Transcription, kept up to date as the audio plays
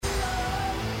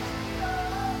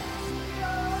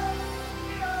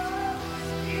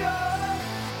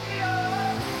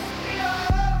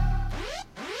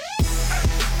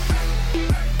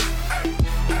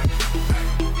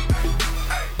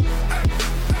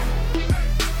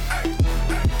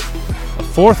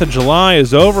4th of July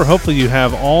is over. Hopefully you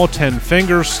have all 10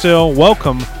 fingers still.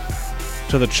 Welcome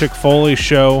to the Chick Foley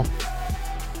Show.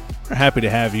 We're happy to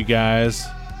have you guys.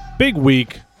 Big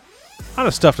week. A lot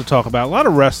of stuff to talk about. A lot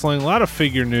of wrestling. A lot of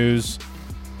figure news.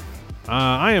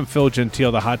 I am Phil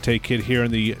Gentile, the Hot Take Kid, here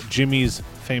in the Jimmy's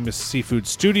Famous Seafood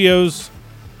Studios.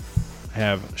 I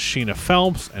have Sheena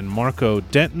Phelps and Marco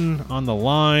Denton on the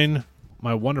line.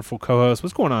 My wonderful co-host.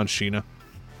 What's going on, Sheena?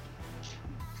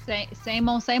 Same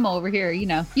old over here. You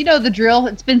know the drill.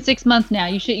 It's been 6 months now.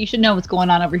 You should know what's going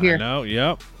on over here. I know.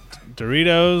 Yep.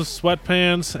 Doritos,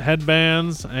 sweatpants,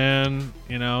 headbands, and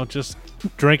just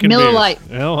drinking Miller beers. Lite.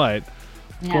 Miller Lite.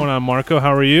 What's going on, Marco?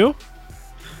 How are you?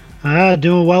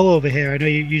 Doing well over here. I know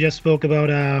you just spoke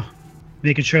about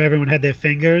making sure everyone had their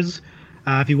fingers.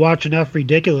 If you watch enough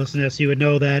ridiculousness, you would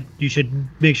know that you should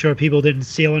make sure people didn't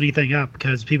seal anything up,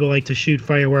 because people like to shoot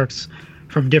fireworks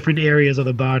from different areas of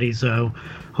the body. So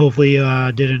hopefully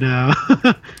didn't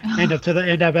end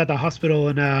up at the hospital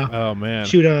and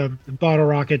shoot a bottle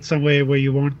rocket somewhere where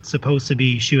you weren't supposed to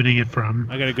be shooting it from.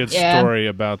 I got a good story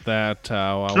about that.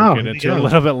 We'll get into it a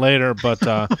little bit later, but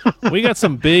we got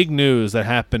some big news that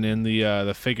happened in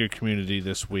the figure community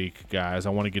this week, guys. I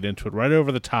want to get into it right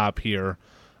over the top here.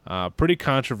 Pretty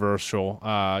controversial.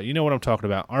 You know what I'm talking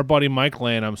about. Our buddy Mike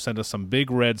Lanham sent us some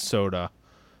Big Red soda.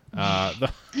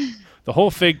 The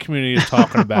whole fig community is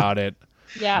talking about it.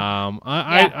 Yeah.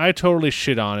 I totally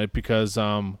shit on it because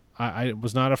I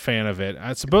was not a fan of it.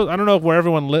 I don't know where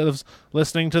everyone lives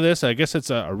listening to this. I guess it's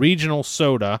a regional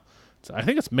soda. I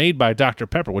think it's made by Dr.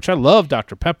 Pepper, which I love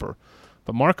Dr. Pepper.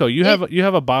 But Marco, you have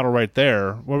a bottle right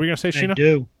there. What were you gonna say, Sheena? I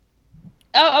do.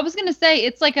 Oh, I was gonna say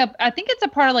it's like I think it's a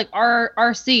part of like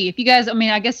RC. If you guys,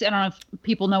 I guess I don't know if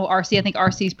people know RC. I think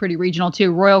RC is pretty regional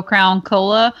too. Royal Crown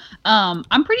Cola.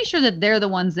 I'm pretty sure that they're the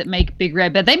ones that make Big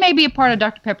Red, but they may be a part of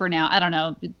Dr. Pepper now. I don't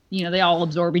know. They all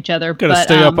absorb each other. Gotta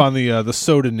stay up on the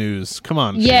soda news. Come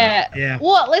on. Yeah. Sheena. Yeah.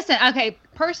 Well, listen. Okay.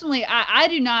 Personally, I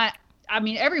do not.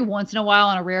 Every once in a while,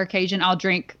 on a rare occasion, I'll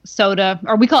drink soda,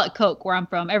 or we call it Coke where I'm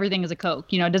from. Everything is a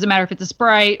Coke. It doesn't matter if it's a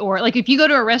Sprite or like if you go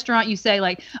to a restaurant, you say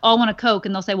like, "Oh, I want a Coke,"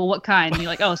 and they'll say, "Well, what kind?" And you're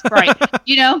like, "Oh, Sprite."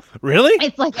 Really?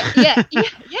 It's like,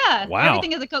 yeah. Wow.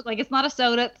 Everything is a Coke. Like it's not a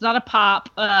soda, it's not a pop,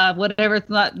 whatever. It's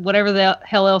not whatever the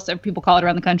hell else people call it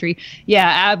around the country.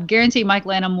 Yeah, I guarantee Mike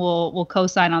Lanham will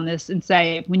co-sign on this and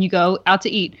say when you go out to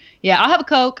eat, yeah, I'll have a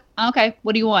Coke. Okay,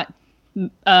 what do you want?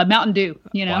 Mountain Dew,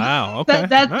 Wow, okay.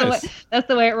 That's nice.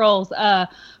 the way it rolls.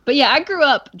 But yeah, I grew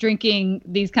up drinking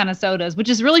these kind of sodas, which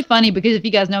is really funny because if you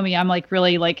guys know me, I'm like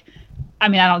really like, I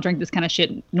don't drink this kind of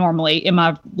shit normally in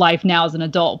my life now as an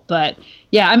adult. But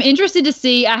yeah, I'm interested to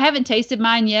see. I haven't tasted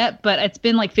mine yet, but it's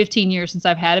been like 15 years since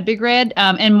I've had a Big Red.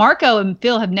 And Marco and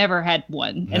Phil have never had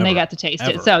one, and they got to taste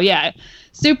it. So yeah,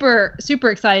 super, super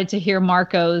excited to hear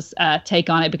Marco's take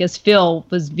on it because Phil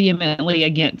was vehemently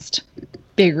against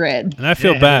Big Red. And I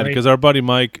feel bad because our buddy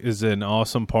Mike is an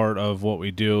awesome part of what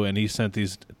we do, and he sent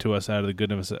these to us out of the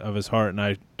goodness of his heart, and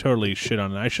I totally shit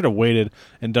on it. I should have waited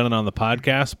and done it on the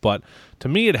podcast, but to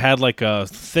me it had like a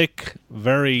thick,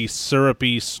 very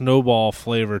syrupy snowball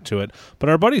flavor to it. But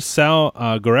our buddy Sal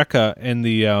Goreca in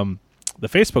the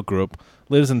Facebook group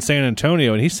lives in San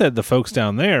Antonio, and he said the folks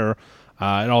down there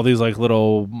and all these like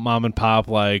little mom and pop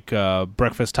like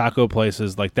breakfast taco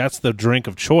places, like that's the drink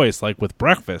of choice, like with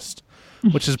breakfast.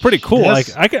 Which is pretty cool.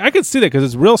 Yes. Like I can see that because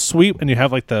it's real sweet, and you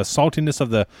have like the saltiness of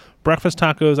the breakfast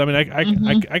tacos.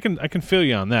 I can feel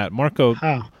you on that, Marco.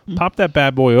 Pop that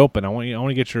bad boy open. I want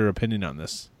to get your opinion on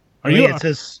this. Are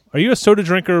you a soda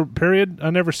drinker? Period. I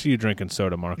never see you drinking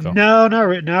soda, Marco. No,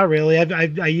 not really.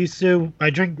 I used to. I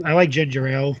like ginger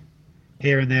ale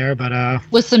here and there, but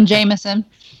with some Jameson.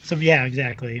 Yeah,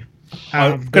 exactly.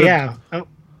 But yeah.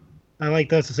 I like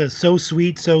this. It says, so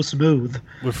sweet, so smooth.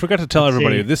 We forgot to tell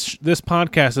everybody, this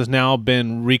podcast has now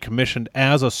been recommissioned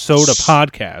as a soda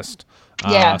podcast.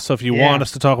 So if you want us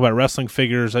to talk about wrestling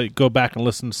figures, go back and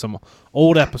listen to some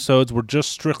old episodes. We're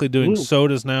just strictly doing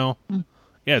sodas now.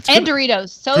 Yeah, it's and Doritos.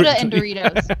 Soda and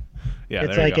Doritos. Yeah,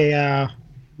 it's like a,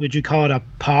 would you call it a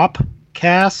pop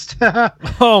cast?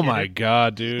 Oh, my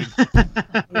God, dude.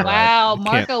 Wow,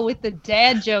 Marco with the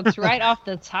dad jokes right off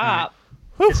the top.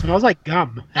 It smells like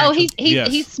gum. Actually. Oh,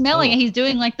 he's smelling it. He's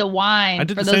doing like the wine. I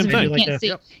did for the those same of you thing. who can't see.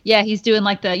 Yep. Yeah, he's doing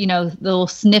like the the little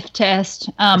sniff test.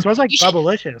 It smells like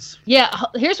Bubblicious. Yeah,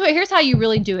 here's how you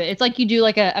really do it. It's like you do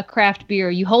like a craft beer.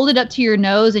 You hold it up to your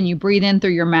nose and you breathe in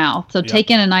through your mouth. So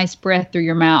take in a nice breath through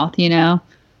your mouth. No,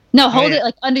 hold it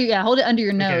like under. Yeah, hold it under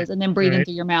your nose and then breathe in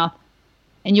through your mouth.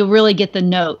 and you'll really get the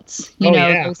notes. You know.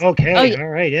 Yeah. Okay. All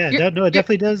right. Yeah. It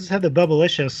definitely does have the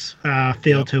bubblicious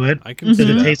feel to it. I can Does see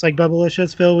it that. taste like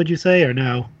bubblicious, Phil? Would you say, or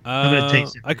no? I'm gonna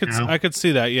taste it. I could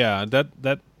see that. Yeah,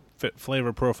 that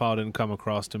flavor profile didn't come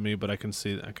across to me, but I can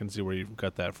see where you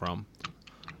got that from.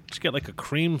 Just get like a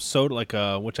cream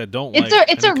soda, which I don't like.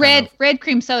 It's a red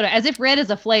cream soda, as if red is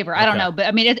a flavor. I don't know, but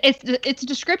I mean, its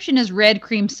description is red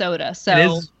cream soda.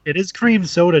 So it is cream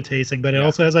soda tasting, but it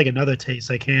also has like another taste.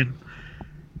 I can't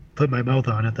put my mouth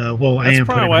on it though. Well, that's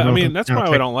probably why. I mean, that's probably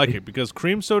why I don't like it, because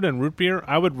cream soda and root beer,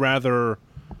 I would rather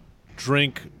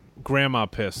drink grandma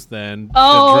piss than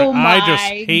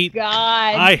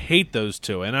I hate those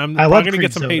two, and I'm probably going to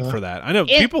get some hate for that. I know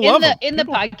people love them. In the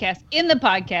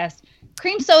podcast,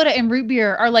 cream soda and root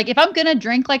beer are like, if I'm going to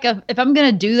drink if I'm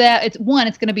going to do that, it's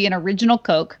going to be an original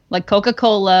Coke, like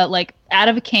Coca-Cola, like out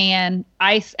of a can,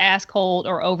 ice ass cold,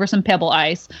 or over some Pebble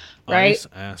ice, right? Ice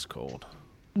ass cold.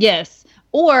 Yes.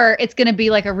 Or it's going to be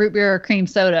like a root beer or cream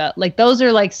soda. Like, those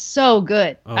are like so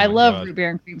good. I love root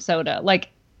beer and cream soda. Like,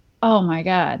 oh my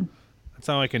God. That's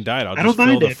how I can diet. I'll just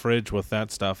fill the fridge with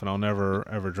that stuff, and I'll never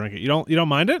ever drink it. You don't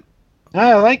mind it?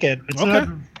 I like it.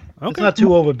 It's not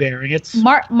too overbearing. It's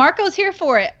Marco's here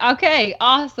for it. Okay,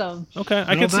 awesome. Okay,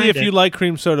 I can see if you like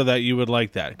cream soda that you would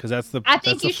like that, because that's the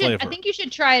flavor. I think you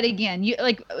should try it again. You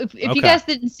if you guys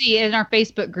didn't see it in our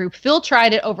Facebook group, Phil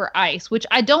tried it over ice, which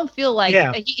I don't feel like.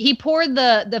 Yeah. He poured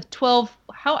the 12.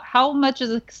 How much is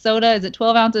a soda? Is it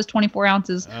 12 ounces, 24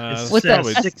 ounces? What's that?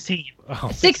 16.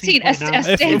 16.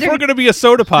 If we're going to be a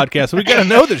soda podcast, we got to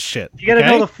know this shit. You got to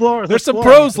know the floor. There's some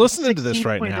pros listening to this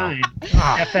right now.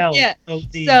 FL. Yeah.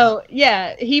 So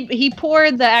he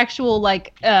poured the actual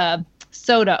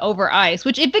soda over ice.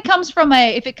 Which if it comes from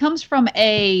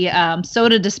a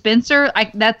soda dispenser,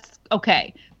 that's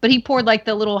okay. But he poured like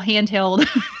the little handheld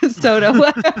soda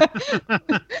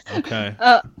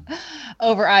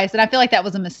over ice, and I feel like that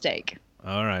was a mistake.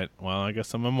 All right. Well, I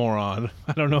guess I'm a moron.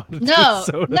 I don't know how to do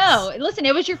sodas. No. Listen,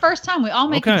 it was your first time. We all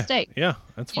make a mistake. Yeah,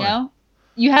 that's fine.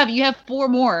 You know, you have 4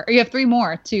 more, or you have 3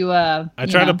 more to. I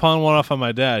tried to pawn one off on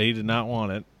my dad. He did not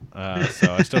want it,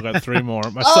 so I still got 3 more.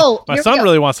 My son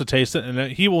really wants to taste it,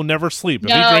 and he will never sleep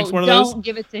if he drinks one of those. Don't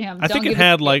give it to him. I think it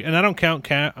had and I don't count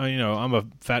I'm a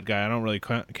fat guy. I don't really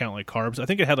count like carbs. I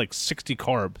think it had like 60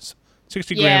 carbs.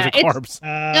 60 grams of carbs.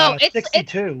 No, it's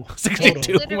 62.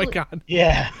 62. Oh my God.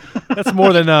 Yeah. That's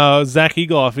more than Zach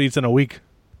Eagleoff eats in a week.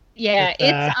 Yeah,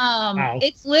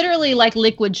 it's literally like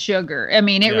liquid sugar. I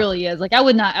mean, it really is. Like, I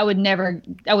would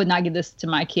not give this to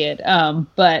my kid.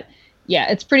 But yeah,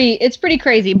 it's pretty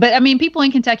crazy. But I mean, people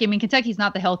in Kentucky, Kentucky's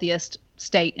not the healthiest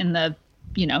state in the,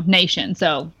 nation.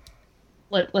 So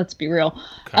let's be real.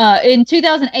 Okay. In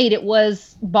 2008, it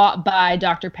was bought by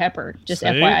Dr. Pepper. Just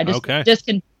FYI,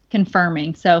 just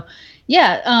confirming. So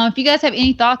yeah, if you guys have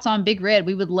any thoughts on Big Red,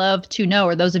 we would love to know,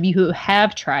 or those of you who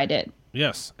have tried it.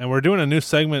 Yes, and we're doing a new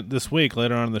segment this week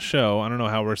later on in the show. I don't know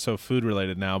how we're so food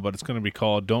related now, but it's going to be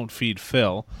called Don't Feed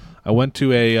Phil. I went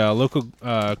to a local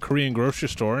Korean grocery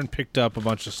store and picked up a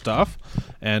bunch of stuff,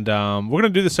 and we're going to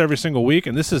do this every single week.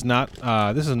 And this is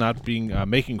not being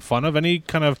making fun of any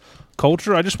kind of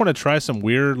culture. I just want to try some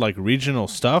weird regional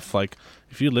stuff. Like,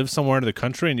 if you live somewhere in the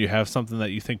country and you have something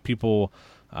that you think people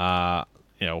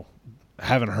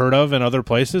haven't heard of in other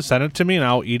places, send it to me and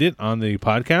I'll eat it on the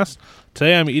podcast.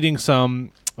 Today I'm eating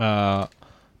some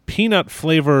peanut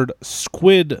flavored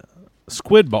squid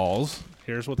balls.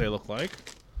 Here's what they look like.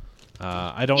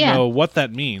 I don't know what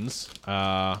that means.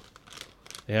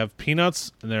 They have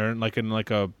peanuts and they're in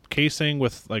a casing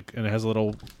with and it has a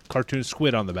little cartoon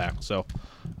squid on the back. So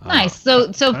nice.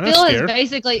 So Phil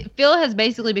has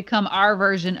basically become our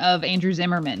version of Andrew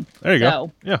Zimmerman. There you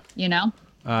go. Yeah.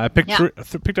 I picked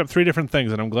up 3 different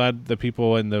things, and I'm glad the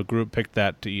people in the group picked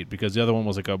that to eat, because the other one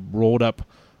was like a rolled up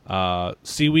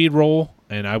seaweed roll,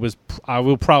 and I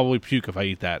will probably puke if I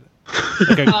eat that.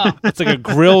 It's like a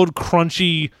grilled,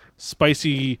 crunchy,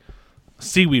 spicy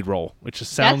seaweed roll, which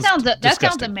just sounds that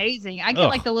sounds amazing. I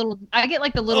get the little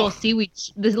seaweed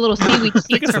sheets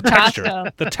from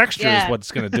Costco. The texture is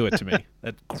what's going to do it to me.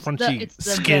 That crunchy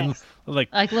skin,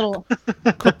 like little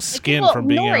cooked skin from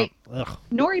being out. Ugh.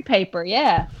 Nori paper,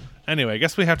 yeah. Anyway, I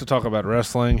guess we have to talk about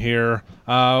wrestling here.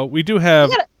 We do have.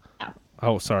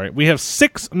 We have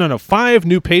 5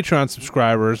 new Patreon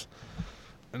subscribers,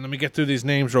 and let me get through these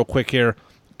names real quick here.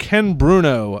 Ken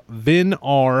Bruno, Vin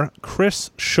R,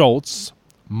 Chris Schultz,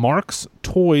 Mark's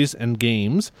Toys and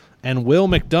Games, and Will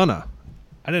McDonough.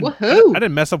 I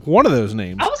didn't mess up one of those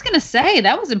names. I was going to say,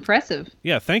 that was impressive.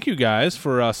 Yeah, thank you guys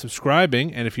for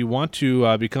subscribing. And if you want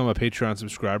to become a Patreon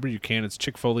subscriber, you can. It's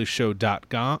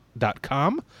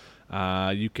chickfoleyshow.com.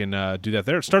 You can do that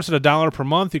there. It starts at $1 per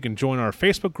month. You can join our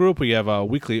Facebook group. We have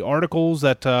weekly articles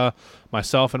that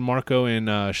myself and Marco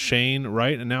and Shane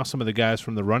write, and now some of the guys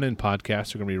from the Run-In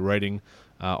podcast are going to be writing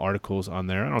articles on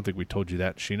there. I don't think we told you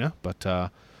that, Sheena, but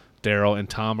Daryl and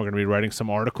Tom are going to be writing some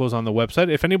articles on the website.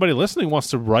 If anybody listening wants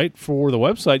to write for the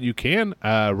website, you can.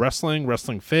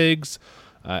 Wrestling figs,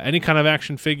 any kind of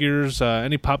action figures,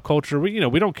 any pop culture. We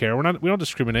don't care. We don't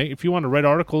discriminate. If you want to write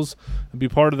articles and be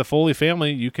part of the Foley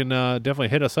family, you can definitely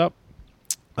hit us up.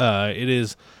 It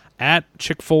is at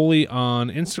Chick Foley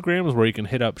on Instagram is where you can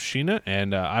hit up Sheena,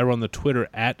 and I run the Twitter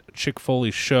at Chick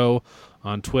Foley Show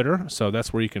on Twitter. So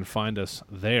that's where you can find us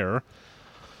there.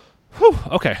 Whew,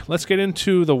 okay, let's get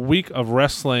into the week of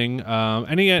wrestling.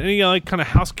 Any like kind of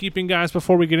housekeeping, guys,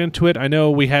 before we get into it? I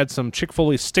know we had some Chick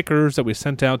Foley stickers that we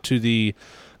sent out to the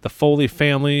Foley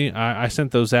family. I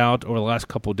sent those out over the last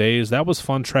couple of days. That was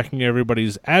fun tracking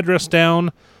everybody's address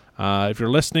down. If you're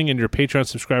listening and you're a Patreon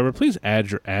subscriber, please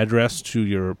add your address to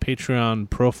your Patreon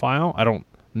profile. I don't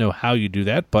know how you do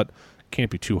that, but it can't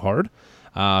be too hard.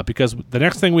 Because the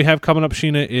next thing we have coming up,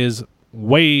 Sheena, is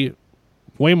way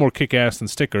more kick-ass than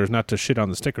stickers, not to shit on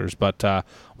the stickers, but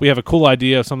we have a cool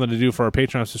idea of something to do for our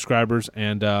Patreon subscribers,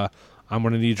 and I'm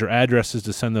going to need your addresses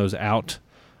to send those out.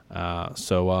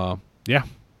 Yeah,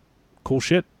 cool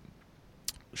shit.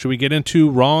 Should we get into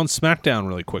Raw and SmackDown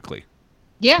really quickly?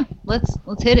 Yeah, let's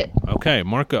hit it. Okay,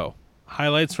 Marco,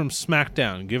 highlights from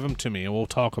SmackDown. Give them to me, and we'll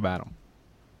talk about them.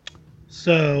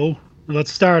 So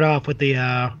let's start off with the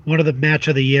one of the Match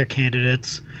of the Year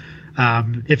candidates.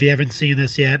 If you haven't seen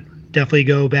this yet, definitely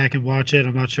go back and watch it.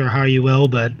 I'm not sure how you will,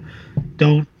 but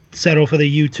don't settle for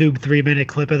the YouTube 3-minute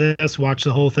clip of this. Watch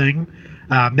the whole thing.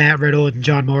 Matt Riddle and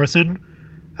John Morrison.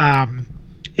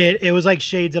 It was like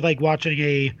shades of like watching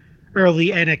a early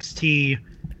NXT,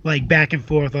 like back and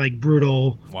forth, like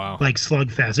brutal, like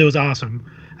slugfest. It was awesome.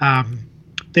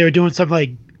 They were doing some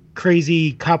like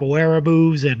crazy capoeira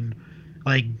moves, and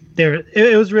like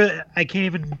it was really, I can't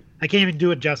even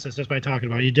do it justice just by talking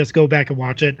about it. You just go back and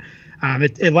watch it.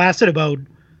 It lasted about,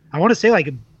 I want to say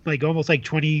like almost like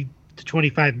 20 to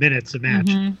 25 minutes a match.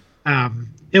 Mm-hmm.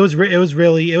 It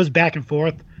was back and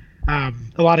forth. A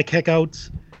lot of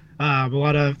kickouts, a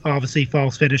lot of obviously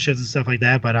false finishes and stuff like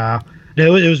that. But it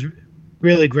was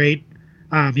really great.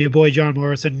 Your boy John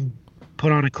Morrison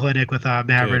put on a clinic with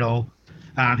Matt Riddle.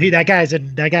 That guy's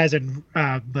in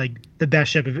like the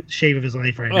best shape of his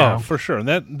life right now. Oh, for sure.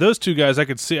 And those two guys, I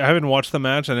could see. I haven't watched the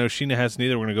match. I know Sheena hasn't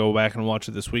either. We're going to go back and watch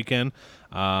it this weekend.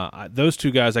 Those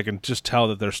two guys, I can just tell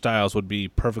that their styles would be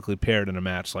perfectly paired in a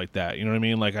match like that. You know what I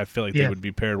mean? Like I feel like they would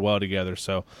be paired well together.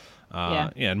 So,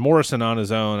 and Morrison on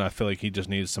his own, I feel like he just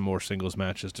needs some more singles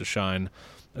matches to shine.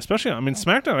 Especially, I mean,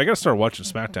 SmackDown. I got to start watching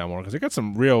SmackDown more because they got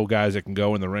some real guys that can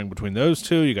go in the ring between those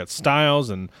two. You got Styles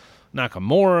and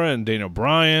Nakamura and Daniel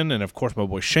Bryan, and of course my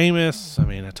boy Sheamus. I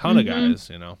mean, a ton of guys,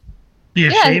 you know.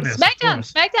 Yeah, Sheamus,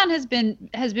 SmackDown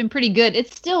has been pretty good.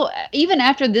 It's still, even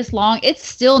after this long, it's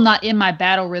still not in my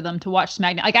battle rhythm to watch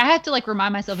SmackDown. Like I have to like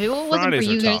remind myself, if it wasn't for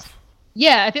you guys.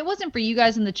 Yeah, if it wasn't for you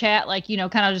guys in the chat, like, you know,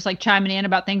 kind of just like chiming in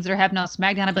about things that are happening on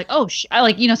SmackDown, I'd be like, oh, I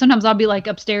like, you know, sometimes I'll be like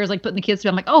upstairs, like putting the kids to bed.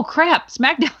 I'm like, oh crap,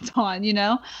 SmackDown's on, you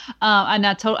know? And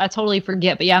I totally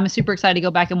forget. But yeah, I'm super excited to go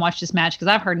back and watch this match because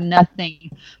I've heard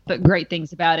nothing but great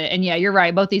things about it. And yeah, you're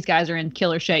right. Both these guys are in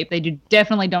killer shape. They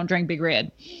definitely don't drink Big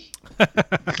Red.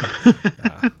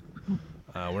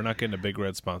 We're not getting a Big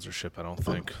Red sponsorship, I don't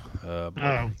think.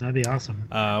 That'd be awesome.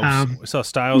 We saw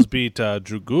Styles beat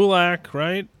Drew Gulak,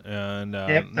 right? And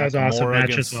that was an awesome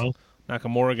match as well.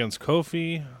 Nakamura against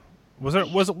Kofi.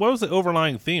 What was the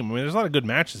overlying theme? I mean, there's a lot of good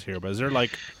matches here, but is there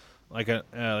like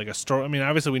a story? I mean,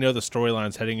 obviously we know the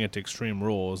storylines heading into Extreme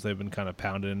Rules. They've been kind of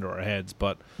pounded into our heads,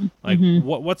 but like,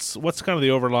 what's kind of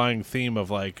the overlying theme of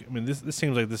like? I mean, this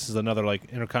seems like this is another like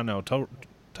Intercontinental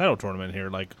title tournament here.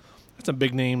 Like, there's some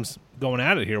big names going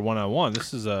at it here one on one.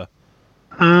 This is a.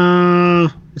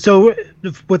 So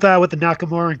with the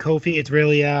Nakamura and Kofi, it's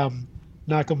really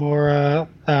Nakamura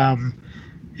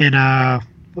and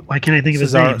why can't I think of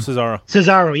his name?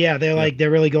 Cesaro. Yeah,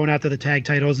 they're really going after the tag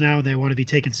titles now, and they want to be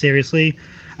taken seriously.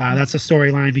 That's a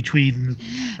storyline between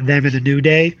them and the New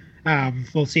Day.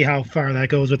 We'll see how far that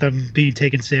goes with them being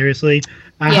taken seriously.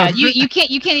 Yeah, you can't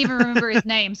even remember his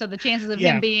name, so the chances of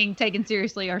him being taken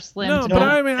seriously are slim. No, but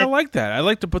I mean, I like that. I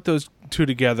like to put those two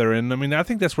together, and I mean, I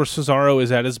think that's where Cesaro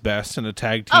is at his best in a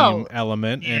tag team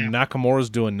element, and Nakamura's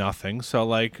doing nothing. So,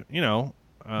 like, you know,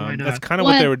 that's kind of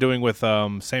what they were doing with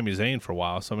Sami Zayn for a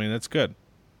while. So, I mean, that's good.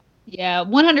 Yeah,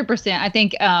 100%. I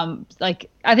think I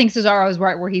think Cesaro is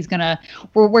right where he's gonna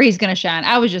shine.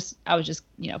 I was just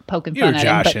poking fun at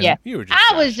him, but yeah,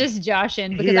 I was just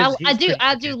joshing because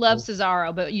I do love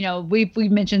Cesaro, but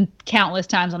we've mentioned countless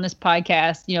times on this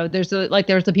podcast.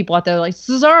 There's the people out there like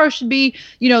Cesaro should be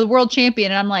the world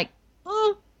champion, and I'm like,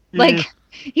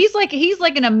 he's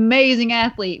like an amazing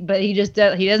athlete, but he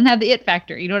doesn't have the it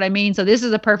factor. You know what I mean? So this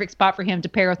is a perfect spot for him to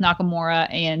pair with Nakamura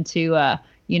and to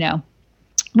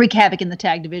wreak havoc in the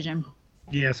tag division.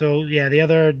 Yeah, so the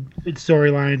other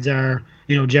storylines are,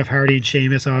 Jeff Hardy and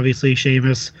Sheamus. Obviously,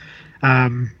 Sheamus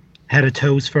had a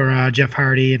toast for Jeff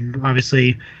Hardy, and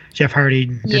obviously Jeff Hardy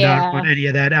did not want any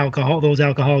of those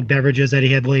alcoholic beverages that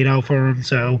he had laid out for him.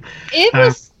 So it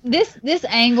was this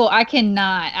angle. I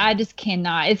just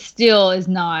cannot. It still is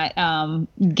not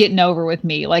getting over with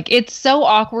me. Like, it's so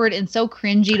awkward and so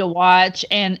cringy to watch,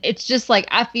 and it's just like,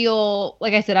 I feel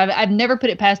like I said, I've never put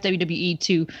it past WWE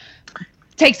to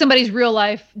take somebody's real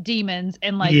life demons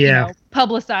and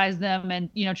publicize them and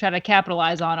try to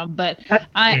capitalize on them, but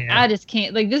I just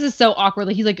can't. Like, this is so awkward.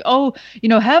 Like, he's like, oh,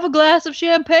 have a glass of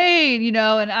champagne,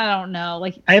 and I don't know,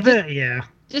 like,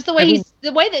 just the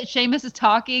way that Sheamus is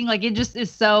talking, like, it just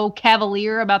is so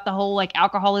cavalier about the whole like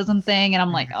alcoholism thing, and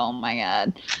I'm like, oh my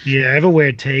god. Yeah, I have a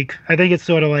weird take. I think it's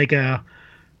sort of like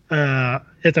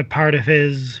it's a part of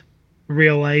his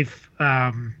real life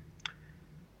battling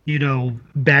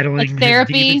like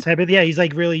therapy his demons. Yeah, he's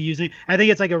like really using. I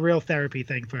think it's like a real therapy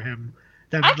thing for him.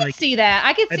 I could see that.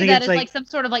 I could see that as like some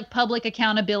sort of like public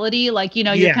accountability. Like,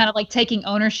 you're kind of like taking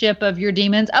ownership of your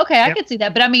demons. Okay, I could see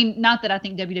that. But I mean, not that I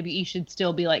think WWE should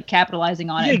still be like capitalizing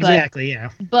on it. Exactly.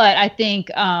 Yeah. But I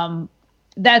think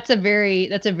that's a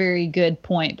very good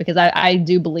point, because I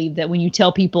do believe that when you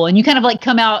tell people and you kind of like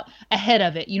come out ahead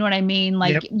of it, you know what I mean?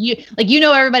 Like,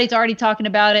 everybody's already talking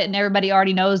about it and everybody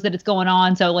already knows that it's going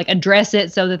on. So like address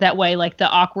it so that way, like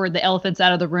the elephant's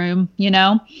out of the room,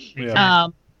 Yeah.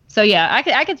 So yeah,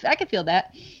 I could feel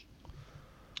that.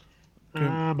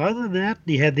 Other than that,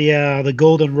 you had the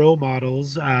Golden Role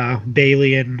models,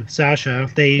 Bailey and Sasha.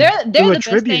 They're the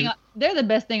best thing. They're the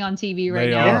best thing on TV right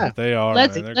now. They are.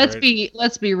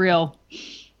 Let's be real.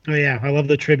 Oh yeah, I love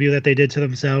the tribute that they did to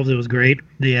themselves. It was great.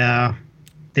 They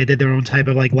did their own type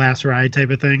of like last ride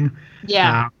type of thing.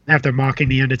 Yeah. After mocking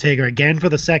the Undertaker again for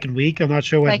the second week, I'm not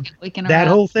sure what that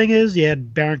whole thing is. You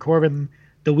had Baron Corbin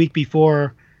the week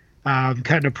before.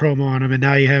 Cutting a promo on him, and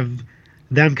now you have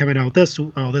them coming out this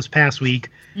past week.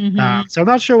 Mm-hmm. So I'm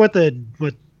not sure what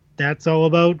that's all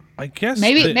about. I guess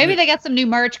maybe they got some new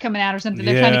merch coming out or something.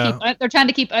 They're trying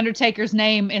to keep Undertaker's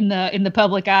name in the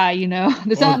public eye.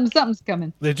 Something's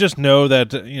coming. They just know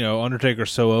that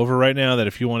Undertaker's so over right now that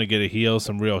if you want to get a heel,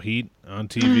 some real heat on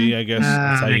TV, I guess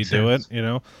that's how you do it.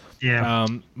 Yeah.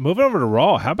 Moving over to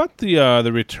Raw. How about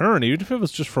the return, even if it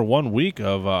was just for 1 week,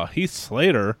 of Heath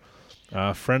Slater?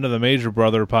 Friend of the Major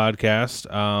Brother podcast,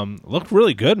 looked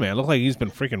really good, man. Looked like he's been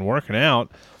freaking working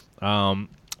out. I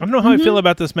don't know how I feel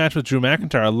about this match with Drew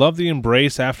McIntyre. I love the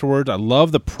embrace afterwards. I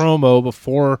love the promo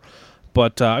before,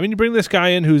 but you bring this guy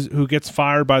in who gets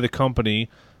fired by the company.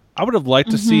 I would have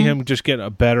liked to see him just get a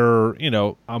better,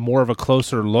 a more of a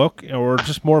closer look, or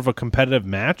just more of a competitive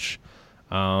match.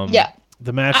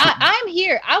 The match. I'm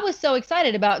here. I was so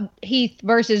excited about Heath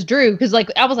versus Drew because,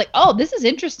 I was like, "Oh, this is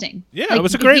interesting." Yeah, it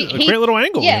was a great little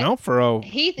angle, for a one-off.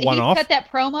 Heath cut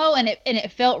that promo, and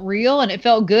it felt real and it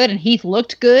felt good, and Heath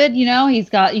looked good.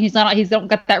 He's not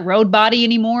got that road body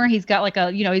anymore. He's got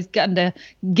he's gotten to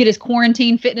get his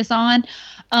quarantine fitness on.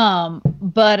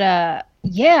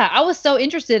 Yeah, I was so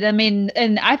interested. I mean,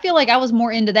 and I feel like I was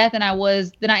more into that than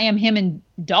I am him and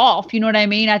Dolph. You know what I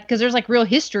mean? Because there's real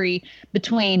history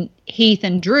between Heath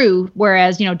and Drew.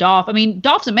 Whereas Dolph. I mean,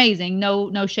 Dolph's amazing.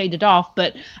 No shade to Dolph,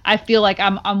 but I feel like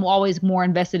I'm always more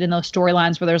invested in those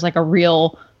storylines where there's a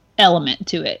real element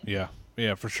to it. Yeah,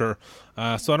 for sure.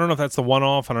 So I don't know if that's the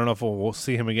one-off. I don't know if we'll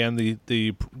see him again.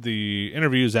 The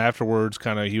interviews afterwards,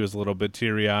 he was a little bit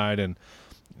teary-eyed and.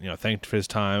 Thanked for his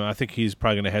time. I think he's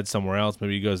probably going to head somewhere else.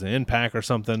 Maybe he goes to Impact or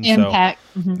something. Impact.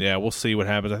 So, yeah, we'll see what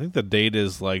happens. I think the date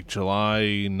is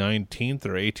July 19th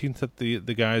or 18th that the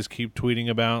guys keep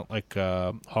tweeting about,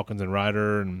 Hawkins and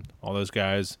Ryder and all those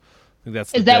guys. I think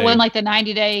that's. Is that when the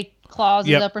 90-day clause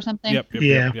is up or something?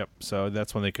 Yep. So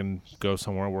that's when they can go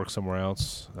somewhere, work somewhere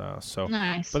else.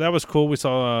 Nice. But that was cool. We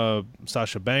saw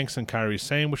Sasha Banks and Kairi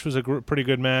Sane, which was a pretty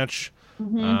good match.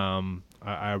 Mm-hmm.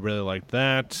 I really liked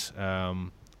that.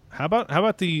 How about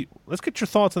let's get your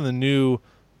thoughts on the new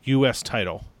U.S.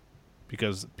 title,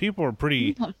 because people are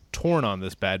pretty torn on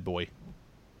this bad boy.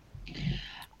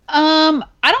 I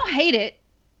don't hate it.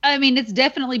 I mean, it's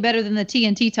definitely better than the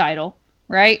TNT title,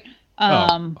 right?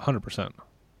 100%.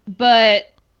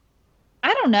 but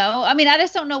I don't know. I mean, I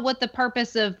just don't know what the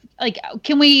purpose of, like,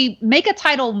 can we make a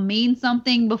title mean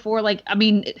something before, like, I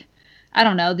mean, I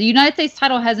don't know. The United States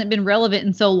title hasn't been relevant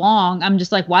in so long. I'm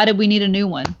just like, why did we need a new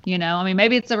one? You know, I mean,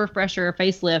 maybe it's a refresher, a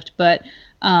facelift, but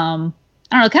I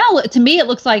don't know. Kind of to me, it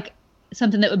looks like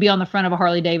something that would be on the front of a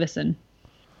Harley Davidson.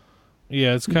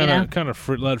 Yeah, it's kind of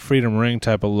let freedom ring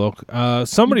type of look.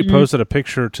 Somebody posted a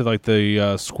picture to like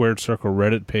the Squared Circle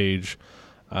Reddit page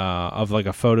of like a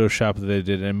Photoshop that they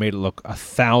did and made it look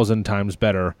 1,000 times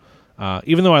better.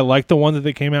 Even though I liked the one that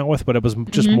they came out with, but it was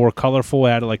just more colorful. It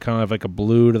added like kind of like a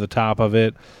blue to the top of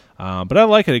it. But I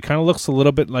like it. It kind of looks a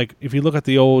little bit like, if you look at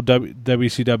the old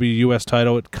WCW US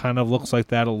title, it kind of looks like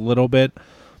that a little bit.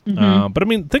 But I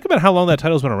mean, think about how long that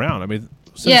title's been around. I mean,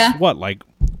 since what, like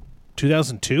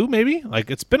 2002 maybe? Like,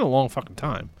 it's been a long fucking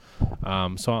time.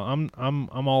 So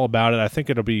I'm all about it. I think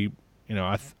it'll be, you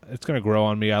know, it's going to grow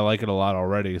on me. I like it a lot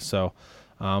already. So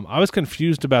I was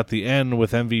confused about the end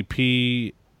with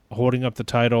MVP holding up the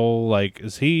title. Like,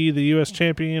 is he the U.S.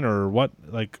 champion or what?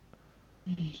 Like,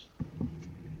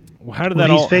 how did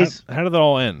that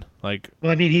all end? Like,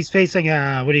 well, I mean, he's facing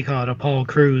what do you call it, Apollo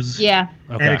Crews? Yeah.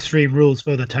 At Extreme Rules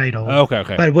for the title. Okay.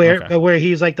 But where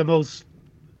he's like the most,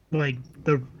 like,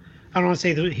 I don't want to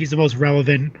say that he's the most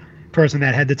relevant person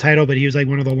that had the title, but he was like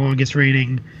one of the longest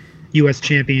reigning U.S.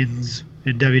 champions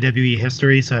in WWE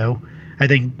history. So I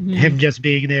think him just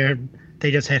being there,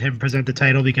 they just had him present the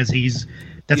title because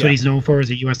that's what he's known for, is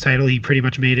a U.S. title. He pretty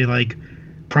much made it like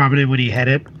prominent when he had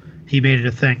it. He made it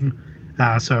a thing.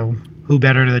 So who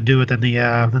better to do it than the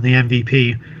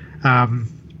MVP?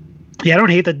 Yeah, I don't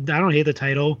hate the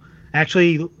title.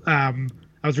 Actually,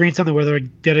 I was reading something where they're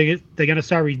going to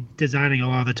start redesigning a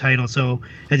lot of the titles. So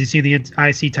as you see, the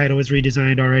IC title is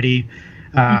redesigned already.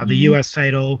 The US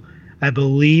title, I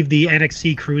believe the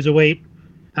NXT Cruiserweight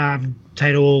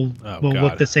title will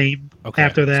look the same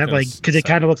after that, like, because it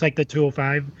kind of looks like the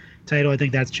 205 title. I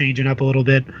think that's changing up a little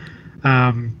bit.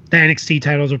 The NXT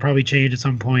titles will probably change at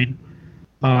some point.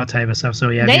 All that type of stuff. So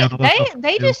yeah,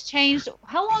 they just changed.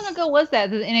 How long ago was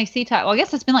that, the NXT title? Well, I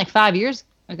guess it's been like 5 years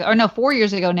ago, or no, 4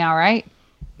 years ago now, right?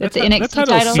 That's the NXT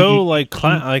title. So like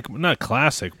not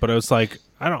classic, but it was like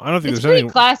I don't think it's there's anything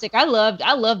classic. I love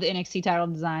the NXT title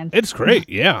design. It's great.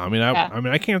 Yeah, I mean,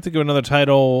 I can't think of another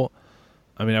title.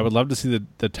 I mean, I would love to see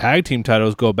the tag team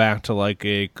titles go back to like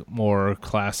a more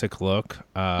classic look.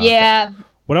 Yeah.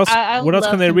 What else? What else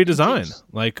can they redesign?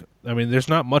 Like, I mean, there's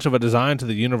not much of a design to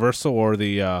the Universal or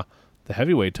the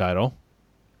heavyweight title.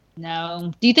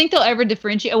 No. Do you think they'll ever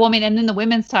differentiate? Well, I mean, and then the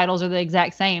women's titles are the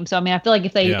exact same. So I mean, I feel like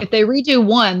if they redo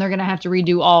one, they're going to have to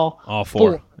redo all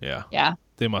four. Yeah.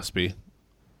 They must be.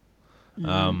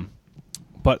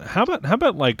 But how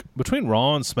about like between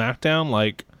Raw and SmackDown,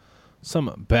 like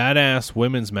some badass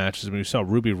women's matches? I mean, we saw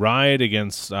Ruby Riott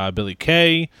against Billie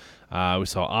Kay. We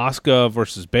saw Asuka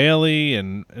versus Bayley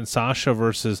and Sasha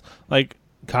versus like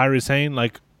Kairi Sane.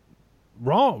 Like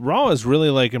Raw is really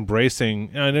like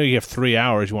embracing. I know you have 3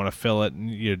 hours, you want to fill it,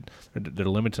 and they're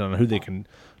limited on who they can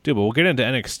do. But we'll get into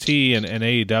NXT and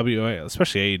AEW,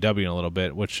 especially AEW in a little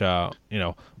bit, which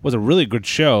was a really good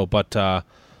show. But I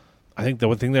think the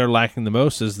one thing they're lacking the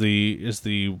most is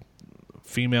the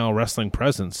female wrestling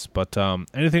presence. But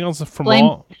anything else from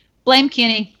Raw? Blame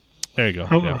Kenny. There you go.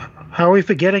 How are we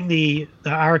forgetting the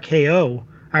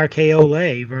RKO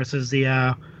Lay versus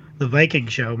the Viking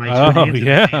show?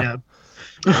 The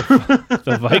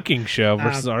Viking show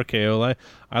versus RKO Lay.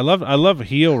 I love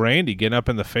heel Randy getting up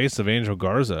in the face of Angel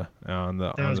Garza on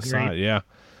the side. Yeah.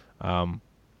 Man,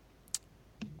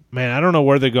 I don't know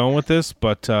where they're going with this,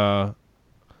 but I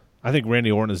think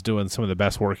Randy Orton is doing some of the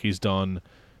best work he's done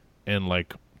in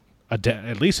like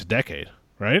at least a decade,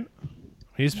 right?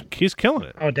 He's killing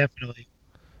it. Oh, definitely.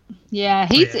 Yeah,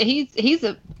 he's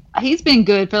been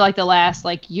good for like the last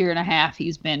like year and a half.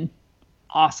 He's been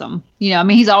awesome. You know, I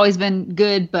mean, he's always been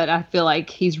good, but I feel like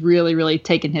he's really, really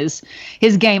taken his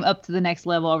game up to the next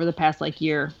level over the past like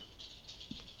year.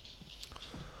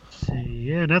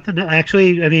 Yeah, nothing.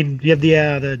 Actually, I mean, you have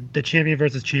the champion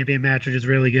versus champion match, which is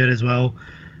really good as well.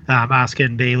 Asuka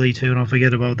and Bayley too. Don't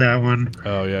forget about that one.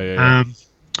 Oh yeah.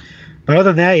 But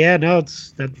other than that, yeah, no,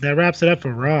 that wraps it up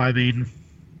for Raw. I mean,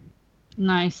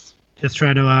 nice. Just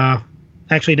trying to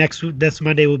actually this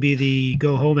Monday will be the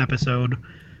go home episode,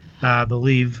 I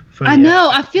believe. I know.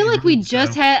 I feel like we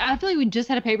just had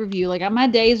a pay-per-view. Like my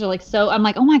days are like so. I'm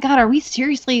like, oh my god, are we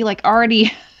seriously like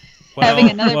already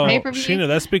having another pay-per-view? Sheena,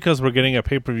 that's because we're getting a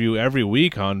pay-per-view every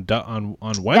week on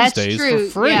Wednesdays for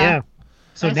free. Yeah.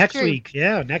 So next week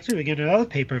we get another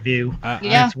pay-per-view.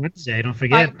 Next Wednesday. Don't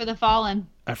forget. Fight for the Fallen.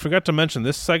 I forgot to mention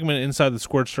this segment inside the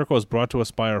Squared Circle is brought to us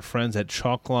by our friends at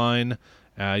Chalkline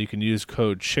You can use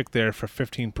code CHICK there for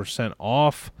 15%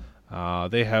 off.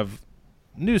 They have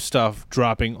new stuff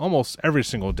dropping almost every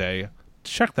single day.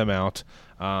 Check them out.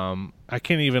 I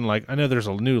can't even I know there's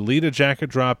a new Lita jacket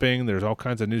dropping. There's all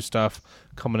kinds of new stuff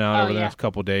coming out over the next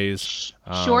couple days.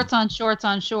 Shorts on shorts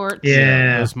on shorts.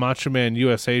 Yeah. Those Macho Man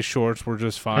USA shorts were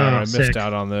just fire. I missed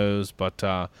out on those, but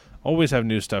always have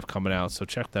new stuff coming out, so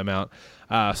check them out.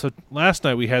 So last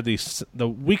night we had the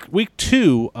week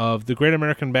 2 of the Great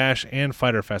American Bash and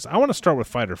Fyter Fest. I want to start with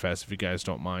Fyter Fest, if you guys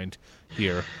don't mind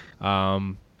here.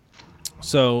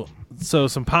 So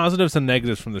some positives and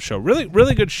negatives from the show. Really,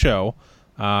 really good show.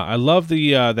 I love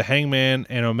the Hangman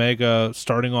and Omega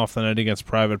starting off the night against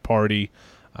Private Party.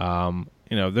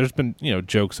 There's been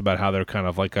jokes about how they're kind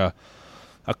of like a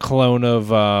clone of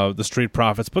the Street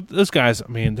Profits, but those guys, I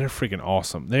mean, they're freaking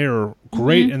awesome. They are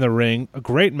great in the ring. A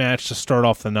great match to start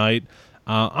off the night.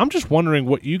 I'm just wondering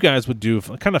what you guys would do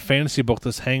if kind of fantasy book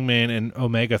this Hangman and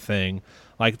Omega thing.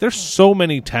 Like, there's so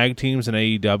many tag teams in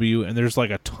AEW, and there's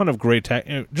a ton of great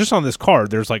tag. Just on this card,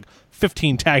 there's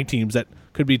 15 tag teams that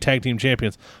could be tag team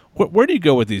champions. Where do you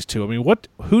go with these two? I mean,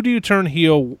 who do you turn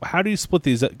heel? How do you split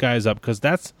these guys up? Because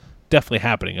that's definitely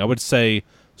happening. I would say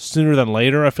sooner than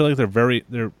later. I feel like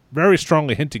they're very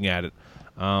strongly hinting at it.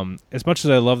 As much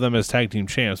as I love them as tag team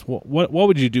champs, what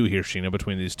would you do here, Sheena,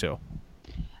 between these two?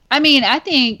 I mean, I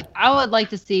think I would like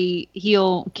to see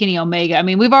heel Kenny Omega. I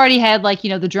mean, we've already had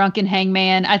the drunken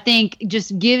Hangman. I think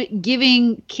just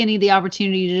giving Kenny the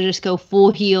opportunity to just go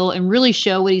full heel and really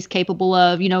show what he's capable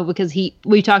of, because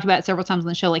we talked about it several times on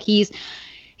the show.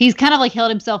 He's kind of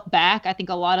held himself back. I think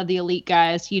a lot of the elite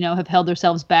guys, have held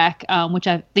themselves back, which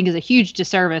I think is a huge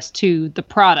disservice to the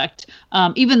product.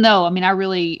 Even though, I mean, I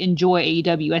really enjoy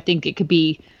AEW. I think it could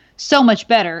be so much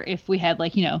better if we had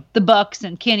the Bucks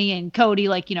and Kenny and Cody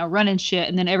running shit,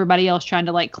 and then everybody else trying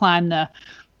to climb the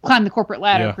corporate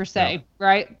ladder per se,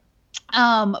 right?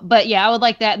 But yeah, I would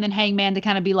like that, and then Hangman to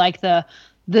kind of be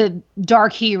the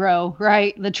dark hero,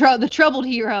 right? The troubled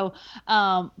hero.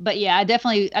 But yeah,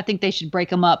 I think they should break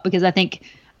them up, because I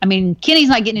mean, Kenny's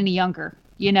not getting any younger,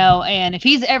 and if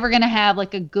he's ever going to have a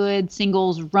good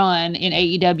singles run in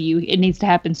AEW, it needs to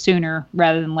happen sooner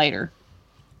rather than later.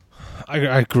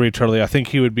 I agree totally. I think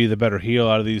he would be the better heel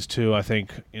out of these two. I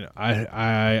think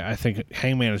I think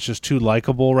Hangman is just too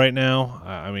likable right now.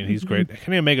 I mean, he's great.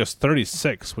 Kenny Omega's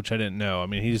 36, which I didn't know. I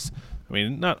mean, he's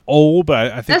not old,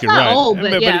 but I think That's you're not right. Old,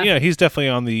 but yeah, he's definitely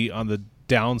on the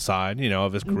downside,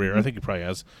 of his career. I think he probably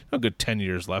has a good 10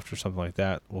 years left or something like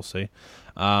that. We'll see.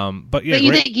 But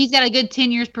you think he's got a good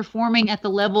 10 years performing at the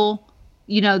level,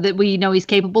 that we know he's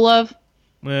capable of?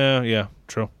 Yeah,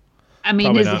 true. I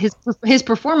mean, his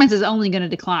performance is only going to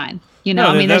decline.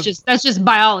 That's just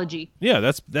biology. Yeah,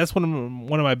 that's one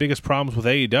of my biggest problems with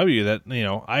AEW. That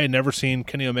I had never seen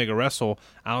Kenny Omega wrestle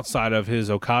outside of his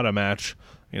Okada match,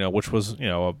 which was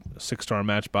a 6-star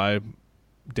match by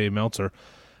Dave Meltzer,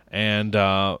 and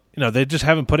they just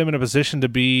haven't put him in a position to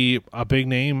be a big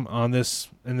name in this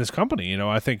company.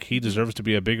 I think he deserves to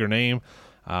be a bigger name.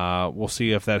 We'll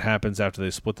see if that happens after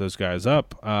they split those guys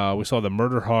up. We saw the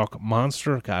Murder Hawk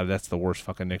Monster. God, that's the worst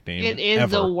fucking nickname. It is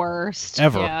ever. the worst.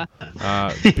 Ever.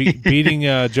 Yeah. Beating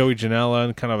Joey Janela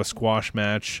in kind of a squash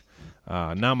match.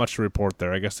 Not much to report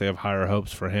there. I guess they have higher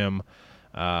hopes for him.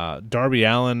 Darby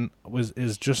Allin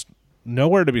is just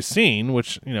nowhere to be seen,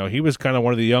 which, he was kind of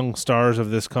one of the young stars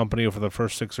of this company for the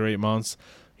first 6 or 8 months.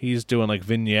 He's doing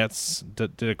vignettes,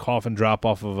 did a coffin drop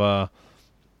off of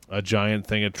a giant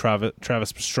thing at Travis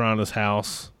Pastrana's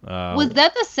house. Was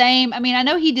that the same? I mean, I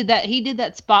know he did that. He did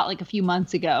that spot a few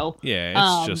months ago.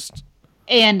 Yeah, it's just.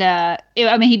 And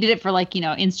he did it for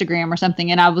Instagram or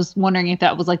something. And I was wondering if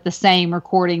that was the same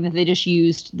recording that they just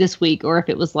used this week, or if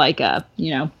it was No,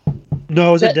 it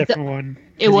was a different one.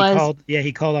 It was.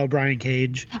 He called out Brian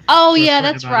Cage. Oh yeah,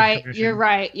 that's right. You're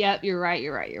right. Yep, you're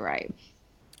right.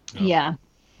 Yeah.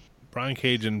 Brian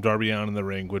Cage and Darby Allin in the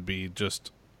ring would be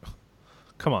just.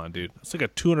 Come on, dude. It's like a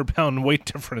 200-pound weight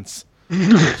difference.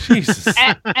 Jesus.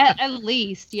 At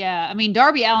least, yeah. I mean,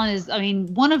 Darby Allin is,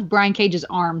 one of Brian Cage's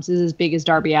arms is as big as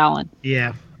Darby Allin.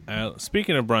 Yeah.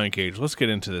 Speaking of Brian Cage, let's get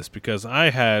into this, because I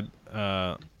had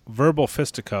verbal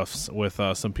fisticuffs with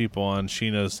some people on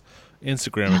Sheena's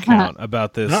Instagram account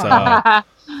about this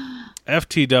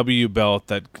FTW belt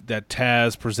that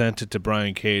Taz presented to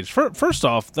Brian Cage. First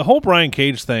off, the whole Brian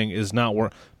Cage thing is not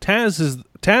work. Taz is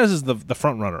the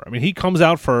front runner. I mean, he comes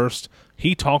out first.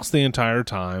 He talks the entire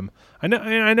time. I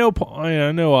know.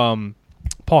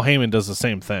 Paul Heyman does the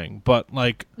same thing, but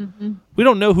we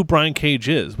don't know who Brian Cage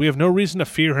is. We have no reason to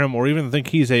fear him or even think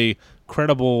he's a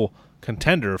credible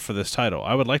contender for this title.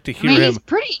 I would like to hear him.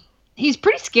 He's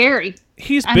pretty scary.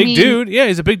 He's a big dude. Yeah,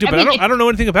 he's a big dude. But I don't know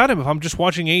anything about him. If I'm just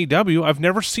watching AEW, I've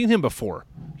never seen him before.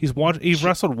 He's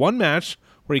wrestled one match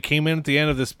where he came in at the end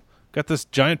of this, got this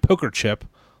giant poker chip.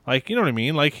 Like, you know what I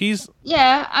mean? Like, he's...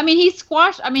 Yeah, I mean, he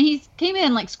came in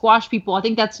and, like, squashed people. I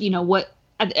think that's, what...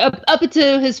 Up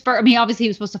until his first... I mean, obviously, he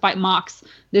was supposed to fight Mox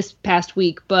this past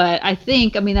week, but I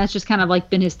think, that's just kind of, like,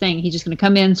 been his thing. He's just going to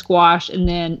come in, squash, and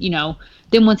then,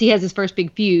 then once he has his first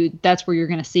big feud, that's where you're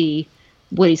going to see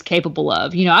what he's capable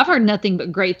of. I've heard nothing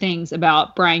but great things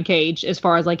about Brian Cage as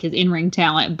far as, like, his in-ring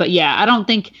talent. But, yeah, I don't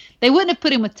think... They wouldn't have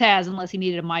put him with Taz unless he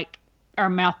needed a mic or a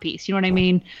mouthpiece. You know what I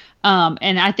mean?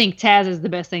 And I think Taz is the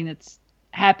best thing that's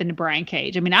happened to Brian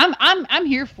Cage. I mean, I'm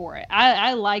here for it.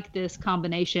 I like this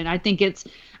combination. I think it's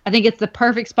the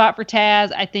perfect spot for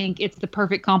Taz. I think it's the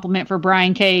perfect complement for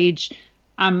Brian Cage.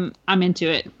 I'm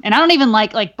into it. And I don't even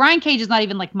like Brian Cage is not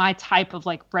even like my type of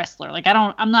like wrestler. Like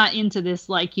I'm not into this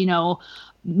like,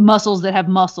 muscles that have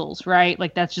muscles, right?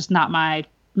 Like that's just not my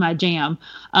jam.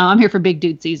 I'm here for big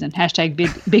dude season. #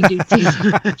 big dude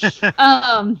season.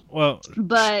 Well,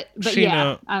 but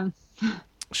Sheena, yeah.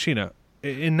 Sheena,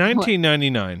 in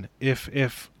 1999,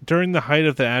 if during the height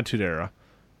of the Attitude Era,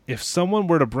 if someone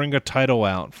were to bring a title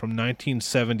out from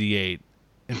 1978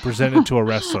 and present it to a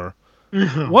wrestler,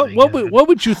 what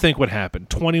would you think would happen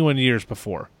 21 years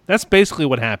before? That's basically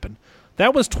what happened.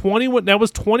 That was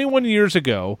 21 years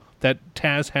ago that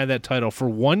Taz had that title for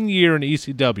 1 year in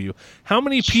ECW. How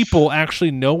many people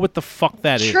actually know what the fuck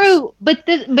that is? True, but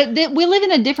we live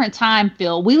in a different time,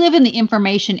 Phil. We live in the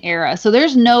information era, so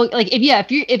there's no like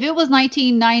if it was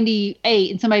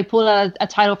 1998 and somebody pulled out a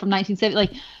title from 1970,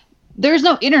 like there's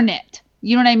no internet.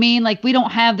 You know what I mean? Like we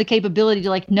don't have the capability to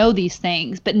like know these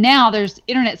things. But now there's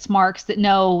internet smarks that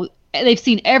know. They've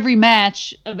seen every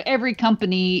match of every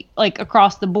company like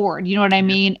across the board. You know what I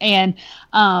mean? And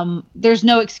there's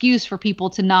no excuse for people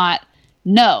to not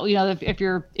know.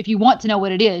 If you want to know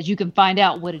what it is, you can find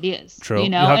out what it is. True.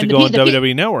 You have to go on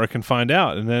WWE Network and find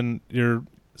out, and then you're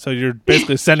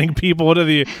basically sending people to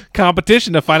the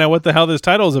competition to find out what the hell this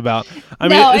title is about.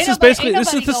 This is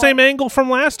the same angle from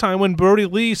last time when Brody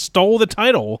Lee stole the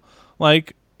title.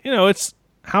 Like, it's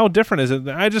how different is it?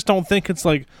 I just don't think it's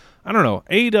like. I don't know.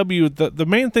 AEW, the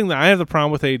main thing that I have the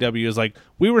problem with AEW is like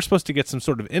we were supposed to get some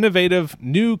sort of innovative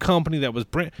new company that was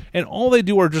and all they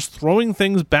do are just throwing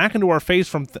things back into our face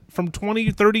from 20,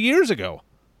 30 years ago.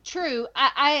 True.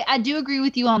 I do agree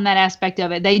with you on that aspect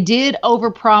of it. They did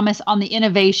overpromise on the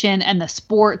innovation and the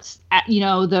sports,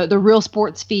 the real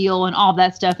sports feel and all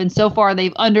that stuff. And so far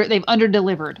they've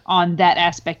under-delivered on that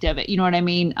aspect of it. You know what I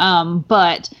mean?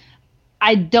 But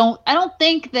I don't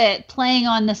think that playing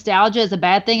on nostalgia is a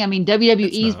bad thing. I mean,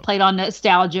 WWE's played on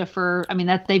nostalgia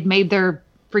they've made their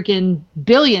freaking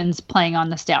billions playing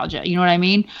on nostalgia. You know what I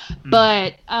mean?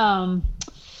 But I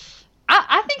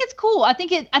think it's cool. I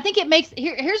think it makes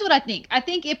here's what I think. I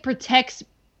think it protects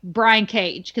Brian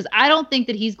Cage because I don't think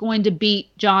that he's going to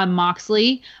beat Jon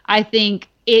Moxley. I think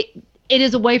it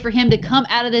is a way for him to come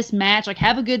out of this match, like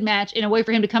have a good match, and a way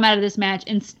for him to come out of this match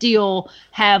and still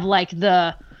have like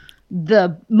the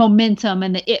momentum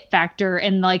and the it factor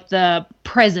and like the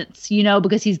presence,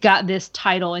 because he's got this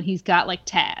title and he's got like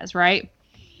Taz, right?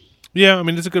 Yeah,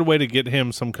 it's a good way to get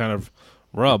him some kind of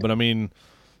rub, but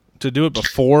to do it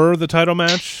before the title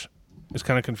match is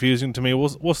kind of confusing to me.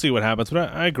 We'll see what happens,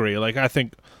 but I agree. Like I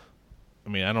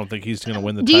don't think he's going to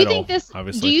win the title.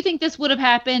 Do you think this would have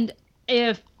happened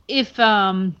if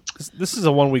this is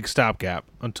a 1 week stopgap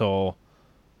until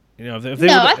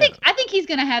I think he's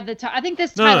going to have the title. I think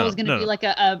this title is going to be like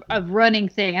a running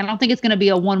thing. I don't think it's going to be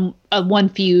a one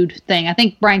feud thing. I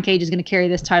think Brian Cage is going to carry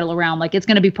this title around. Like it's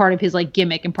going to be part of his like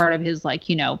gimmick and part of his like,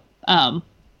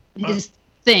 his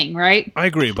thing, right? I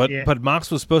agree, but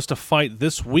Mox was supposed to fight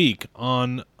this week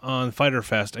on Fyter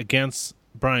Fest against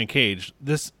Brian Cage.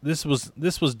 This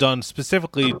was done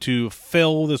specifically to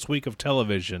fill this week of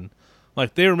television.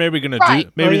 Like they were maybe going to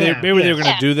do they were going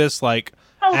to do this like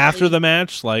after the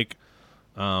match, like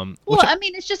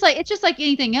it's just like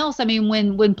anything else.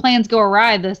 When plans go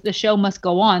awry, the show must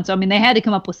go on. So they had to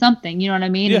come up with something, you know what I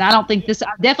mean? Yeah. And I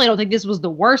definitely don't think this was the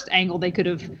worst angle they could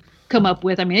have come up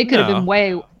with. It could have been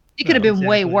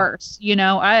way worse.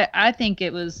 I think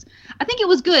it was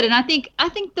good, and I think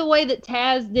the way that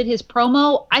Taz did his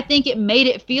promo, I think it made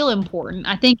it feel important.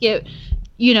 I think it,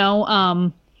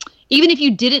 even if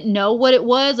you didn't know what it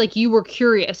was, like you were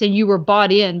curious and you were bought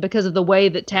in because of the way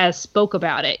that Taz spoke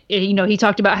about it. He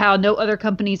talked about how no other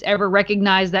companies ever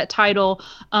recognized that title,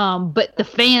 but the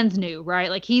fans knew, right?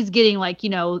 Like he's getting like,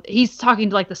 he's talking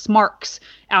to like the smarks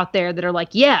out there that are like,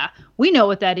 yeah, we know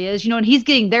what that is, and he's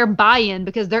getting their buy-in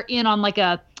because they're in on like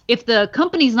if the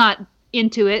company's not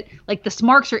into it. Like the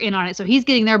Smarks are in on it, so he's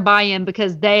getting their buy-in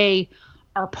because they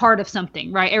are part of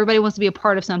something, right? Everybody wants to be a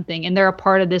part of something, and they're a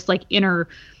part of this like inner,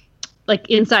 like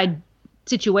inside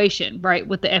situation, right?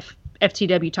 With the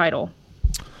FTW title.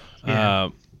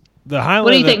 The highlight.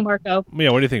 What do you think, Marco? Yeah,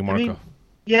 what do you think, Marco?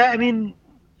 I mean,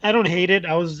 I don't hate it.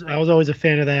 I was always a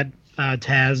fan of that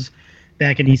Taz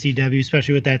back in ECW,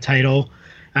 especially with that title.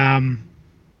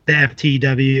 The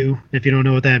FTW, if you don't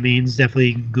know what that means,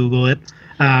 definitely Google it.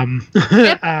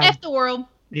 F the world.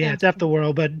 Yeah, it's F the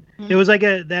world, but it was like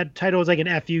that title was like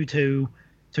an FU to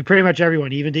pretty much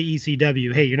everyone, even to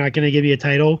ECW. Hey, you're not going to give me a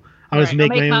title. I'll just make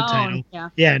my own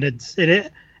title. Yeah, and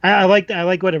I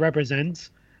like what it represents.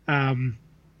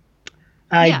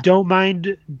 I don't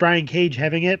mind Brian Cage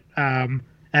having it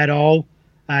at all.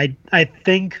 I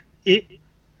think they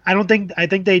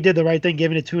did the right thing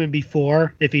giving it to him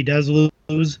before if he does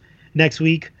lose next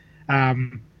week.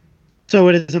 So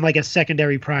it isn't like a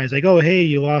secondary prize, like, oh, hey,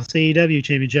 you lost the AEW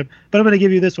championship, but I'm going to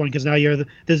give you this one because now this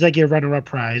is like your runner-up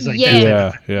prize. Like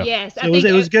yes.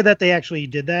 It was good that they actually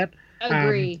did that.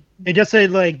 Agree. And just say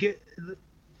like,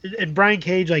 and Brian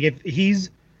Cage, like if he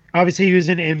was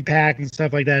in Impact and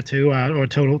stuff like that too, or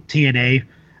Total TNA,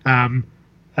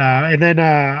 and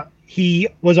then he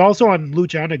was also on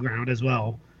Lucha Underground as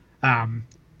well.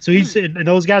 So and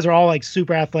those guys are all like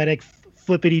super athletic,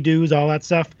 flippity doos, all that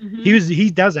stuff. He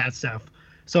does that stuff.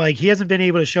 So like he hasn't been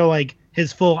able to show like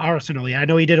his full arsenal yet. I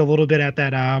know he did a little bit at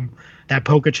that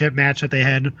poker chip match that they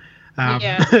had.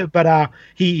 But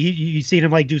you seen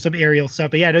him like do some aerial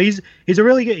stuff. But yeah, no, he's a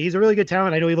really good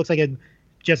talent. I know he looks like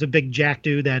just a big jack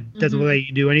dude that doesn't look like he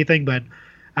can do anything. But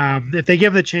if they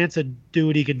give him the chance to do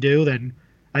what he can do, then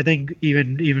I think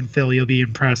even Phil, you'll be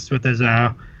impressed with his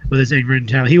in-ring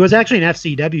talent. He was actually in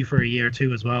FCW for a year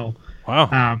too as well.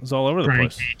 Wow, it's all over the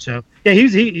place. So yeah,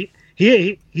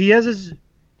 he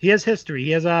has history.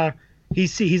 He's a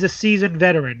seasoned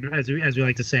veteran, as we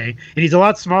like to say, and he's a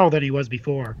lot smaller than he was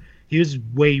before. He was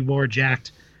way more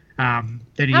jacked than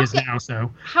he is now.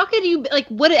 So how could you like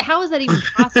what? How is that even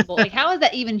possible? Like how is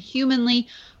that even humanly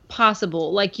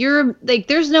possible? Like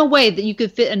there's no way that you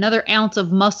could fit another ounce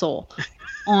of muscle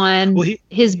on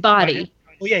his body.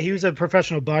 Well, yeah, he was a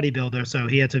professional bodybuilder, so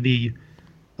he had to be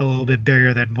a little bit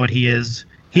bigger than what he is.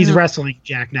 He's wrestling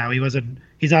Jack now. He's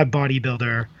not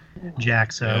bodybuilder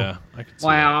Jack. So yeah, I can see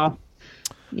wow. that.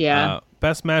 Yeah.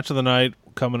 Best match of the night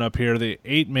coming up here, the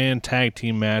 8-man tag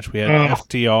team match. We had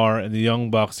FTR and the Young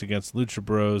Bucks against Lucha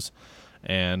Bros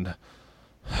and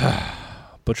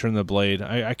Butcher and the Blade.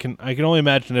 I can only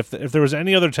imagine if there was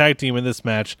any other tag team in this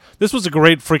match. This was a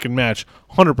great freaking match,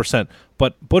 100%.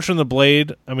 But Butcher and the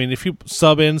Blade, I mean, if you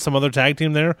sub in some other tag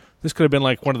team there, this could have been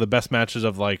like one of the best matches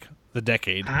of like the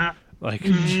decade.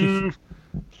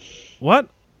 What?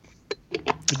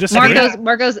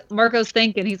 Marco's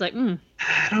thinking. He's like, I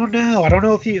don't know. I don't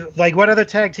know if you like. What other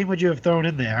tag team would you have thrown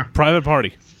in there? Private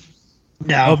Party.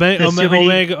 No,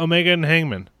 Omega and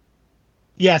Hangman.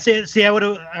 Yeah. See, I would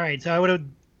have. All right, so I would have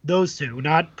those two,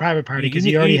 not Private Party, because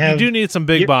you already have. You do need some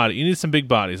big body. You need some big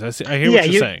bodies. I hear what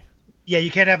you're saying. Yeah,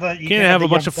 you can't have a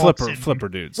bunch of flipper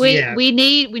dudes. We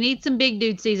need some big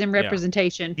dude season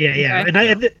representation. Yeah.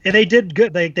 Okay? And they did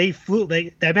good. Like they flew.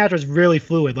 That match was really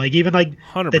fluid. Like even like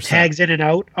 100%. The tags in and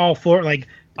out, all four. Like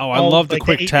I loved the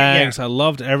quick tags. I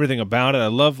loved everything about it. I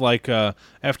loved like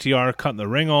FTR cutting the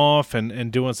ring off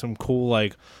and doing some cool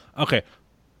like. Okay,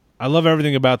 I love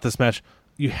everything about this match.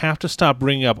 You have to stop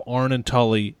bringing up Arn and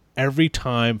Tully every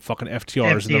time fucking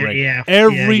FTR is in the ring. Yeah.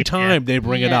 Every time they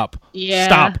bring it up. Yeah.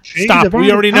 Stop.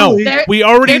 We already know. We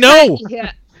already know.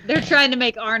 They're trying to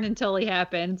make Arn and Tully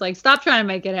happen. It's like, stop trying to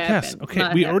make it happen. Yes,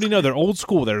 okay. We already know. They're old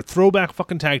school. They're a throwback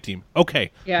fucking tag team. Okay.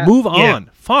 Yeah. Move on. Yeah.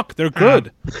 Fuck. They're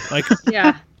good. Like,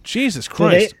 yeah. Jesus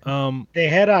Christ. So they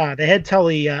had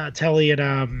Tully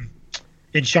and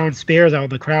Sean Spears out in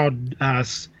the crowd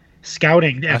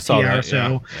scouting FTR,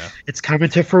 so it's coming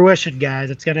to fruition,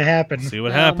 guys. It's gonna happen. See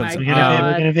what happens. We're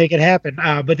gonna make it happen.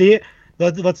 But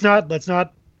let's not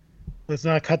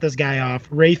cut this guy off.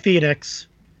 Ray Phoenix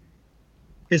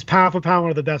is pound for pound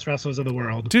one of the best wrestlers in the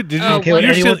world. Dude,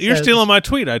 you're stealing my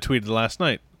tweet. I tweeted last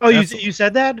night. Oh, you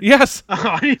said that? Yes. Oh,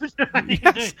 I didn't even,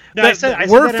 yes. No, I said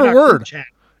word that for word. Chat.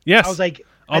 Yes. I was like,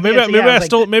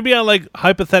 maybe I like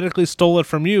hypothetically stole it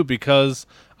from you because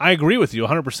I agree with you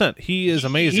 100%. He is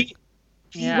amazing.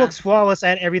 He looks flawless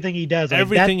at everything he does. Like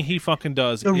everything he fucking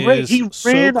does is he ran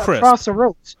so crisp. Across the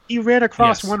ropes. He ran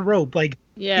across one rope. Like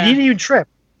he didn't even trip.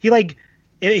 He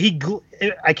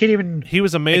I can't even. He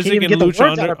was amazing in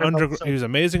Lucha Underground. He was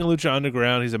amazing in Lucha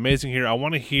Underground. He's amazing here. I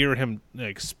want to hear him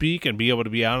like speak and be able to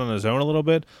be out on his own a little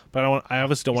bit. But I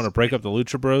obviously don't want to break up the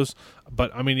Lucha Bros.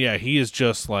 But I mean, yeah, he is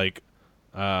just like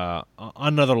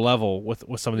another level with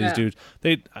some of these dudes.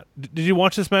 Did you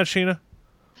watch this match, Sheena?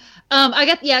 I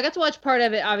got to watch part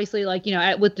of it, obviously, like,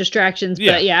 with distractions.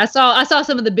 But I saw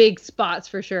some of the big spots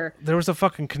for sure. There was a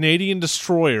fucking Canadian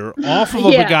destroyer off of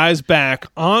a guy's back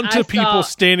onto people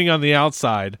standing on the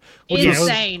outside, which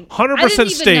insane. was 100%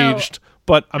 staged.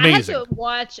 But amazing.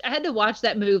 I had to watch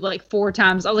that move like 4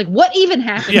 times. I was like, what even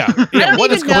happened? Yeah. I don't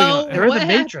what even is going know on? what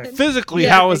happened. Physically,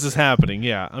 how is this happening?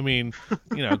 Yeah. I mean,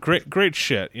 great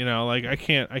shit. Like I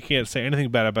can't say anything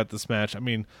bad about this match. I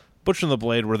mean, Butch and the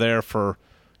Blade were there for,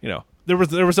 there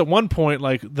was at one point,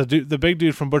 like, the big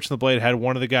dude from Butch and the Blade had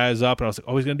one of the guys up, and I was like,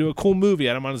 oh, he's gonna do a cool movie.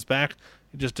 Had him on his back.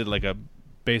 He just did like a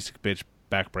basic bitch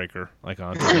backbreaker, like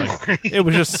on. Like, it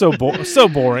was just so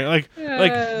boring. Like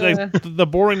the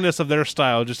boringness of their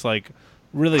style just like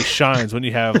really shines when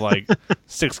you have like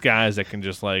 6 guys that can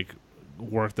just like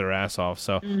work their ass off.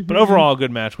 So, but overall, a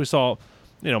good match. We saw,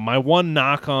 my one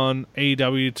knock on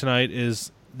AEW tonight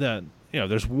is that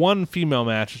there's one female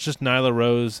match. It's just Nyla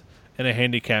Rose in a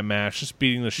handicap match, just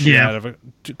beating the shit out of a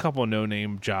couple of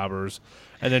no-name jobbers.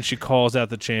 And then she calls out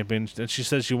the champion, and she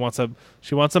says she wants a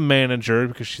manager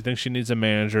because she thinks she needs a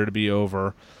manager to be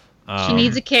over. She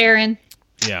needs a Karen.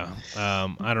 Yeah.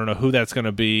 I don't know who that's going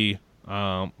to be.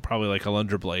 Probably like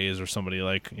Alundra Blaze or somebody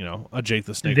like, a Jake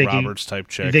the Snake Roberts type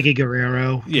chick. Vicky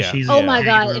Guerrero. Yeah. My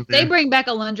God. If they bring back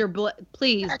Alundra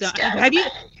please don't.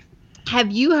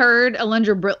 Have you heard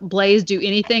Alundra Blaze do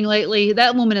anything lately?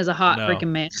 That woman is a hot freaking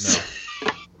mess.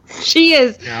 No. She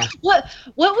is. Yeah. What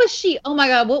was she? Oh my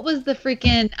God! What was the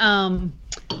freaking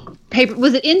paper?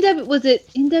 Was it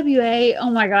NWA? Oh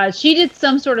my God! She did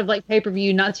some sort of like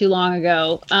pay-per-view not too long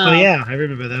ago. I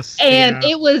remember this. And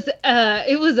it was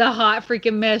a hot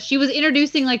freaking mess. She was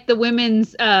introducing like the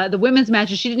women's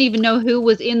matches. She didn't even know who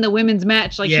was in the women's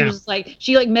match. Like she was just, like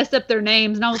she messed up their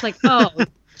names, and I was like, oh.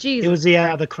 Jesus. It was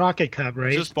the Crockett Cup,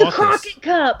 right? The Crockett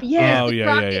Cup, yes. Oh, the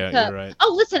Crockett Cup. You're right.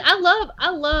 Oh, listen, I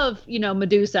love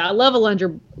Medusa. I love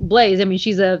Alundra Blaze. I mean,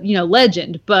 she's a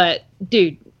legend, but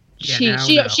dude, she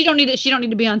don't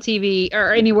need to be on TV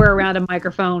or anywhere around a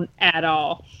microphone at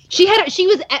all. She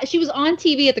was on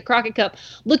TV at the Crockett Cup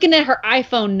looking at her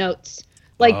iPhone notes.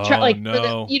 Like,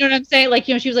 no. You know what I'm saying? Like,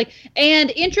 she was like, and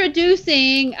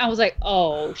introducing. I was like,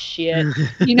 oh shit,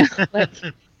 like.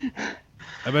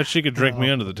 I bet she could drink me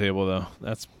under the table, though.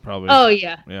 That's probably... Oh,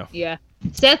 yeah.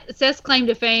 Seth's claim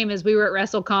to fame is we were at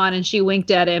WrestleCon, and she winked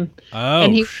at him. Oh,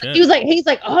 and shit. He's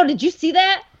like, oh, did you see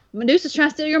that? Medusa's trying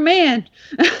to steal your man.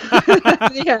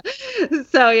 Yeah.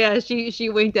 So, yeah, she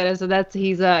winked at him. So that's,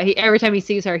 every time he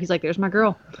sees her, he's like, there's my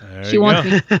girl. She wants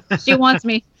me. She wants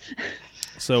me.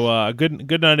 So,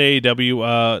 good night,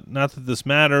 AEW. Not that this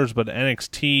matters, but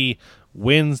NXT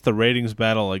wins the ratings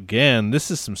battle again. This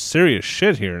is some serious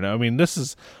shit here. Now, I mean,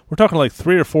 we're talking like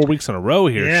 3 or 4 weeks in a row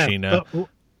here, Sheena.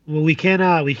 Well, we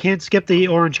can't skip the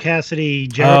Orange Cassidy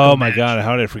Jericho. Oh my God,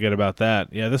 how did I forget about that?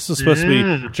 Yeah, this was supposed to be.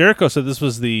 Jericho said this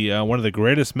was the one of the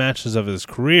greatest matches of his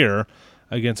career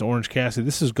against Orange Cassidy.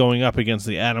 This is going up against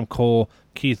the Adam Cole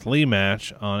Keith Lee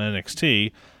match on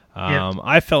NXT.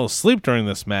 I fell asleep during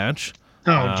this match.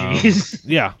 Oh jeez.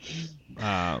 Yeah.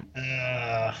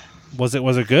 Was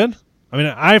it good? I mean,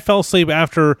 I fell asleep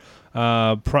after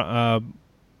Santana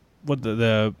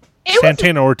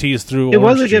Ortiz threw. It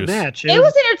was a good match. It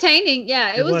was entertaining.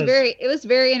 Yeah, it was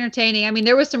very entertaining. I mean,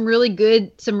 there was some really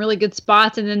good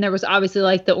spots, and then there was obviously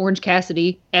like the Orange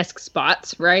Cassidy-esque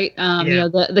spots, right?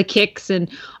 The kicks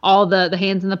and all the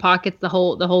hands in the pockets, the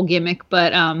whole gimmick.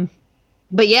 But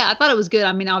yeah, I thought it was good.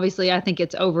 I mean, obviously, I think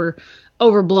it's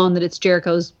overblown that it's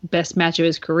Jericho's best match of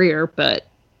his career, but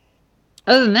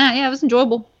other than that, yeah, it was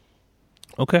enjoyable.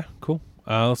 Okay, cool.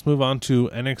 Let's move on to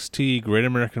NXT Great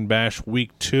American Bash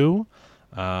Week 2.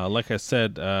 Like I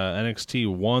said,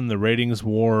 NXT won the ratings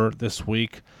war this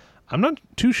week. I'm not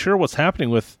too sure what's happening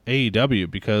with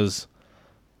AEW because,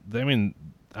 I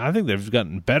think they've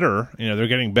gotten better. They're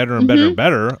getting better and better and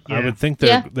better. Yeah. I would think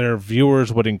their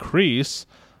viewers would increase,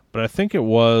 but I think it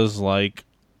was like...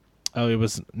 it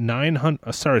was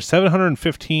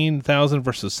 715,000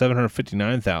 versus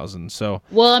 759,000. So,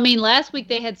 well, I mean, last week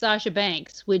they had Sasha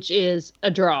Banks, which is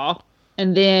a draw,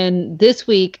 and then this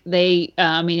week it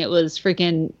was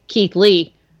freaking Keith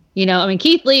Lee.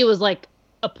 Keith Lee was like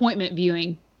appointment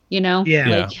viewing.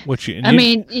 Yeah. Which you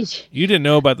didn't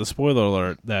know about the spoiler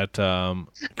alert that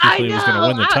Keith Lee was going to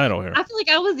win the title here. I feel like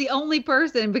I was the only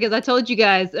person because I told you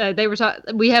guys they were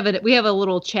we have a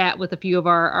little chat with a few of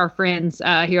our friends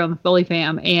here on the Foley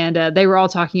Fam, and they were all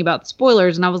talking about the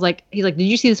spoilers, and I was like, he's like, did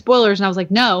you see the spoilers? And I was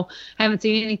like, no, I haven't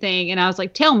seen anything, and I was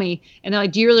like, tell me, and they're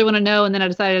like, do you really want to know? And then I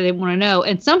decided I didn't want to know,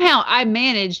 and somehow I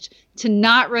managed to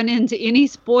not run into any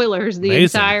spoilers the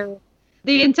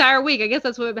the entire week. I guess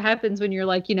that's what happens when you're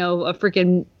like, a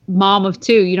freaking mom of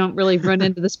two. You don't really run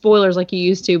into the spoilers like you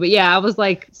used to. But yeah, I was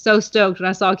like so stoked when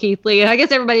I saw Keith Lee. And I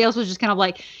guess everybody else was just kind of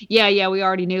like, yeah, we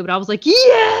already knew. But I was like,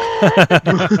 yeah.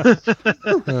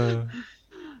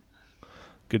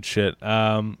 Good shit.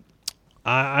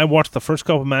 I watched the first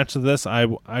couple matches of this. I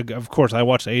of course I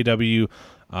watched AEW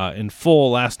in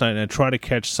full last night, and I tried to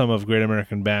catch some of Great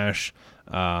American Bash.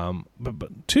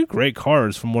 But two great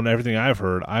cards from everything I've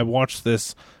heard. I watched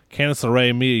this Candice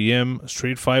LeRae Mia Yim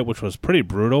street fight, which was pretty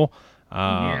brutal.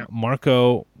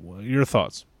 Marco, your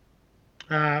thoughts?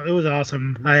 It was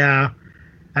awesome. I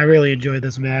really enjoyed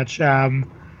this match.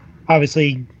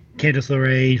 Obviously, Candice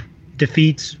LeRae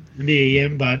defeats Mia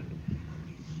Yim, but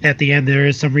at the end there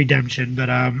is some redemption. But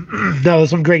there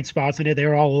was some great spots in it. They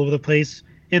were all over the place,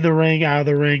 in the ring, out of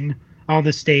the ring, on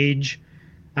the stage.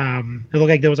 It looked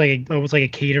like there was almost like a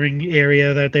catering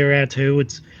area that they were at too.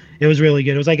 It was really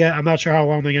good. It was like I'm not sure how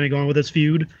long they're gonna go on with this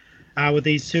feud with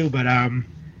these two, but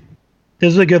this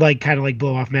was a good kind of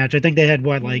blow off match. I think they had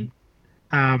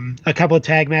a couple of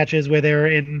tag matches where they were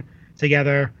in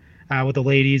together with the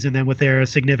ladies and then with their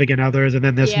significant others, and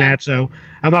then this match. So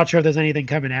I'm not sure if there's anything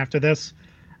coming after this.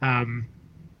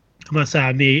 Unless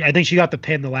I think she got the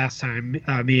pin the last time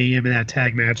Mia Yim in that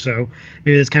tag match, so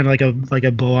maybe it's kind of like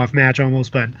a blow off match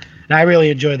almost. But I really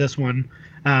enjoyed this one.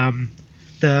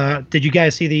 Did you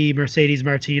guys see the Mercedes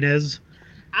Martinez?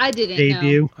 I didn't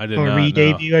debut. know. I did or not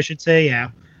re-debut, I should say.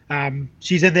 Yeah,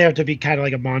 she's in there to be kind of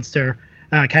like a monster.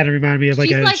 Kind of reminded me of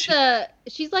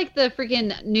she's like the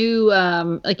freaking new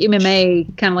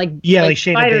MMA kind of like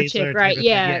Shayna fighter Baszler chick, right?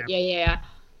 Yeah.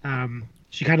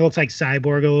 She kind of looks like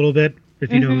Cyborg a little bit.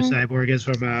 If you know who Cyborg is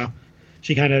from,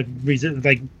 she kind of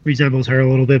resembles her a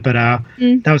little bit. But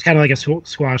that was kind of like a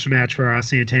squash match for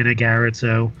Santana Garrett.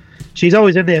 So she's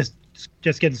always in there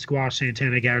just getting squashed,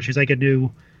 Santana Garrett. She's like a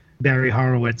new Barry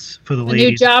Horowitz for the ladies.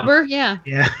 New jobber, yeah.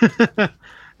 Yeah.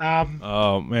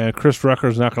 Oh man, Chris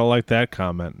Rucker's not gonna like that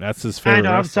comment. That's his favorite. I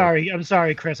know. wrestler. I'm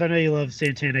sorry, Chris. I know you love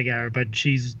Santana Garrett, but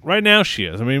she's right now she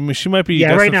is. I mean, she might be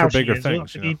destined right now for bigger she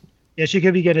is. things. Yeah, she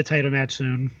could be getting a title match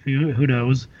soon. Who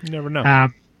knows? You never know.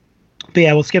 But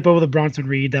yeah, we'll skip over the Bronson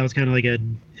Reed. That was kind of like a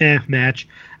match.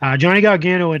 Johnny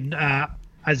Gargano and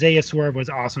Isaiah Swerve was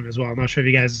awesome as well. I'm not sure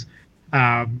if you guys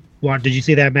did you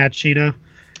see that match, Sheena?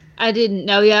 I didn't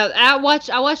know. Yeah, I watched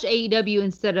AEW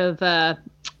instead of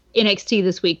NXT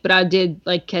this week, but I did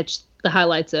catch the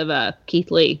highlights of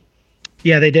Keith Lee.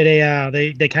 Yeah, they did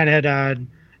they kind of had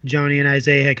Johnny and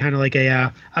Isaiah had kind of like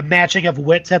a matching of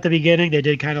wits at the beginning. They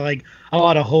did kind of like a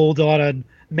lot of holds, a lot of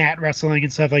mat wrestling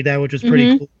and stuff like that, which was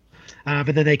pretty cool.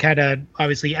 But then they kind of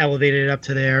obviously elevated it up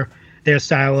to their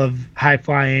style of high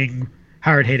flying,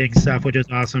 hard hitting stuff, which is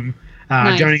awesome.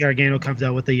 Nice. Johnny Gargano comes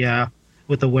out with the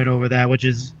win over that, which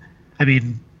is, I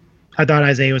mean, I thought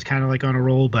Isaiah was kind of like on a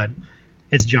roll, but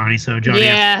it's Johnny, so Johnny.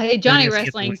 Yeah, Johnny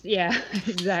wrestling. Yeah,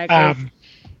 exactly.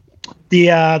 The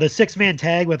 6-man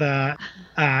tag with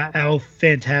El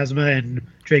Phantasma and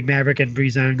Drake Maverick and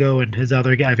Breezango and his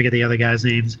other guy, I forget the other guy's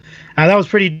names. That was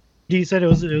pretty decent. It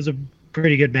was a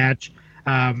pretty good match.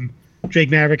 Drake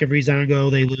Maverick and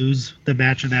Breezango, they lose the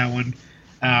match in that one.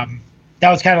 That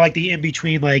was kind of like the in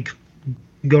between,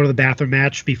 go to the bathroom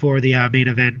match before the main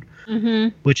event,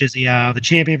 which is the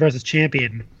champion versus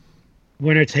champion,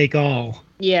 winner take all.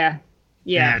 Yeah.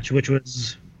 Match, which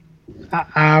was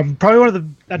probably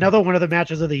another one of the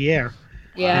matches of the year.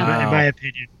 Yeah, in my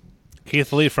opinion.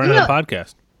 Keith Lee, friend of the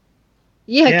podcast.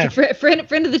 Yeah.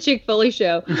 Friend of the Chick Foley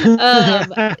show.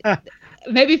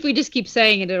 Maybe if we just keep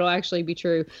saying it, it'll actually be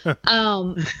true.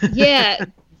 Yeah,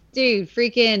 dude,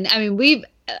 freaking. I mean,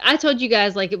 I told you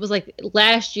guys it was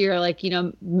last year,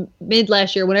 mid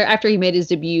last year, after he made his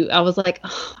debut, I was like,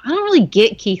 oh, I don't really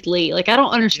get Keith Lee. I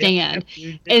don't understand.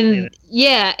 And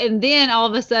then all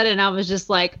of a sudden I was just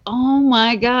like, oh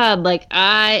my God,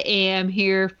 I am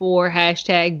here for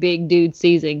 #big dude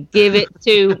season. Give it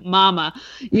to mama.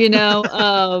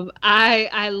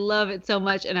 I love it so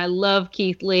much, and I love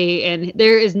Keith Lee, and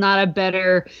there is not a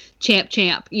better champ,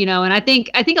 and I think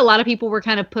a lot of people were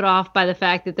kind of put off by the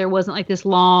fact that there wasn't this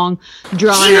long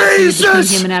drawn out feud between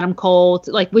him and Adam Cole,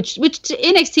 which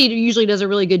NXT usually does a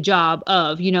really good job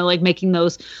of, making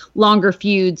those longer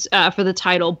feuds for the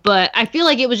title. But I feel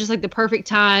like it was just the perfect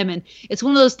time, and it's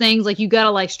one of those things you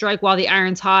gotta strike while the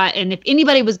iron's hot. And if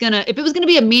it was gonna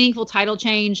be a meaningful title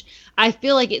change, I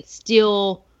feel like it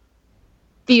still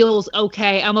feels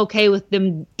okay. I'm okay with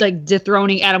them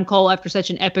dethroning Adam Cole after such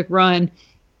an epic run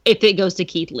if it goes to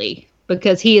Keith Lee,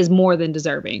 because he is more than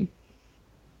deserving.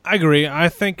 I agree. I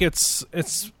think it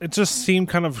just seemed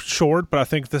kind of short, but I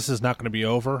think this is not going to be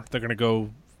over. They're going to go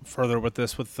further with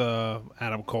this with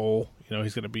Adam Cole.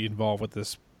 he's going to be involved with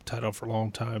this title for a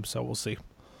long time. So we'll see.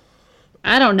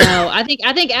 I don't know. I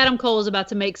think Adam Cole is about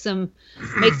to make some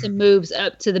moves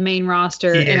up to the main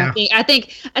roster, and I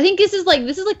think this is like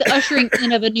the ushering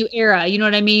in of a new era. You know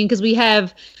what I mean? Because we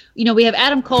have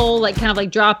Adam Cole like kind of like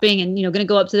dropping and going to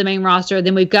go up to the main roster.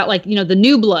 Then we've got like the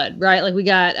new blood, right? Like we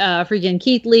got freaking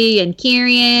Keith Lee and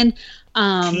Karrion.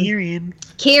 Karrion.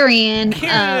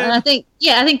 And I think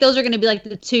those are going to be like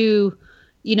the two.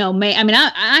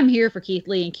 I'm here for Keith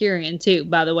Lee and Karrion too,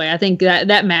 by the way. I think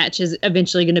that match is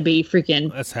eventually going to be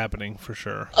freaking... That's happening for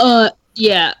sure.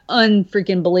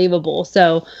 Unfreaking believable.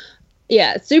 So,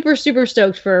 yeah, super, super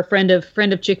stoked for a friend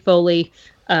of Chick Foley,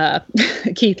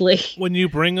 Keith Lee. When you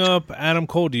bring up Adam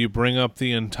Cole, do you bring up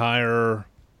the entire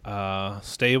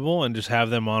stable and just have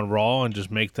them on Raw and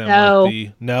just make them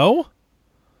No?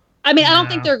 I mean, I don't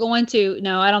think they're going to.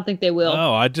 No, I don't think they will.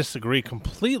 No, I disagree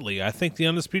completely. I think the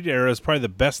Undisputed Era is probably the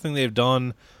best thing they've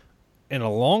done in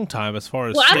a long time as far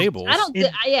as stables. I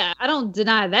don't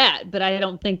deny that, but I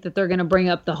don't think that they're going to bring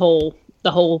up the whole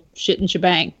shit and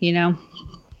shebang.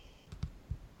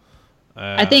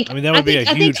 I think that would be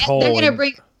a huge hole. They're going to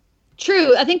bring.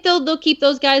 True, I think they'll keep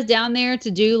those guys down there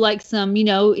to do like some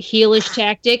heelish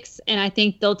tactics, and I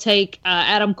think they'll take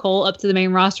Adam Cole up to the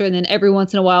main roster, and then every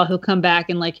once in a while he'll come back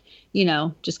and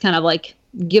just kind of like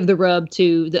give the rub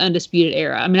to the Undisputed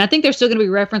Era. I mean, I think they're still going to be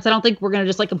referenced. I don't think we're going to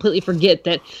just like completely forget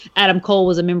that Adam Cole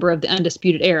was a member of the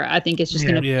Undisputed Era. I think it's just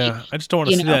going to be. I just don't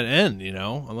want to see that end,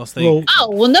 unless they.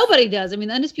 Well, nobody does. I mean,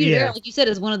 the Undisputed Era, like you said,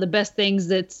 is one of the best things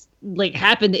that's like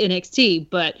happened to NXT,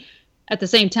 but. At the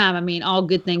same time, I mean, all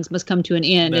good things must come to an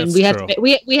end, and we have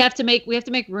to make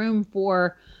room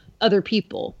for other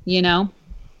people.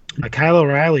 Kyle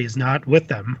O'Reilly is not with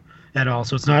them at all,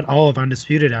 so it's not all of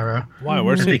Undisputed Era. Why?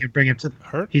 Where's he? They can bring him to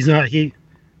hurt. He's not. He's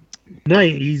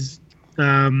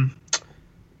COVID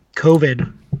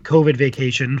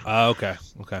vacation. Okay.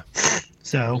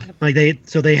 So they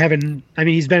haven't. I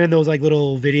mean, he's been in those like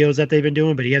little videos that they've been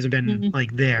doing, but he hasn't been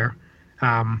like there.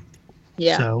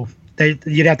 So.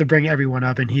 You'd have to bring everyone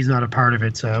up, and he's not a part of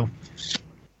it. So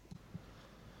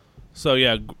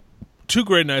yeah, two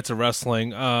great nights of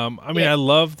wrestling. I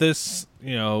love this,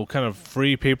 kind of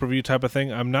free pay-per-view type of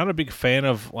thing. I'm not a big fan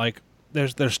of like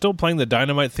they're still playing the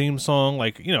Dynamite theme song.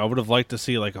 Like I would have liked to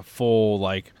see like a full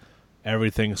like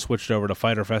everything switched over to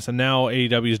Fyter Fest, and now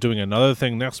AEW is doing another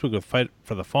thing next week with Fight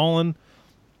for the Fallen.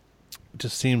 It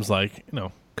just seems like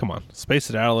come on,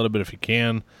 space it out a little bit if you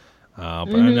can.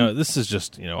 But I know this is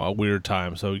just, a weird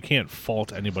time, so you can't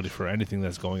fault anybody for anything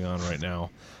that's going on right now.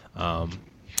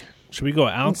 Should we go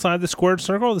outside the squared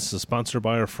circle? This is sponsored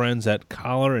by our friends at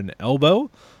Collar and Elbow.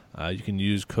 You can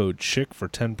use code CHICK for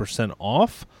 10%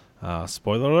 off.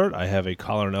 Spoiler alert, I have a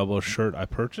Collar and Elbow shirt I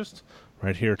purchased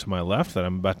right here to my left that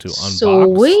I'm about to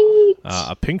unbox. Sweet.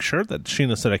 A pink shirt that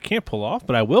Sheena said I can't pull off,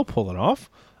 but I will pull it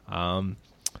off.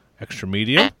 Extra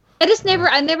media.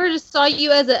 I never just saw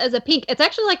you as a pink. It's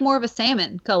actually like more of a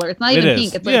salmon color. It's not even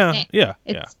pink. It's like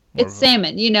it's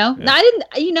salmon. Yeah. No, I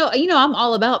didn't. I'm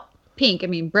all about pink. I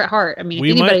mean, Bret Hart. I mean,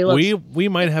 if anybody looks, we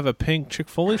might have a pink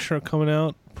Chick-fil-A shirt coming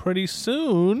out pretty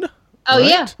soon. Oh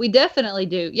yeah, we definitely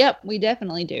do. Yep, we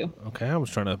definitely do. Okay, I was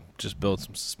trying to just build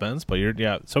some suspense, but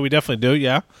so we definitely do.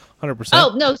 Yeah, 100%.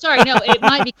 Oh no, sorry, no, it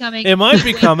might be coming. It might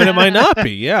be coming. It might not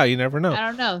be. Yeah, you never know.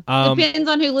 I don't know. Depends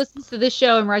on who listens to this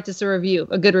show and writes us a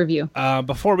good review.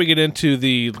 Before we get into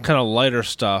the kind of lighter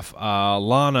stuff,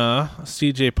 Lana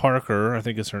CJ Parker, I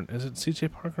think is it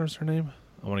CJ Parker is her name?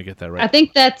 I want to get that right. I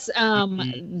think that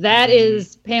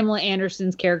is Pamela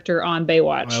Anderson's character on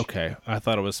Baywatch. Okay, I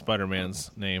thought it was Spider-Man's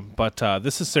name, but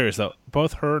this is serious though.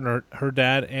 Both her and her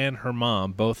dad and her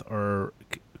mom both are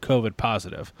COVID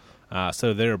positive,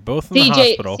 so they're both in the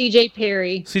hospital. CJ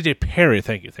Perry. CJ Perry.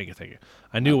 Thank you.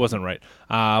 I knew it wasn't right,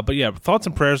 but yeah, thoughts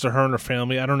and prayers to her and her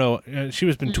family. I don't know. She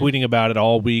has been tweeting about it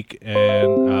all week,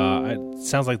 and it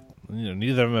sounds like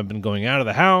neither of them have been going out of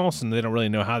the house, and they don't really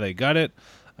know how they got it.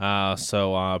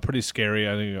 So pretty scary.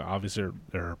 I think obviously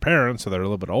they're her parents, so they're a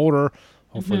little bit older.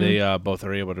 Hopefully they both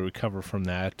are able to recover from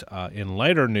that. In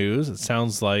lighter news, it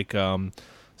sounds like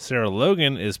Sarah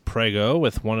Logan is preggo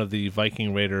with one of the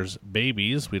Viking Raiders'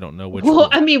 babies. We don't know which one.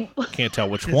 I mean, can't tell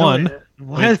which one.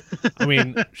 What? I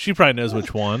mean, she probably knows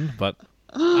which one, but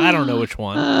I don't know which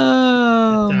one.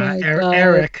 Oh, my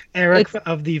God. Eric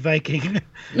of the Viking.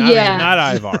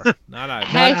 Not Ivar. Not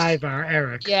Ivar,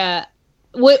 Eric. Yeah.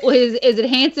 What is it,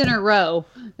 Hanson or Rowe?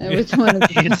 Which one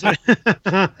is it?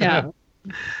 Yeah.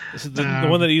 Is it the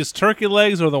one that eats turkey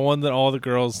legs, or the one that all the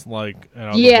girls like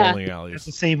the bowling alleys? It's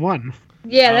the same one.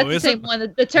 Yeah, that's the same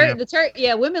one. The turkey.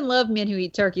 Yeah, women love men who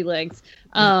eat turkey legs.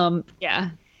 Yeah.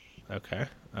 Okay.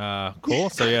 Cool.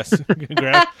 So yes,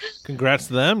 congrats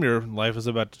to them. Your life is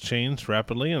about to change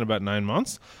rapidly in about 9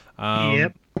 months.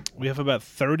 Yep. We have about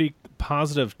 30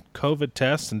 positive COVID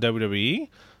tests in WWE,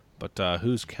 but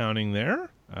who's counting there?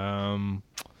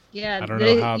 Yeah, I don't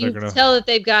know how they're gonna tell that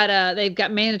they've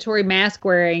got mandatory mask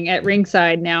wearing at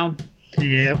ringside now.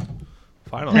 Yep.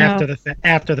 Finally, After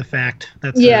the fact.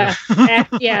 That's That's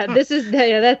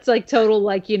like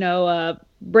total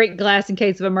break glass in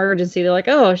case of emergency. They're like,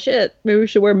 oh shit, maybe we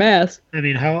should wear masks. I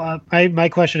mean, my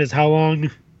question is, how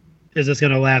long is this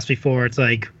going to last before it's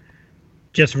like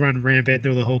just run rampant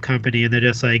through the whole company and they're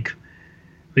just like,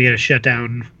 we got to shut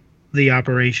down the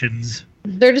operations?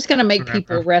 They're just going to make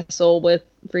people wrestle with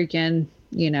freaking,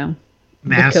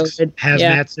 masks,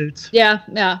 hazmat suits. Yeah.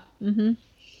 Mm-hmm.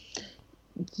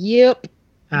 Yep.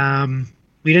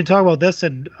 We didn't talk about this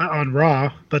on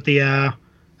Raw, but the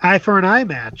eye for an eye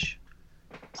match.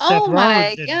 Oh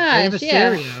my gosh!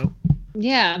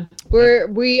 Yeah.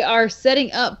 We are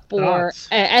setting up for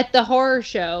at the horror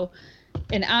show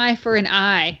an eye for an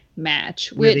eye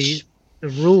match, which the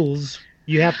rules,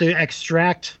 you have to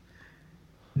extract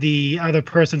the other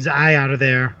person's eye out of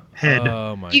their head.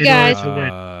 Oh my you guys,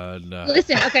 no.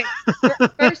 Listen. Okay,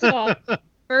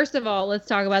 First of all, let's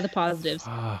talk about the positives.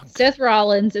 Seth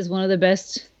Rollins is one of the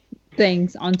best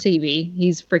things on TV.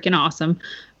 He's freaking awesome.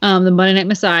 The Monday Night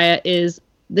Messiah is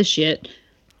the shit.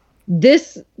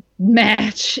 This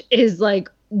match is like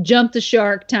jump the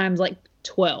shark times like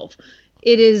 12.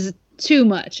 It is too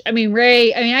much. I mean,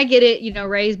 Ray, I get it.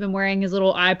 Ray's been wearing his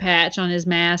little eye patch on his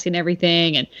mask and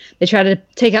everything, and they try to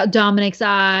take out Dominic's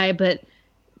eye, but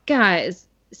guys,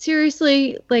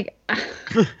 seriously, like...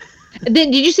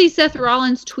 Then did you see Seth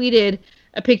Rollins tweeted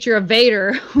a picture of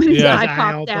Vader when his eye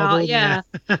popped out? Yeah.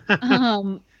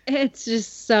 It's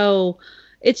just so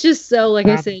like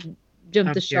I said,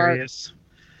 jump the shark.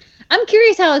 I'm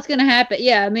curious how it's gonna happen.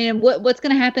 Yeah, I mean, what's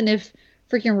gonna happen if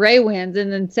freaking Ray wins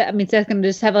and then Seth's gonna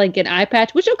just have like an eye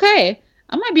patch? Which I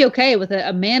might be okay with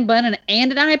a man bun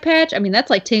and an eye patch. I mean, that's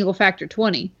like Tingle Factor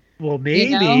 20. Well,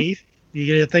 maybe you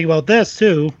got to think about this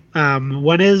too.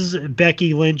 When is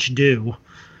Becky Lynch due?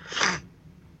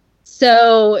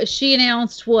 So she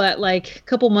announced like a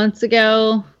couple months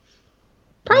ago,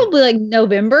 probably like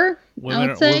November.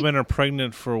 Women are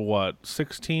pregnant for what,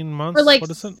 16 months? For what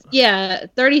is it? Yeah,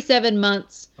 37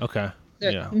 months. Okay.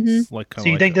 Yeah. Mm-hmm. It's so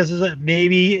you think this is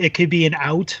maybe it could be an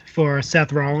out for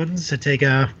Seth Rollins to take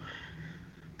a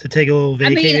little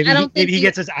vacation? Maybe he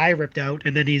gets his eye ripped out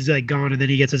and then he's like gone, and then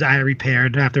he gets his eye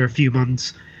repaired after a few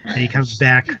months. And he comes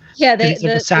back. Yeah, the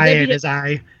Messiah in his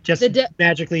eye just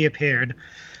magically appeared.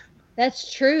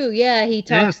 That's true. Yeah, he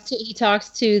talks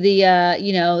to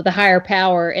the the higher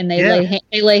power, and they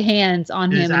lay hands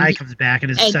on him. His eye comes back,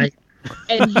 and his sight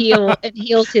and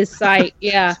heals his sight.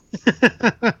 Yeah.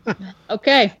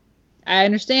 Okay, I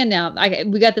understand now.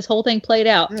 We got this whole thing played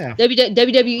out. Yeah.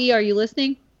 WWE, are you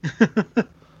listening?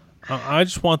 I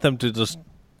just want them to just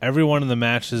everyone in the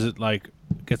match is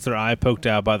gets their eye poked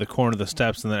out by the corner of the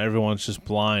steps, and then everyone's just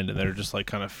blind, and they're just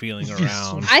kind of feeling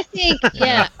around. I think,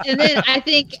 and then I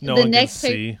think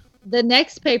the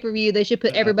next pay-per-view they should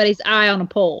put everybody's eye on a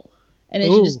pole, and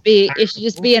it should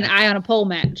just be an eye on a pole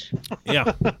match.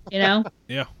 Yeah, Yeah,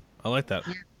 I like that.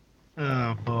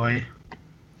 Oh boy,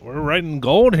 we're writing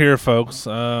gold here, folks.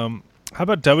 How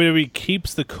about WWE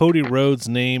keeps the Cody Rhodes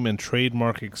name and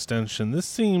trademark extension? This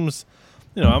seems,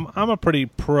 I'm a pretty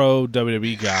pro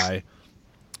WWE guy.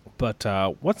 But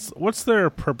what's their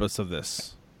purpose of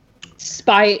this?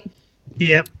 Spite.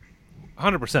 Yep.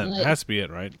 100%. It has to be it,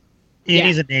 right? And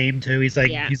he's a name too. He's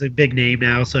a big name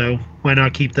now, so why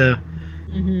not keep the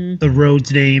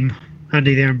Rhodes name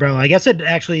under the umbrella? I guess it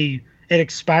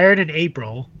expired in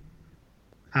April.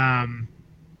 And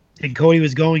Cody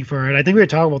was going for it. I think we were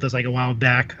talking about this a while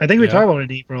back. I think we were talking about it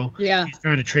in April. Yeah. He's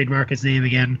trying to trademark his name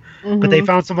again. But they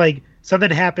found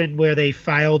something happened where they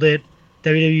filed it.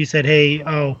 WWE said, "Hey,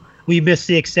 we missed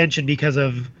the extension because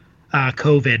of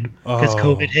COVID, because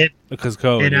COVID hit. Because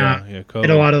COVID, COVID.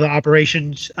 And a lot of the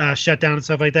operations shut down and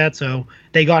stuff like that. So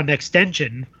they got an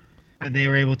extension, and they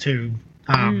were able to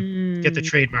get the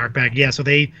trademark back. Yeah, so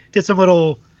they did some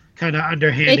little kind of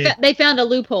underhanded. They found a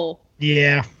loophole.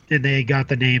 Yeah, and they got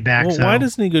the name back. Well, why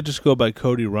doesn't he just go by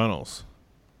Cody Runnels?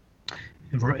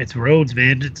 It's Rhodes,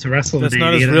 man. It's a wrestling name. That's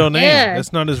not his real name. Yeah.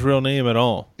 That's not his real name at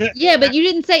all. Yeah, but you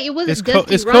didn't say it wasn't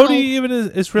Dusty Is Cody even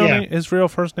his real name? His real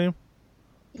first name?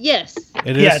 Yes.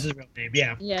 It is? Yeah, it's his real name,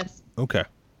 yeah. Yes. Okay.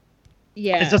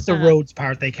 Yeah. It's just the Rhodes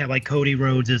part. They have, Cody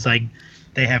Rhodes is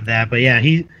they have that. But yeah,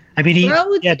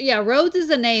 Rhodes, Rhodes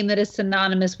is a name that is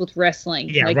synonymous with wrestling.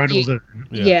 Yeah, Runnels.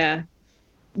 Yeah.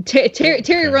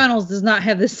 Terry Runnels does not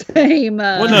have the same.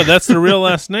 Well, no, that's the real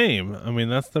last name. I mean,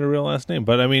 that's the real last name.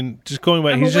 But I mean, just going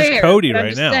back, he's just Cody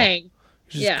right now.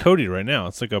 He's just Cody right now.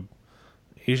 It's like a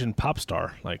Asian pop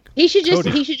star. Like he should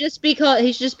just be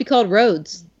called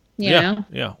Rhodes. You know?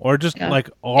 Yeah, or just like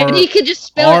R. And he could just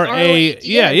spell R-A.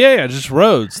 Yeah, just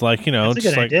Rhodes. Like that's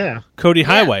just like idea. Cody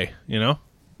Highway. You know.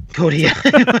 Cody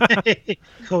Interstate.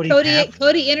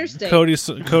 Cody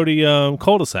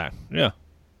cul-de-sac. Yeah.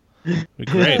 Be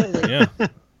great. Yeah.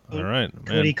 All right, man.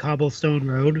 Cody Cobblestone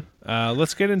Road.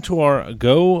 Let's get into our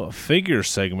Go Figure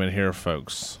segment here,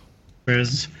 folks.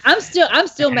 I'm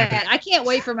still mad. I can't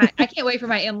wait for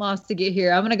my in-laws to get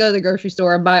here. I'm gonna go to the grocery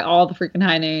store and buy all the freaking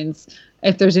high noons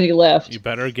if there's any left. You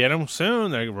better get them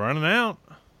soon. They're running out.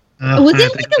 Was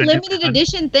it like a limited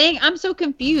edition thing? I'm so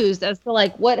confused as to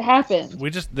like what happened.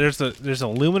 There's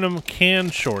aluminum can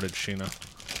shortage, Sheena.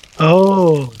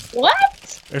 Oh.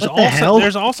 What? There's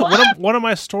also one of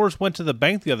my stores went to the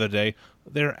bank the other day.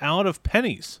 They're out of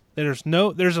pennies. There's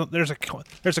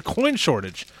a coin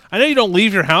shortage. I know you don't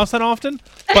leave your house that often,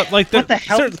 but like what the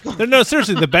hell? No,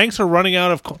 seriously, the banks are running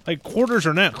out of like quarters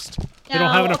are next. They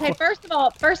don't have enough. Okay, first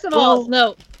of all,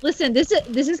 no. Listen, this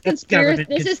is conspiracy.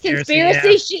 This is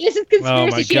conspiracy. This is conspiracy.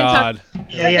 Oh my God!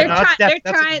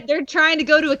 They're trying to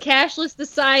go to a cashless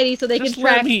society so they just can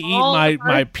track. Let me eat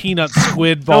my peanut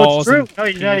squid balls. No, it's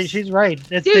true. No, she's right.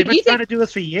 They've been trying to do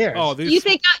this for years. Oh,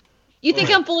 you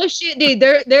think I'm full of shit, dude?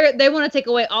 They want to take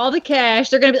away all the cash.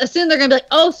 They're gonna be like,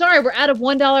 oh, sorry, we're out of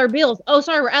 $1 bills. Oh,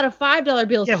 sorry, we're out of $5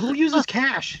 bills. Yeah, who uses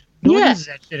cash? No one uses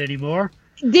that shit anymore,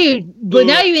 dude. But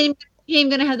now you ain't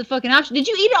even gonna have the fucking option. Did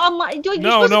you eat it online?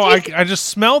 No, I just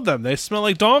smelled them. They smell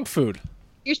like dog food.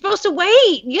 You're supposed to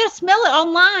wait. You gotta smell it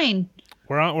online.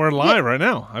 We're live right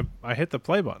now. I hit the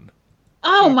play button.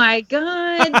 Oh my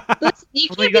God! Listen, you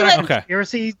can't be letting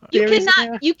conspiracy.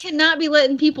 You cannot be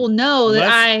letting people know that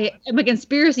I am a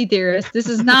conspiracy theorist. This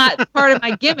is not part of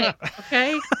my gimmick.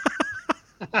 Okay.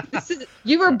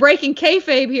 You were breaking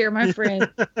kayfabe here, my friend.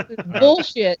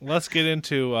 Bullshit. Let's get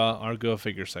into our Go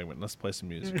Figure segment. Let's play some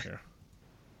music here.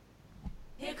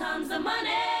 Here comes the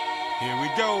money. Here we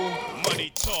go.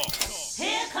 Money talk.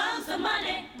 Here comes the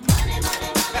money. Money.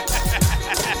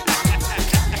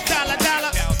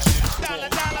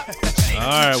 All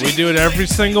right, we do it every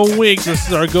single week. This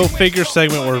is our Go Figure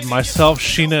segment where myself,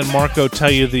 Sheena, and Marco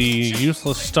tell you the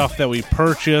useless stuff that we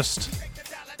purchased.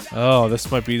 Oh,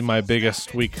 this might be my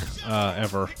biggest week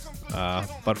ever.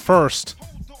 But first, I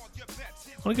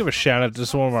want to give a shout out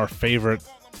to one of our favorite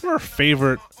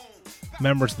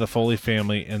members of the Foley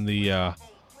family in the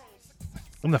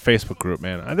Facebook group,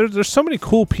 man. There's so many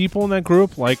cool people in that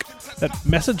group, like that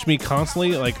message me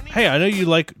constantly, like, "Hey, I know you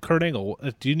like Kurt Angle.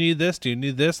 Do you need this? Do you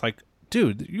need this?" Like,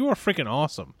 dude, you are freaking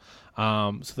awesome.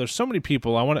 So there's so many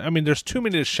people. There's too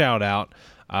many to shout out.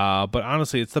 But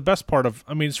honestly, it's the best part of.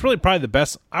 It's really probably the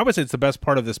best. I would say it's the best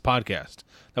part of this podcast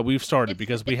that we've started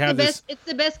because we have this. It's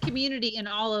the best community in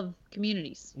all of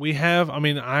communities. We have. I'm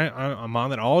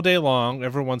on it all day long.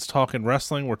 Everyone's talking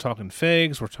wrestling. We're talking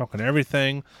figs. We're talking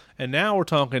everything. And now we're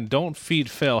talking Don't Feed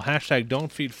Phil. #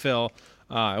 Don't Feed Phil.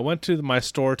 I went to my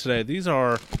store today. These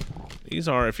are.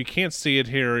 If you can't see it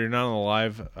here, you're not on the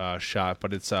live shot,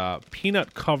 but it's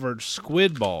peanut covered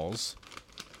squid balls.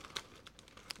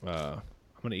 I'm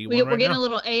gonna eat one right now. We're getting a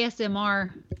little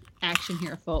ASMR action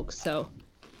here, folks. So.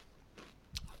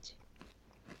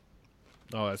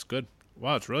 Oh, that's good.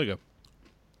 Wow, it's really good.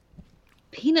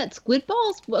 Peanut squid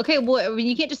balls? Okay, well,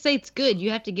 you can't just say it's good.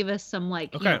 You have to give us some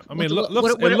like. Okay, it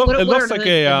looks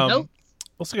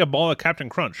like a ball of Captain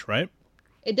Crunch, right?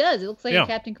 It does. It looks like a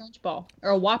Captain Crunch ball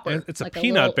or a Whopper. It's a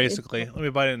peanut, basically. Let me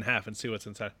bite it in half and see what's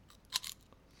inside.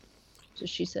 So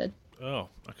she said. Oh,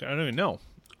 okay. I don't even know.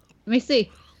 Let me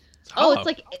see.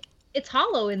 It's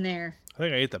hollow in there. I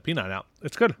think I ate the peanut out.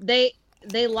 It's good. They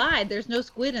lied. There's no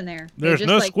squid in there. There's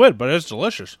no squid, but it's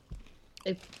delicious.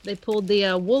 They pulled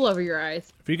the wool over your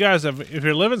eyes. If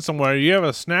you're living somewhere, you have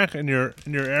a snack in your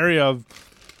area of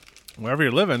wherever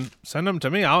you're living, send them to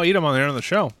me. I'll eat them on the air on the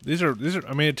show. These are.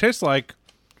 It tastes like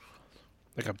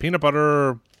a peanut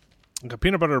butter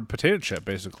potato chip,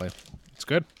 basically. It's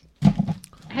good.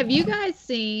 Have you guys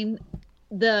seen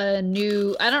the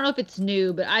new? I don't know if it's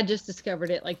new, but I just discovered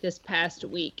it like this past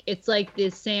week. It's like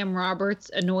this Sam Roberts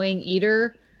Annoying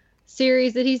Eater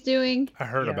series that he's doing. I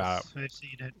heard about it. I've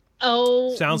seen it.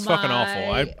 Oh, sounds fucking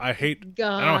awful. I hate.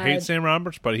 God. I don't hate Sam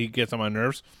Roberts, but he gets on my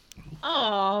nerves.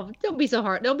 Oh, don't be so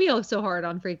hard. Don't be so hard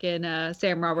on freaking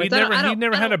Sam Roberts. He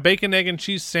never had a bacon, egg, and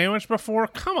cheese sandwich before.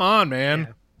 Come on,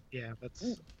 man. Yeah,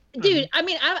 that's. Dude, I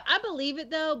mean, I believe it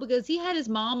though, because he had his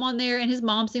mom on there, and his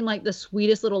mom seemed like the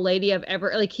sweetest little lady I've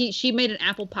ever like. She made an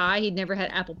apple pie. He'd never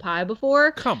had apple pie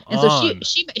before. Come and on.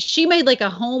 so she made like a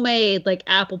homemade like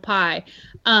apple pie.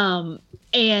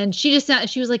 And she was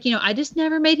like, I just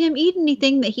never made him eat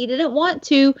anything that he didn't want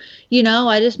to.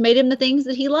 I just made him the things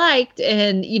that he liked,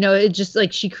 and it just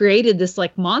like she created this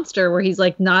like monster where he's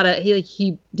like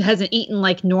he hasn't eaten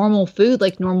like normal food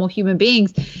like normal human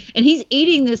beings, and he's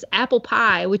eating this apple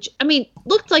pie, which I mean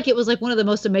looked like it was like one of the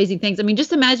most amazing things. I mean,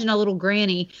 just imagine a little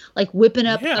granny like whipping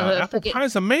up apple pie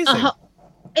is amazing.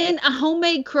 And a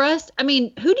homemade crust. I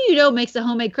mean, who do you know makes a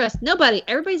homemade crust? Nobody.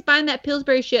 Everybody's buying that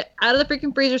Pillsbury shit out of the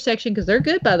freaking freezer section because they're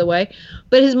good, by the way.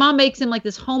 But his mom makes him like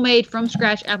this homemade from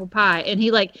scratch apple pie, and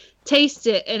he like tastes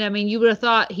it, and I mean, you would have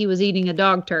thought he was eating a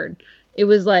dog turd. It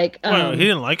was like he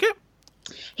didn't like it.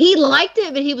 He liked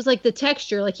it, but he was like the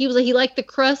texture. Like he liked the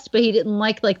crust, but he didn't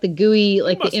like the gooey,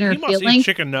 like the inner he must filling. Eat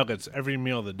chicken nuggets every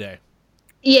meal of the day.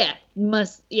 Yeah,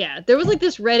 there was like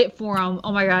this Reddit forum.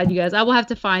 Oh my God, you guys, I will have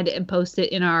to find it and post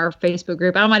it in our Facebook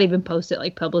group. I might even post it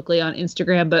like publicly on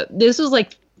Instagram, but this was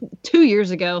like 2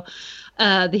 years ago.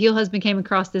 The heel husband came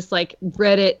across this like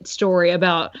Reddit story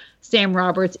about Sam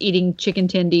Roberts eating chicken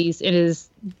tendies in his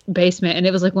basement. And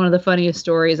it was like one of the funniest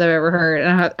stories I've ever heard.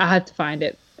 And I had to find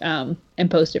it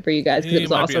and post it for you guys because it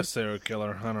was awesome. He might be a serial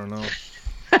killer. I don't know.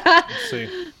 Let's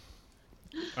see.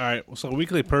 All right. So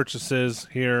weekly purchases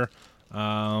here.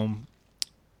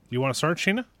 You want to start,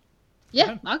 Sheena?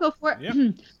 Yeah, I'll go for it.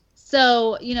 Yeah.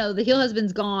 So, the heel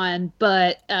husband's gone,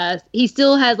 but he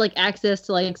still has like access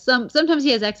to like sometimes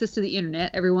he has access to the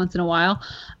internet every once in a while,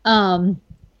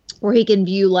 where he can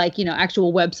view like,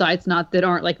 actual websites, not that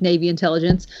aren't like Navy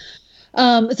intelligence.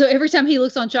 So every time he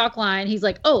looks on Chalkline, he's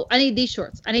like, oh, I need these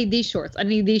shorts. I need these shorts. I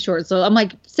need these shorts. So I'm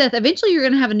like, Seth, eventually you're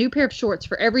going to have a new pair of shorts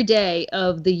for every day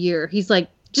of the year. He's like,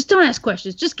 just don't ask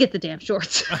questions. Just get the damn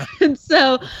shorts. And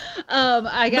so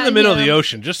I got in the middle of the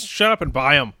ocean. Just shut up and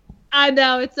buy them. I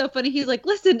know, it's so funny. He's like,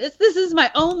 listen, this is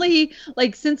my only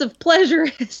like sense of pleasure.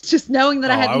 It's just knowing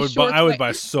that I have these shorts. I would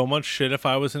buy so much shit if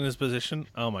I was in his position.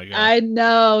 Oh my God. I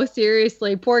know,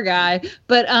 seriously, poor guy.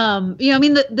 But I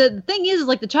mean, the thing is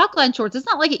like the Chalkline shorts. It's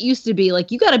not like it used to be. Like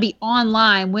you got to be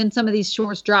online when some of these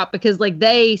shorts drop because like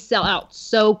they sell out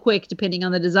so quick depending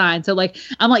on the design. So like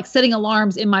I'm like setting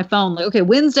alarms in my phone. Like okay,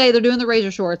 Wednesday they're doing the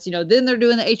Razor shorts. Then they're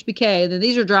doing the HBK. And then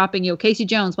these are dropping. Casey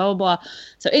Jones, blah blah blah.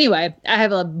 So anyway, I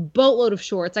have a boatload of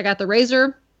shorts. I got the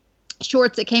Razor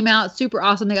shorts that came out, super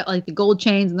awesome. They got like the gold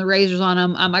chains and the razors on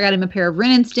them. I got him a pair of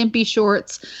Ren and Stimpy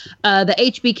shorts, the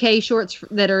HBK shorts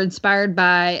that are inspired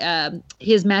by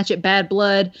his match at Bad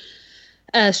Blood,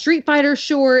 Street Fighter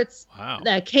shorts, wow,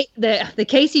 the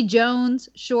Casey Jones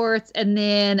shorts, and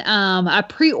then I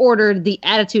pre-ordered the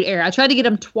Attitude Era. I tried to get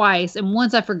them twice, and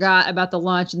once I forgot about the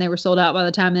launch and they were sold out by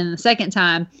the time. And then the second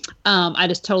time, I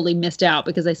just totally missed out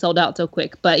because they sold out so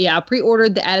quick. But yeah, I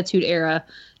pre-ordered the Attitude Era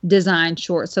design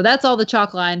shorts. So that's all the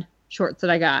Chalkline shorts that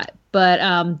I got. But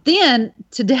then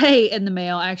today in the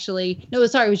mail, actually, no,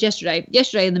 sorry, it was yesterday.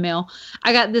 Yesterday in the mail,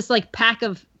 I got this like pack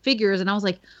of figures, and I was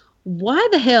like, why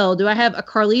the hell do I have a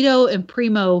Carlito and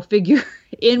Primo figure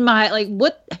in my, like,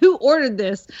 what, who ordered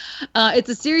this? It's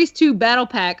a Series 2 battle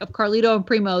pack of Carlito and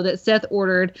Primo that Seth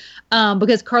ordered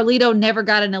because Carlito never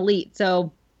got an Elite.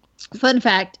 So, fun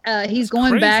fact, he's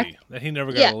going back. That he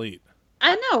never got Elite.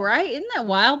 I know, right? Isn't that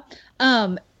wild?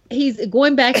 He's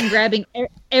going back and grabbing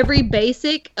every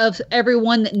basic of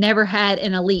everyone that never had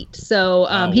an Elite. So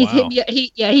hit me.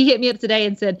 He hit me up today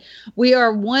and said, "We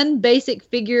are one basic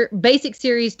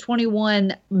Series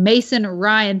 21 Mason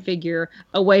Ryan figure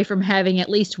away from having at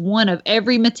least one of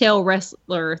every Mattel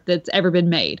wrestler that's ever been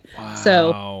made." Wow.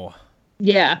 So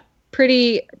yeah,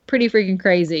 pretty freaking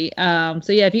crazy.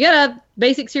 So yeah, if you got a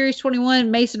basic Series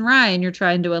 21 Mason Ryan you're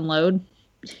trying to unload,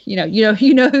 you know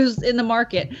who's in the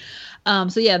market.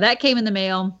 So yeah, that came in the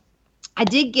mail. I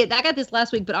got this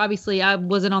last week, but obviously I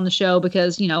wasn't on the show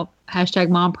because,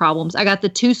 #mom problems. I got the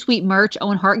Too Sweet merch,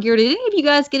 Owen Hart gear. Did any of you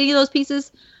guys get any of those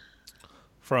pieces?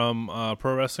 From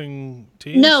Pro Wrestling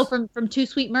Tees? No, from Too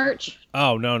Sweet merch.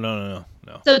 Oh, no.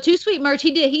 So Too Sweet merch,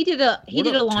 he did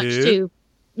a launch too.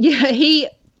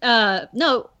 Yeah,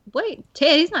 no, wait,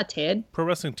 Ted, he's not Ted. Pro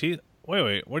Wrestling Tees?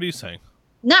 Wait, what are you saying?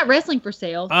 Not Wrestling for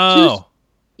Sale. Oh.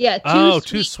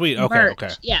 Too Sweet. Merch. Okay.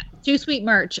 Yeah, Too Sweet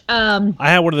merch. I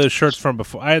had one of those shirts from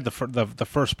before. I had the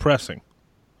first pressing.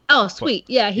 Oh, sweet.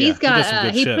 Yeah, he does some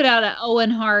good he shit. put out an Owen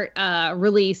Hart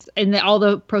release, and all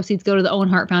the proceeds go to the Owen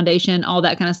Hart Foundation, all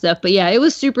that kind of stuff. But yeah, it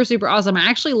was super, super awesome. I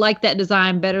actually like that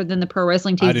design better than the Pro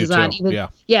Wrestling Tees design. Too.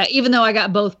 Even though I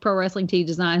got both Pro Wrestling Tee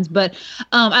designs. But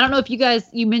I don't know if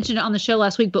you mentioned it on the show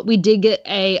last week, but we did get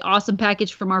a awesome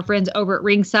package from our friends over at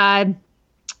Ringside.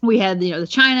 We had, the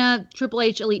China Triple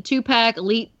H Elite 2-pack,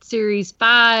 Elite Series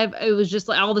 5. It was just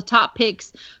like all the top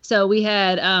picks. So we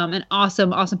had an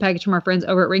awesome, awesome package from our friends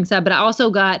over at Ringside. But I also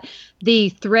got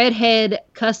the Threadhead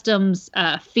Customs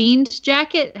Fiend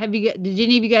jacket. Did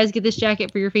any of you guys get this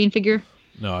jacket for your Fiend figure?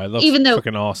 No, it looks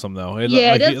freaking awesome though. It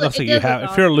looks like you have.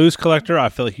 Awesome. If you're a loose collector, I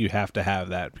feel like you have to have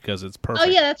that because it's perfect.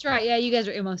 Oh yeah, that's right. Yeah, you guys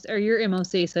are MOC, or you're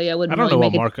MOC, so yeah, I don't know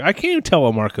what Marco. I can't even tell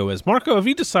what Marco is. Marco, have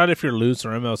you decided if you're loose or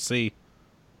MLC?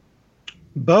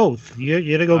 Both. You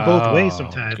got to go both ways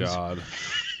sometimes. God.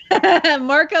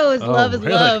 Marco is love is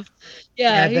really? love.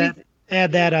 Yeah.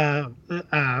 Add that,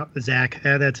 Zach.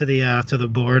 Add that to the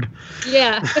board.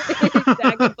 Yeah,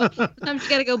 exactly. Sometimes you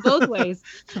got to go both ways.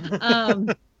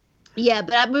 Yeah,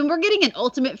 but I mean, we're getting an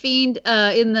Ultimate Fiend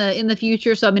in the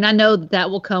future, so I mean, I know that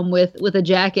will come with a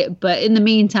jacket. But in the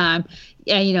meantime,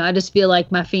 yeah, I just feel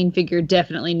like my Fiend figure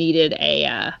definitely needed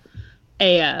a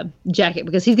jacket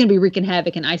because he's going to be wreaking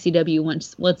havoc in ICW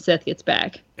once Seth gets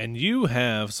back. And you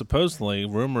have, supposedly,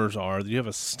 rumors are that you have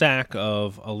a stack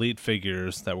of Elite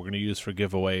figures that we're going to use for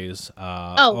giveaways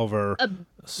over as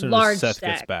soon as Seth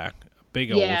gets back.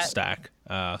 Big old stack.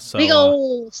 Big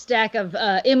old stack of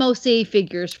MOC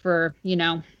figures for,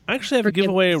 I actually have a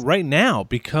giveaway right now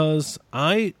because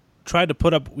I tried to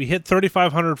put up, we hit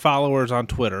 3,500 followers on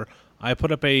Twitter. I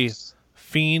put up a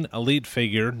Fiend Elite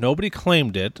figure. Nobody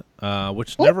claimed it,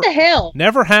 which the hell?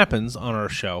 never happens on our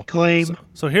show. Claim.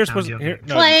 So here's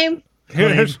claim.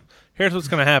 Here's what's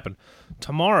going to happen.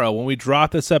 Tomorrow, when we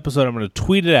drop this episode, I'm going to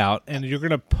tweet it out, and you're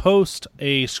going to post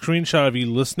a screenshot of you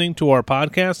listening to our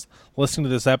podcast, listening to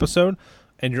this episode,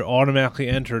 and you're automatically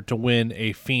entered to win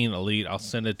a Fiend Elite. I'll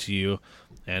send it to you,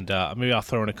 and maybe I'll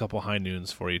throw in a couple high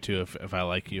noons for you, too, if I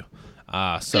like you.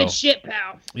 Good shit,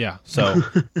 pal. Yeah. So,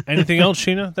 anything else,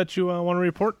 Sheena, that you want to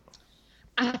report?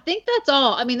 I think that's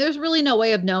all. I mean, there's really no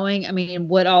way of knowing. I mean,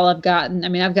 what all I've gotten. I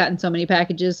mean, I've gotten so many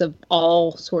packages of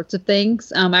all sorts of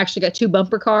things. I actually got 2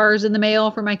 bumper cars in the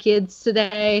mail for my kids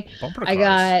today. Bumper cars? I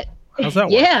got. How's that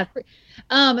work?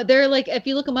 Yeah. They're like, if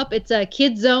you look them up, it's a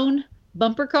Kid Zone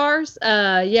bumper cars.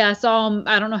 I saw them.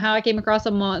 I don't know how I came across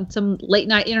them on some late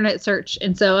night internet search,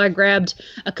 and so I grabbed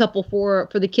a couple for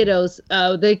the kiddos.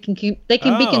 They can be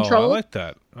controlled. I like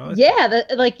that.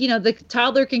 The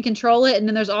toddler can control it, and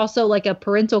then there's also like a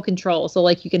parental control, so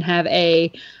like you can have a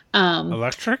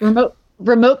electric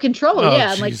remote control. Oh,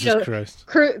 and Jesus Christ.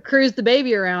 Cruise the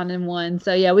baby around in one.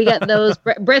 So yeah, we got those.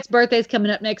 Brett's birthday's coming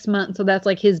up next month, so that's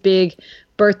like his big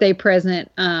birthday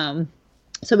present.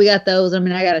 So we got those. I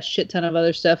mean, I got a shit ton of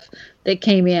other stuff that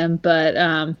came in, but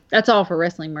that's all for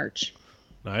wrestling merch.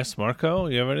 Nice. Marco,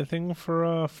 you have anything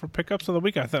for pickups of the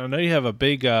week? I know you have a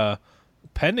big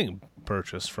pending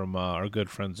purchase from our good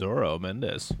friend Zorro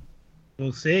Mendez.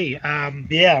 We'll see.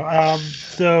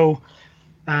 So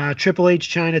Triple H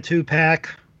China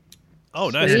 2-pack. Oh,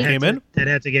 nice. It came in? That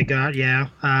had to get got, yeah.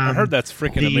 I heard that's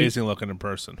freaking amazing looking in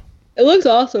person. It looks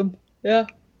awesome. Yeah.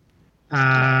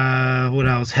 What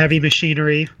else? Heavy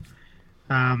Machinery.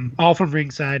 All from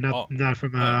Ringside, not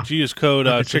from. Did you use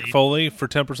code Chick Foley for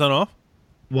 10% off?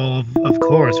 Well, of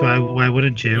course. Why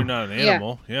wouldn't you? You're not an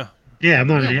animal. Yeah. Yeah, I'm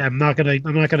not. I'm not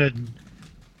gonna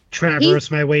traverse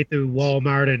my way through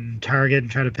Walmart and Target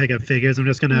and try to pick up figures. I'm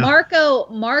just gonna.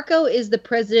 Marco is the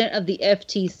president of the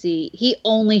FTC. He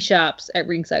only shops at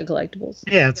Ringside Collectibles.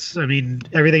 Yeah, I mean,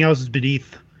 everything else is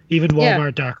beneath. Even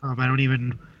Walmart.com. I don't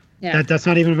even. Yeah. That's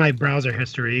not even my browser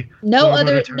history. No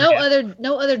other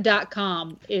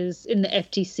 .com is in the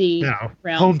FTC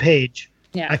realm. Homepage.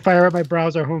 Yeah. I fire up my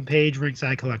browser homepage,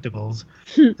 Ringside Collectibles.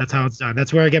 That's how it's done.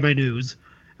 That's where I get my news.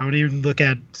 I don't even look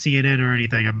at CNN or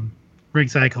anything. I'm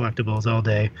Ringside Collectibles all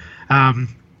day. I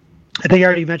think I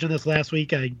already mentioned this last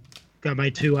week. I got my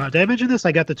 2. Did I mention this?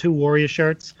 I got the 2 Warrior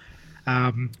shirts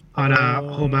on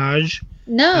Homage.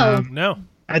 No. No.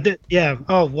 I did, yeah.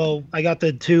 Oh well, I got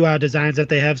the 2 designs that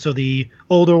they have. So the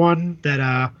older one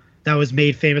that was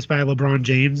made famous by LeBron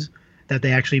James, that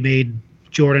they actually made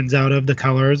Jordans out of the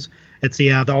colors. It's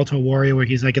the Ultimate Warrior where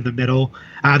he's like in the middle.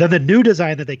 Then the new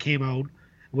design that they came out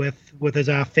with his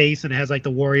face, and it has like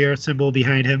the warrior symbol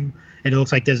behind him, and it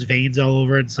looks like there's veins all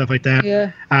over it and stuff like that.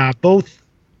 Yeah. Both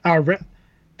are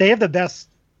they have the best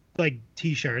like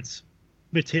t-shirts.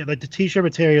 Like the t-shirt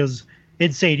materials.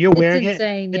 Insane. You're wearing it.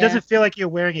 It doesn't feel like you're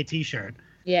wearing a t-shirt.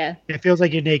 Yeah. It feels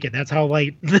like you're naked. That's how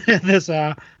light this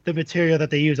the material that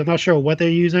they use. I'm not sure what they're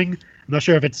using. I'm not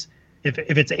sure if it's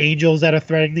angels that are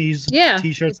threading these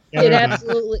t-shirts. It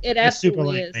absolutely super is.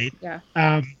 lightweight.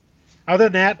 Yeah. Other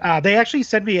than that, they actually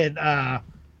sent me a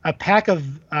pack of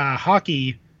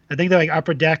hockey. I think they're like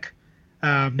Upper Deck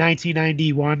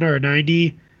 1991 or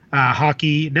 90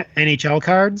 hockey NHL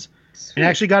cards. Sweet. And I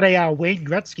actually got a Wayne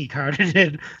Gretzky card.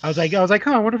 And I was like, oh,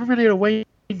 I wonder if I'm gonna get a Wayne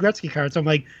Gretzky card. So I'm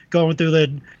like going through the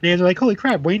names. I'm like, holy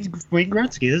crap, Wayne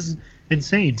Gretzky. This is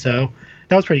insane. So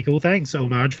that was pretty cool. Thanks,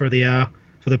 Omaj, for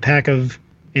the pack of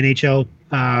NHL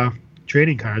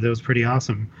trading cards. That was pretty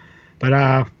awesome. But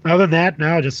other than that,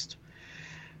 now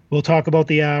we'll talk about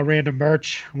the random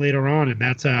merch later on, and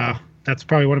that's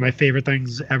probably one of my favorite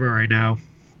things ever right now.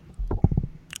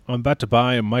 I'm about to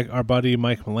buy. Our buddy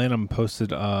Mike Millennium posted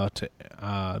to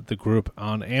the group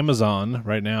on Amazon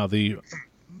right now. The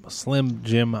Slim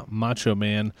Jim Macho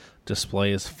Man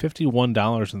display is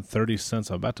 $51.30.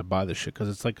 I'm about to buy this shit because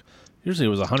it's like usually it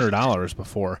was $100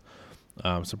 before.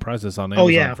 I'm surprised it's on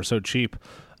Amazon for so cheap.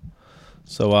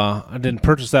 So I didn't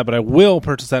purchase that, but I will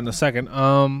purchase that in a second.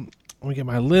 Let me get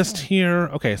my list here.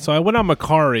 Okay, so I went on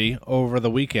Macari over the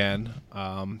weekend,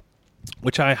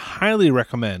 which I highly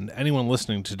recommend anyone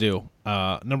listening to do.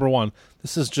 Number one,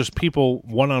 this is just people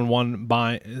one-on-one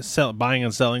buying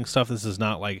and selling stuff. This is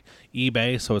not like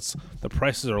eBay, so the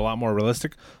prices are a lot more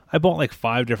realistic. I bought like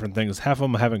 5 different things. Half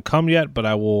of them haven't come yet, but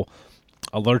I will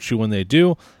alert you when they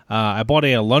do. I bought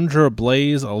a Alundra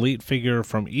Blaze Elite figure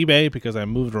from eBay because I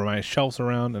moved my shelves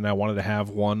around and I wanted to have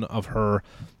one of her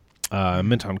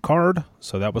mint on card,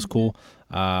 so that was cool.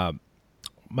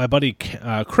 My buddy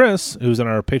Chris, who's in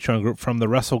our Patreon group from the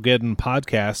WrestleGeddon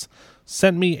podcast,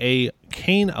 sent me a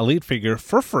Kane Elite figure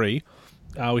for free.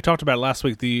 We talked about it last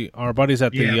week. Our buddies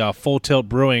at the Full Tilt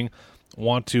Brewing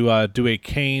want to do a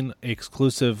Kane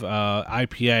exclusive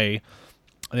IPA.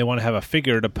 They want to have a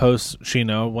figure to post,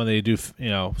 when they do,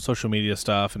 social media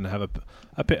stuff, and have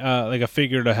a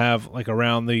figure to have like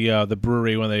around the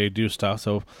brewery when they do stuff.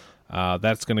 So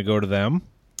that's going to go to them.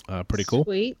 Pretty cool.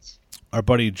 Sweet. Our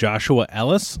buddy Joshua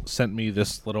Ellis sent me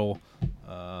this little.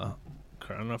 I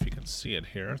don't know if you can see it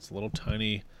here. It's a little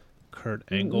tiny Kurt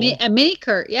Angle. A mini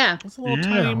Kurt, yeah. It's a little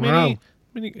tiny mini.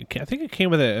 I think it came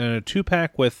with a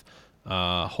 2-pack with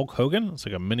Hulk Hogan. It's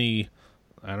like a mini.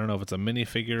 I don't know if it's a mini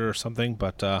figure or something,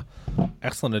 but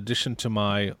excellent addition to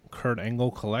my Kurt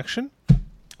Angle collection.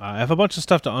 I have a bunch of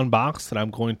stuff to unbox that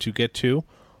I'm going to get to.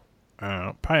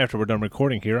 Probably after we're done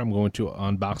recording here, I'm going to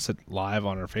unbox it live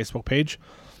on our Facebook page.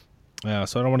 So I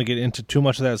don't want to get into too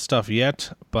much of that stuff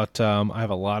yet, but I have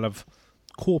a lot of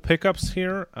cool pickups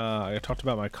here. I talked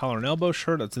about my collar and elbow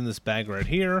shirt that's in this bag right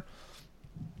here.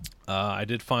 I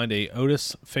did find a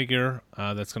Otis figure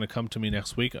that's going to come to me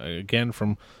next week, again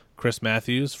from Chris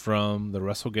Matthews from the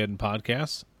WrestleGeddon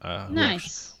podcast.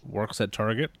 Nice. Works at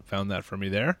Target. Found that for me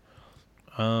there.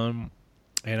 And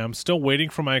I'm still waiting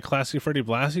for my Classy Freddie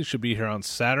Blassie. Should be here on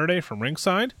Saturday from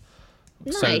Ringside. I'm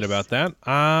excited about that.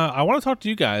 I want to talk to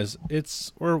you guys.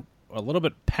 We're a little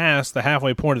bit past the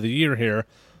halfway point of the year here.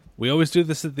 We always do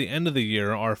this at the end of the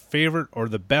year. Our favorite or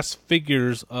the best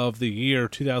figures of the year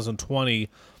 2020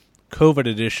 COVID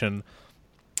edition.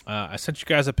 I sent you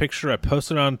guys a picture. I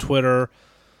posted on Twitter.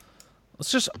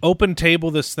 Let's just open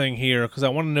table this thing here because I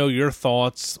want to know your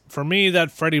thoughts. For me, that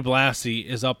Freddie Blassie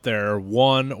is up there,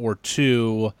 1 or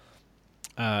 2.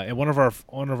 And one of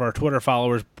our Twitter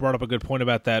followers brought up a good point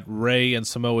about that Rey and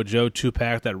Samoa Joe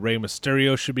 2-pack. That Rey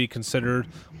Mysterio should be considered.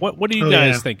 What do you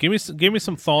guys think? Give me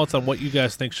some thoughts on what you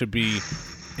guys think should be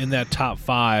in that top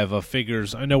 5 of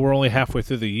figures. I know we're only halfway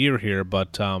through the year here,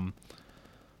 but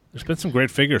there's been some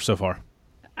great figures so far.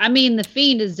 I mean, the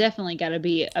Fiend has definitely got to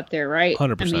be up there, right?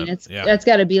 100%. I mean, that's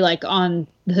got to be like on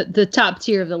the top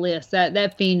tier of the list.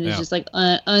 That Fiend is just like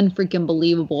unfreaking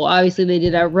believable. Obviously, they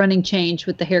did a running change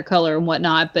with the hair color and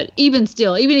whatnot, but even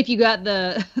still, even if you got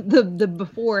the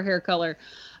before hair color,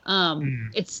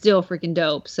 it's still freaking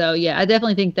dope. So yeah, I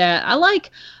definitely think that. I like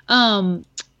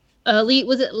Elite.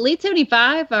 Was it Elite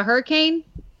 75? A Hurricane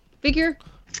figure?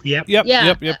 Yep.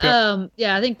 Yeah.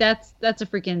 Yeah, I think that's a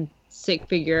freaking sick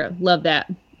figure. Love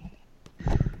that.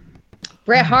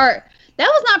 Bret Hart. That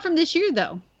was not from this year,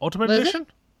 though. Ultimate Edition?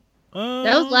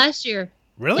 That was last year.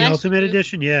 Really? Ultimate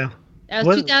Edition, yeah. That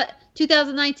was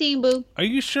 2019, boo. Are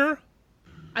you sure?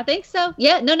 I think so.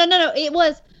 Yeah. No. It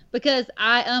was because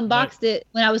I unboxed it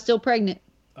when I was still pregnant.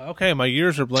 Okay, my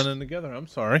years are blending together. I'm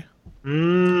sorry.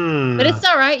 But it's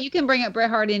all right. You can bring up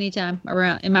Bret Hart anytime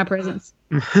around in my presence.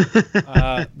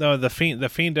 No, the Fiend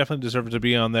definitely deserves to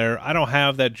be on there. I don't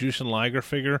have that Jushin Liger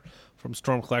figure from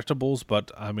Storm Collectibles,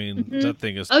 but I mean that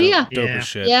thing is Oh, yeah. dope Yeah. as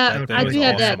shit. Yeah, That thing I is do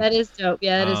have that. awesome. That is dope.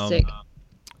 Yeah, that is sick.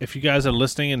 If you guys are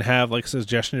listening and have like a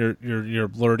suggestion you're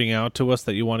blurting out to us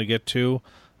that you want to get to,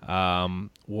 I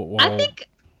think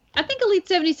Elite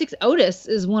 76 Otis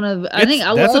is one of.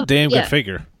 That's a damn good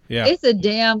figure. Yeah, it's a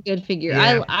damn good figure.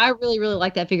 Yeah. I really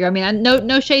like that figure. I mean,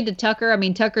 no shade to Tucker. I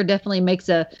mean, Tucker definitely makes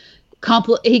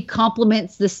he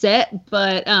complements the set,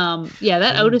 but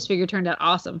that Otis figure turned out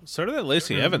awesome. So did that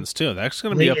Lacey Evans too. That's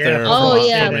going to be up Yeah. there. Oh, for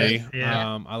yeah. me.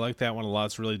 Yeah. I like that one a lot.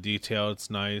 It's really detailed. It's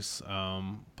nice.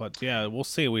 But yeah, we'll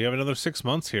see. We have another 6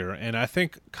 months here, and I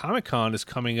think Comic-Con is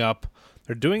coming up.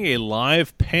 They're doing a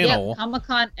live panel. Yeah,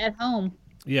 Comic-Con at home.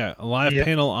 Yeah, a live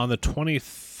panel on the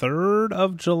 23rd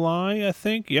of July, I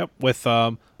think. Yep, with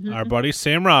our buddy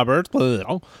Sam Roberts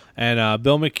and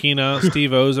Bill McKenna,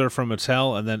 Steve Ozer from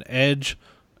Mattel, and then Edge,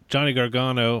 Johnny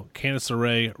Gargano, Candice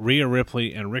LeRae, Rhea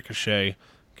Ripley, and Ricochet.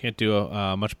 Can't do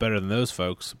much better than those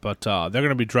folks, but they're going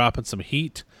to be dropping some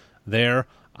heat there.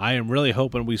 I am really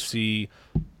hoping we see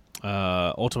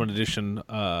Ultimate Edition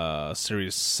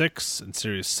Series 6 and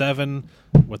Series 7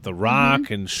 with The Rock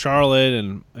and Charlotte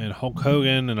and Hulk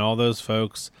Hogan and all those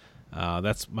folks.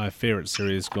 That's my favorite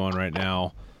series going right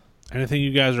now. Anything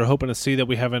you guys are hoping to see that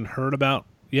we haven't heard about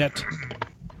yet?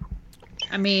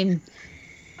 I mean,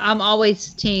 I'm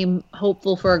always team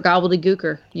hopeful for a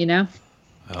gobbledygooker, you know?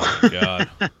 Oh, my God.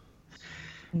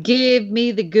 Give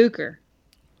me the gooker.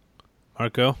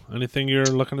 Marco, anything you're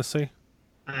looking to see?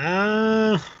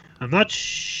 I'm not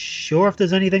sure if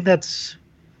there's anything that's.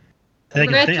 I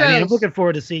mean, Retros. I'm looking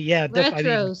forward to see. Yeah,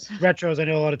 Retros. Retros. I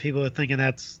know a lot of people are thinking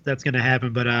that's going to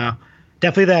happen, but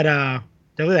definitely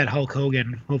that Hulk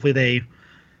Hogan. Hopefully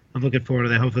I'm looking forward to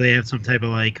that. Hopefully they have some type of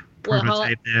like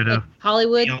prototype there. Like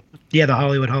Hollywood? Yeah, the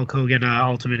Hollywood Hulk Hogan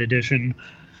Ultimate Edition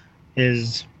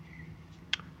is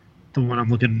the one I'm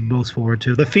looking most forward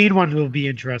to. The Fiend one will be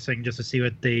interesting just to see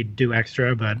what they do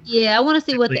extra, but Yeah, I want to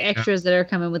see what the extras that are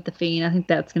coming with the Fiend. I think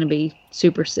that's going to be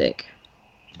super sick.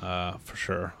 For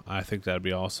sure. I think that'd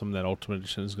be awesome. That Ultimate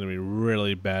Edition is going to be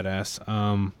really badass.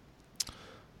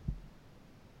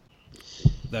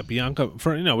 That Bianca,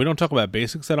 we don't talk about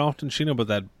basics that often, Sheena, but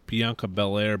that Bianca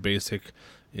Belair basic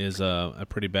is a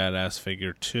pretty badass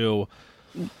figure too.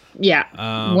 Yeah,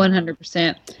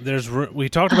 100%. We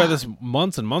talked about this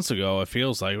months and months ago. It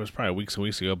feels like it was probably weeks and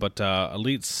weeks ago. But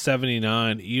Elite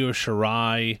 79, Io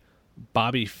Shirai,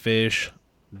 Bobby Fish,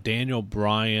 Daniel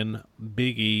Bryan,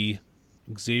 Big E,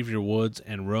 Xavier Woods,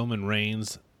 and Roman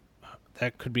Reigns.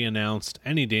 That could be announced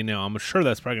any day now. I'm sure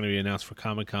that's probably going to be announced for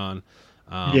Comic-Con.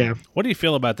 yeah. What do you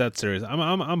feel about that series?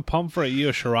 I'm pumped for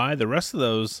Io Shirai. The rest of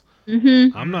those,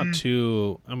 I'm not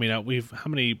too. I mean, how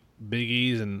many Big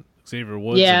E's and Xavier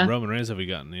Woods and Roman Reigns have we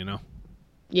gotten? You know.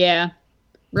 Yeah.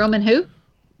 Roman who?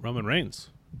 Roman Reigns,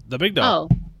 the big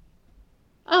dog.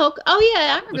 Oh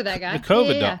yeah, I remember that guy. The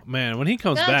COVID yeah. dog. Man, when he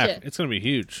comes back, it's going to be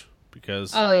huge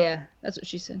because. Oh yeah, that's what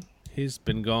she said. He's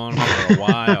been gone for a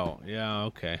while. Yeah.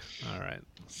 Okay. All right.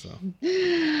 So.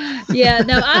 Yeah.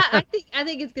 No, I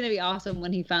think it's going to be awesome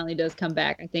when he finally does come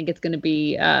back. I think it's going to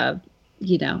be, it's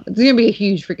going to be a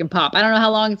huge freaking pop. I don't know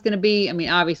how long it's going to be. I mean,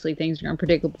 obviously things are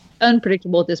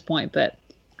unpredictable at this point, but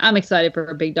I'm excited for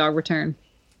a big dog return.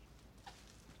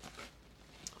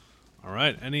 All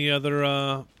right. Any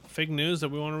other fake news that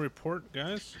we want to report,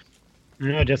 guys?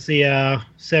 No, just the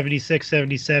 76,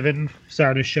 77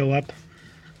 starting to show up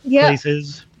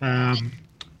places.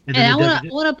 And I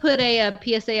want to put a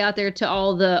PSA out there to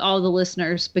all the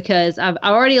listeners because I've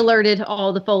already alerted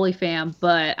all the Foley fam,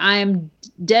 but I am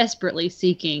desperately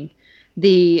seeking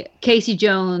the Casey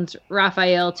Jones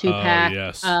Raphael 2-pack. Oh,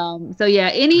 yes. So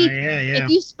yeah, yeah.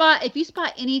 if you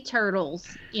spot any turtles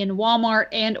in Walmart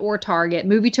and or Target,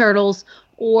 movie turtles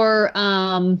or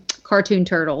cartoon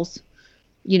turtles,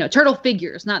 turtle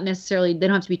figures, not necessarily, they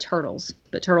don't have to be turtles,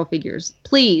 but turtle figures,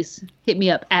 please hit me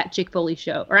up at Chick Foley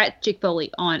Show or at Chick Foley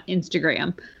on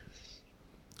Instagram.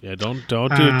 Yeah, don't do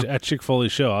it at Chick Foley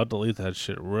Show. I'll delete that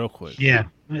shit real quick. Yeah.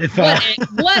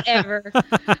 Whatever.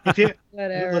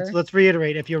 Whatever. Let's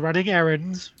reiterate. If you're running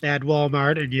errands at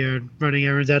Walmart and you're running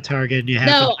errands at Target and you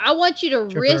have I want you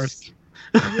to risk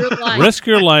your life. Risk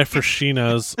your life for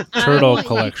Sheena's turtle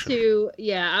collection.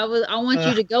 I want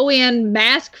you to go in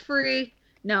mask free.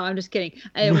 No, I'm just kidding.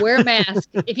 Wear a mask.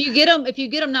 If you get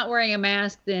them not wearing a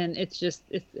mask, then it's just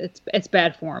it's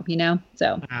bad for them,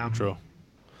 So true.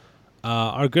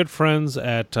 Our good friends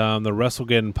at the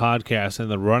WrestleGeddon podcast and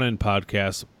the Run-In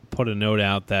podcast put a note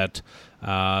out that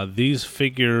these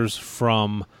figures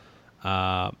from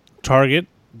Target,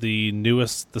 the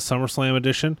newest, the SummerSlam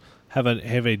edition, have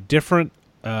a different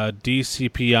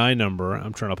DCPI number.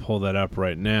 I'm trying to pull that up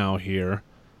right now here.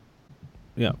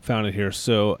 Yeah, found it here.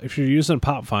 So if you're using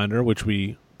Pop Finder, which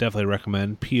we definitely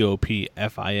recommend,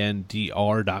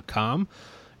 popfindr.com,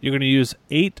 you're going to use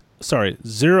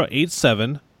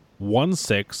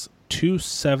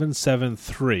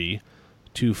 087162773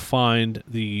 to find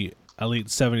the Elite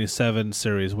 77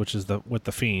 series, which is with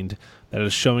the Fiend, that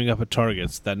is showing up at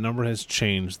Targets. That number has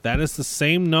changed. That is the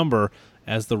same number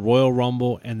as the Royal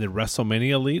Rumble and the WrestleMania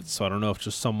Elite. So I don't know if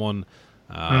just someone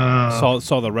saw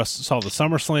the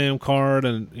SummerSlam card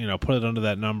and put it under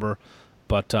that number,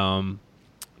 but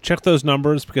check those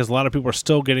numbers because a lot of people are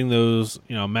still getting those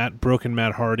broken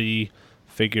Matt Hardy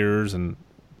figures and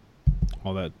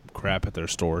all that crap at their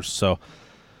stores. So.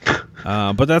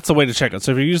 But that's the way to check it.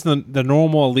 So if you're using the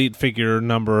normal Elite figure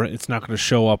number, it's not going to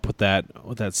show up with that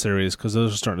series because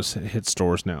those are starting to hit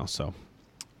stores now. So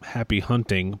happy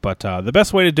hunting. But the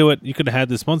best way to do it, you could have had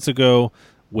this months ago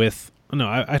with. No,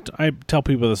 I tell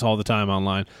people this all the time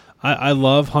online. I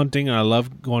love hunting and I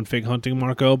love going fig hunting,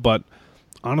 Marco. But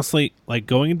honestly, like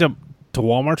going into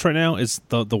Walmart right now is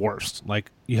the worst. Like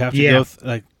you have to go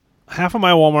like half of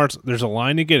my Walmarts. There's a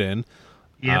line to get in.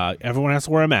 Yep. Everyone has to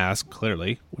wear a mask,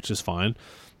 clearly, which is fine.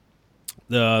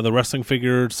 The wrestling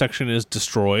figure section is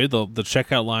destroyed. The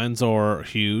checkout lines are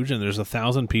huge, and there's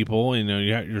 1,000 people.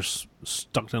 You're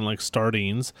stuck in like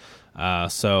sardines.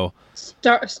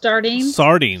 Sardines?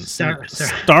 Sardines.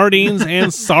 Sardines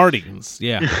and sardines.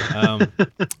 Yeah.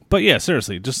 But yeah,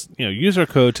 seriously, just use our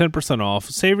code 10%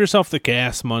 off. Save yourself the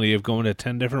gas money of going to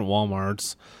 10 different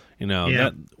Walmarts.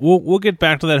 That we'll get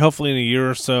back to that hopefully in a year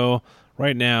or so.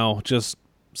 Right now, just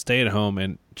stay at home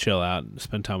and chill out and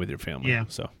spend time with your family. Yeah.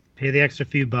 So pay the extra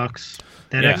few bucks.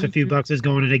 That extra few bucks is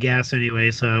going into gas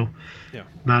anyway, so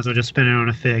might as well just spend it on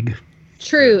a fig.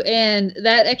 True, and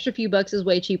that extra few bucks is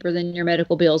way cheaper than your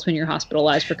medical bills when you're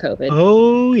hospitalized for COVID.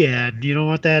 Oh yeah, you don't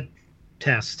want that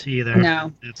test either.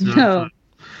 No, it's not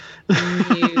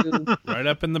fun. Right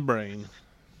up in the brain.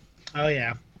 Oh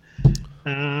yeah.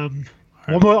 One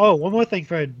more thing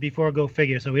before I go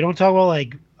figure. So we don't talk about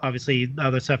like obviously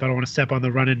other stuff. I don't want to step on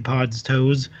the running pod's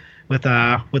toes with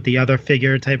the other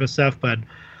figure type of stuff. But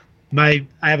I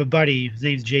have a buddy. His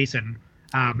name's Jason.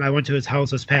 I went to his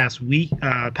house this past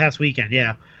weekend.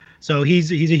 Yeah. So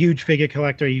he's a huge figure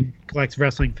collector. He collects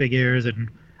wrestling figures and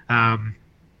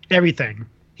everything.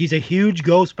 He's a huge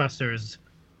Ghostbusters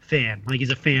fan. Like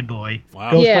he's a fanboy.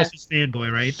 Wow. Ghostbusters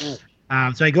fanboy, right?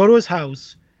 So I go to his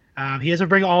house. He doesn't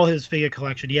bring all his figure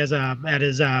collection. He has at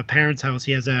his parents' house.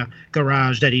 He has a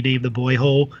garage that he named the Boy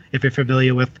Hole. If you're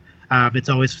familiar with, It's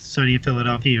Always Sunny in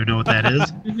Philadelphia, you know what that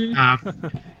is.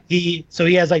 He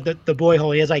has like the Boy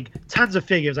Hole. He has like tons of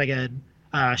figures, like a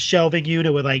shelving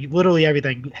unit with like literally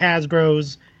everything,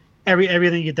 Hasbro's,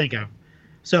 everything you think of.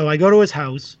 So I go to his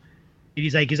house. And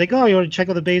he's like, oh, you want to check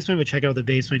out the basement? We check out the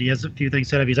basement. He has a few things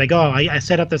set up. He's like, oh, I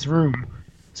set up this room.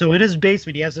 So in his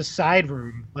basement, he has a side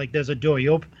room. Like there's a door.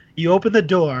 You open the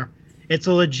door. It's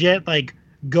a legit like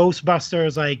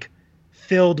Ghostbusters like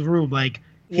filled room. Like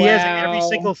he has every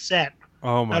single set.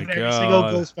 Oh my of every God. single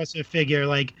Ghostbuster figure.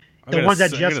 Like the ones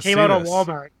that just came out on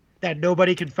Walmart that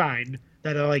nobody can find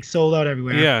that are like sold out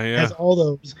everywhere. Yeah. Has all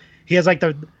those. He has like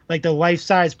the life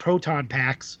size proton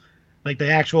packs, like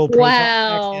the actual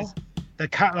proton packs.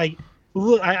 I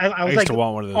was used like to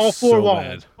want one of those all four so walls.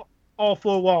 bad. All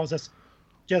four walls. That's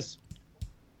just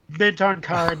mint on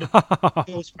card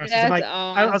Ghostbusters. I'm like,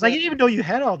 I was like, I didn't even know you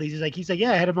had all these. He's like,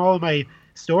 yeah, I had them all in my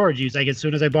storage. He's like, as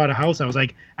soon as I bought a house, I was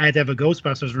like, I had to have a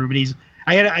Ghostbusters room.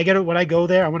 And I get it when I go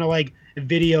there. I want to like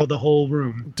video the whole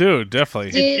room. Dude,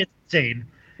 definitely. It's insane.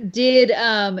 Did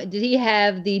he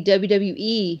have the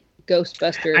WWE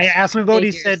Ghostbusters? I asked him about.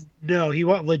 figures? He said no. He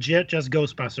want legit just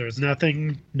Ghostbusters.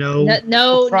 Nothing. No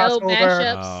crossover,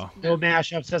 mashups. No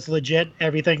mashups. That's legit.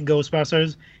 Everything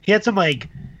Ghostbusters. He had some like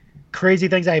crazy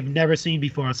things I've never seen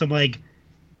before. Some like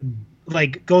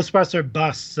Ghostbuster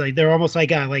busts. Like they're almost like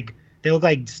they look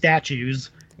like statues.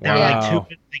 That were like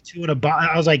two in a box.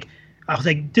 I was like,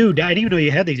 dude, I didn't even know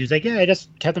you had these. He was like, yeah, I just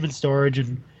kept them in storage.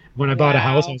 And when I bought a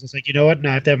house, I was just like, you know what? Now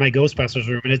I have to have my Ghostbusters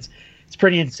room, and it's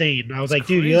pretty insane. I was like,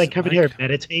 dude, you like come in here and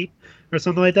meditate or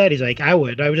something like that? He's like, I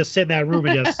would just sit in that room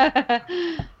and just. I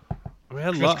mean,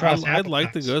 I'd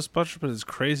like the Ghostbusters, but it's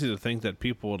crazy to think that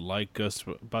people would like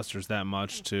Ghostbusters that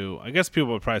much. Too, I guess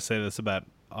people would probably say this about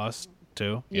us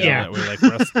too. Yeah,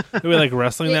 that we like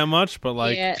wrestling that much, but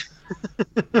like,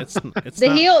 it's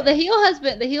the heel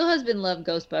husband loved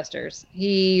Ghostbusters.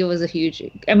 He was a huge.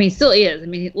 I mean, still is. I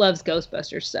mean, he loves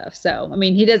Ghostbusters stuff. So, I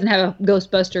mean, he doesn't have a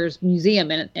Ghostbusters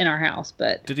museum in our house,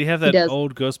 but did he have that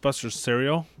old Ghostbusters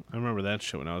cereal? I remember that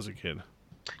shit when I was a kid.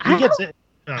 He gets it.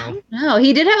 No,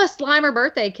 he did have a Slimer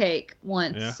birthday cake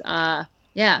once.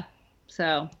 Yeah.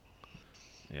 So.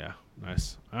 Yeah.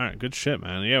 Nice. All right, good shit,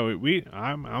 man. Yeah,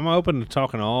 I'm open to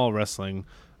talking all wrestling,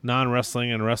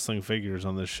 non-wrestling, and wrestling figures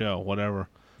on this show. Whatever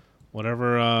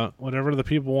the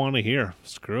people want to hear.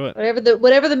 Screw it.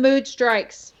 Whatever the mood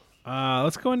strikes.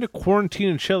 Let's go into Quarantine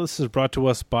and Chill. This is brought to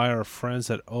us by our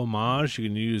friends at Homage. You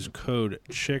can use code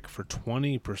CHICK for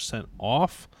 20%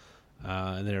 off.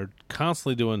 And they're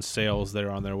constantly doing sales there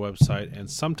on their website. And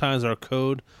sometimes our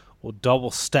code will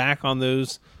double stack on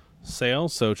those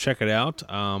sales, so check it out.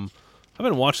 I've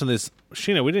been watching this.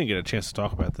 Sheena, we didn't get a chance to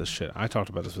talk about this shit. I talked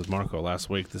about this with Marco last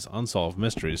week. This Unsolved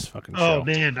Mysteries fucking show. Oh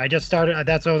man, I just started.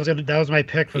 That's what I was gonna. That was my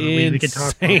pick for the week. We can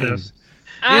talk about this.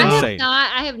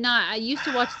 I have not. I used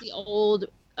to watch the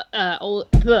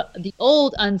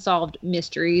old Unsolved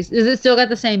Mysteries. Is it still got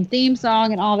the same theme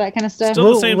song and all that kind of stuff?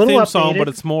 Still the same theme song, but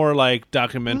it's more like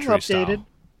documentary style.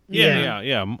 Yeah,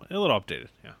 a little updated.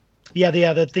 Yeah.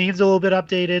 The theme's a little bit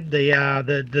updated.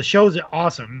 The show's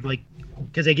awesome, like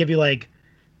because they give you like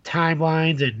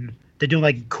timelines and they're doing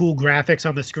like cool graphics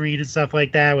on the screen and stuff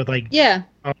like that with like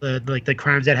all the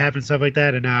crimes that happen and stuff like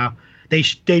that. And they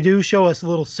do show us a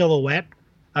little silhouette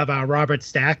of Robert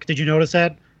Stack. Did you notice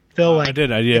that, Phil? Like, I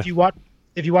did. If you watch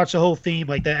the whole theme,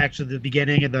 like the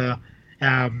beginning and the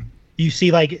you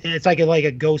see like it's like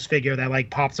a ghost figure that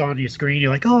like pops on your screen. You're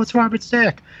like, oh, it's Robert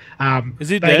Stack. Is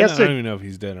he dead? I don't even know if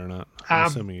he's dead or not. I'm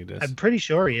assuming he is. I'm pretty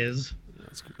sure he is.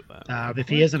 Let's Google that. If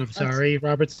he isn't, I'm sorry,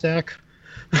 Robert Stack.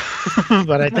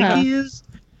 But I think he is.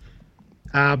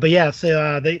 But yeah,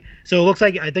 so it looks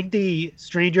like I think the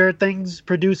Stranger Things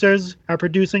producers are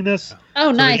producing this. Oh,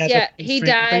 so nice! Yeah, he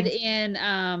died in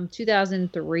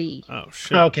 2003. Oh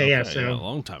shit! Okay, yeah, so a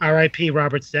long time. R.I.P.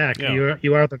 Robert Stack. Yeah.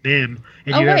 You are the man.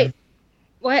 And wait.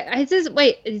 What it says?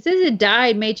 Wait, it says it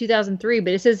died May 2003,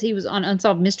 but it says he was on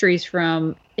Unsolved Mysteries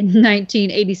from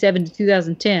 1987 to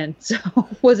 2010. So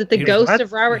was it the ghost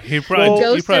of Robert? They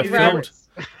probably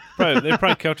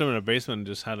kept him in a basement and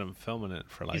just had him filming it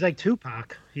for like. He's like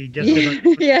Tupac. He just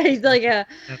he's like a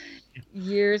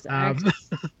years. So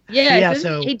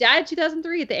he died in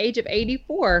 2003 at the age of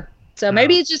 84. So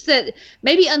maybe it's just that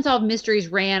maybe Unsolved Mysteries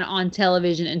ran on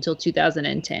television until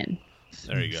 2010.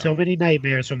 There you go. So many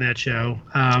nightmares from that show.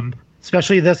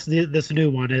 Especially this new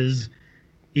one is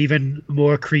even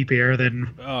more creepier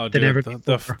than ever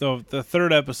before. The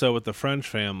third episode with the French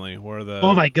family where the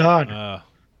oh my god.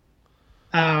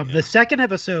 The second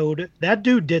episode, that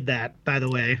dude did that, by the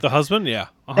way. The husband, yeah.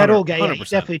 That old guy, yeah, he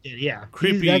definitely did, yeah.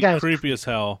 Creepy as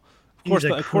hell.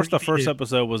 Of course, the first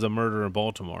episode was a murder in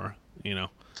Baltimore, you know.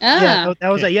 Yeah, that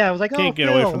was I was like, can't get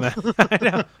away from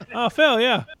that. Oh, Phil,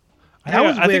 yeah.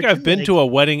 I think I've been to a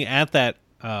wedding at that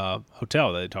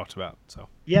hotel that they talked about. So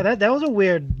yeah, that was a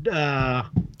weird crime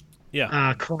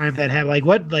that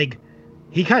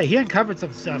had he uncovered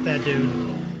some stuff, that dude,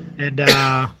 and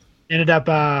ended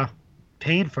up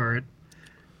paying for it.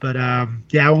 But I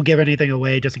won't give anything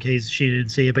away just in case she didn't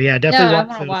see it. But yeah, definitely I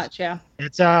want to watch. Yeah,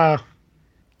 it's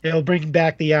it'll bring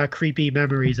back the creepy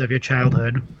memories of your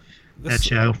childhood. That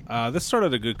show. This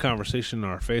started a good conversation in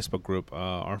our Facebook group.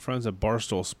 Our friends at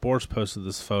Barstool Sports posted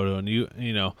this photo, and you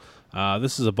know,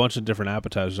 this is a bunch of different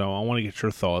appetizers. I want to get your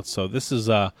thoughts. So this is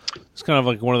it's kind of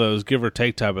like one of those give or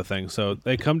take type of things. So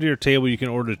they come to your table. You can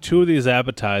order 2 of these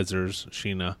appetizers,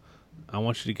 Sheena. I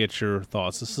want you to get your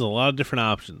thoughts. This is a lot of different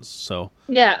options. So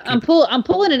yeah, I'm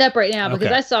pulling it up right now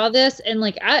because I saw this and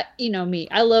like you know me,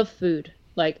 I love food.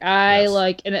 Like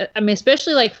and I mean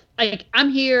especially like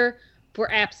I'm here for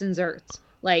apps and zerts.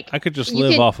 Like I could just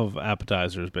live off of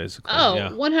appetizers, basically. Oh, yeah.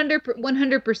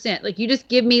 100%. Like you just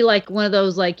give me like one of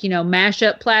those like, you know,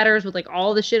 mashup platters with like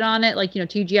all the shit on it, like, you know,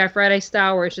 TGI Friday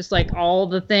style, where it's just like all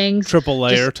the things. Triple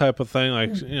layer type of thing,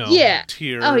 like, you know,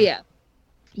 tier. Oh yeah.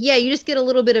 Yeah, you just get a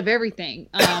little bit of everything.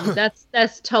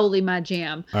 That's totally my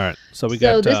jam. All right, so we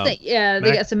got this thing. Yeah,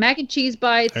 they got some mac and cheese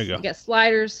bites. There you go. We got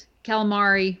sliders,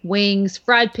 calamari, wings,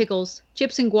 fried pickles,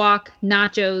 chips and guac,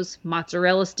 nachos,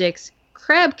 mozzarella sticks,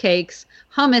 crab cakes,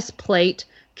 hummus plate,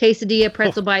 quesadilla,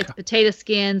 pretzel bites, potato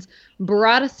skins,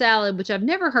 burrata salad, which I've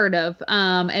never heard of,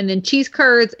 and then cheese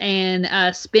curds and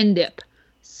spin dip.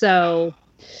 So.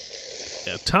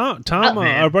 Yeah,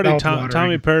 our buddy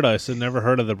Tommy Paradise had never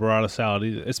heard of the burrata salad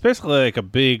either. It's basically like a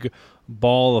big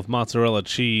ball of mozzarella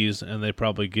cheese, and they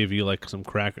probably give you like some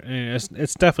cracker.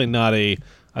 It's definitely not a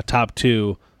top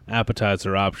 2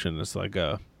 appetizer option. It's like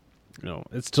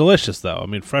it's delicious though. I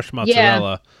mean, fresh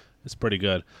mozzarella is pretty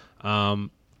good.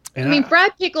 Fried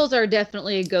pickles are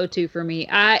definitely a go-to for me.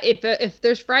 If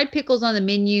there's fried pickles on the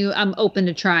menu, I'm open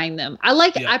to trying them.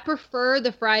 I prefer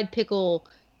the fried pickle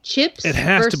chips. It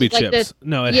has to be versus, like, chips.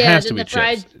 No, it yeah, has to than be the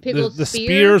fried chips. pickled The spear.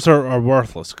 spears are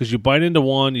worthless because you bite into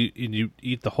one, you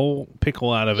eat the whole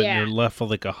pickle out of it, Yeah. and you're left with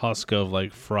like a husk of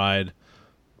like fried.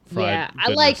 Yeah,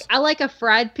 goodness. I like a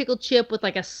fried pickle chip with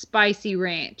like a spicy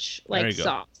ranch There like you go.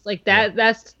 sauce. Like that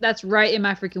that's right in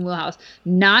my freaking wheelhouse.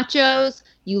 Nachos,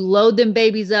 you load them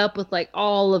babies up with like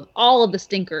all of the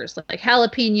stinkers, like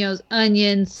jalapenos,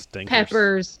 onions, Stinkers.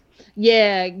 peppers,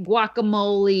 yeah,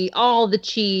 guacamole, all the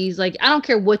cheese. Like I don't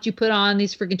care what you put on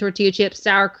these freaking tortilla chips,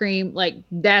 sour cream, like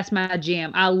that's my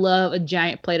jam. I love a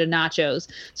giant plate of nachos.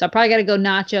 So I probably got to go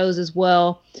nachos as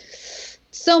well.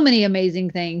 So many amazing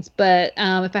things, but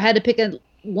if I had to pick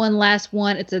one last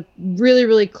one, it's a really,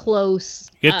 really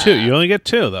close. You get two. You only get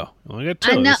two, though. You only get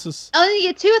two. I know. This is... Oh, you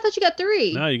get two? I thought you got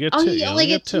three. No, you get Oh, two. you only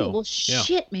get two. Well, Yeah.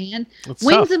 shit, man. It's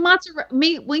Wings tough.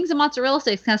 and mozzarella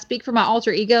sticks. Can I speak for my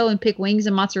alter ego and pick wings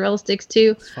and mozzarella sticks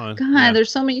too? It's fine. God, Yeah.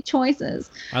 there's so many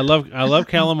choices. I love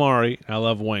calamari. I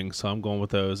love wings, so I'm going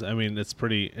with those. I mean, it's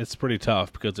pretty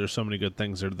tough because there's so many good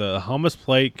things. The hummus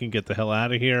plate can get the hell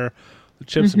out of here. The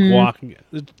chips and guac.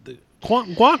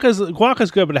 Guac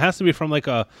is good, but it has to be from like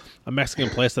a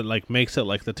Mexican place that like makes it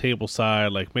like the table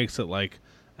side, like makes it like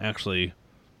actually.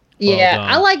 Well Yeah, done.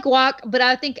 I like guac, but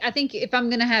I think if I'm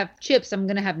gonna have chips, I'm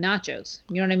gonna have nachos.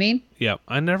 You know what I mean? Yeah,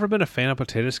 I've never been a fan of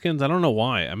potato skins. I don't know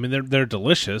why. I mean, they're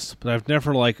delicious, but I've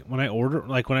never like when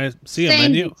I see a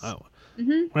menu.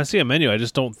 When I see a menu, I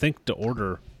just don't think to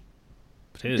order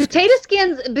Potato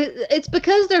skins, it's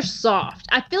because they're soft.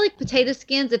 I feel like potato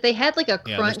skins, if they had like a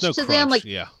crunch there's no to them, like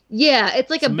yeah. it's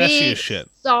like It's a messy big, as shit.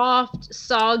 soft,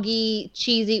 soggy,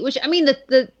 cheesy. Which I mean,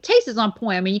 the taste is on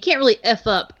point. I mean, you can't really f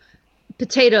up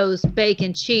potatoes,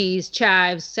 bacon, cheese,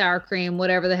 chives, sour cream,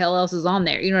 whatever the hell else is on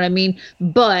there. You know what I mean?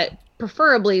 But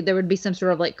preferably, there would be some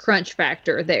sort of like crunch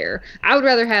factor there. I would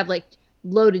rather have like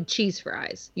loaded cheese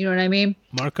fries. You know what I mean?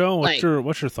 Marco, what's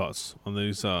your thoughts on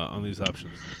these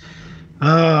options?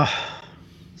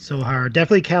 So hard.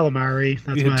 Definitely calamari.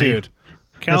 That's my Dude,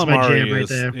 that's my jam right calamari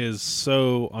there. is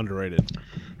so underrated.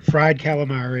 Fried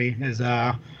calamari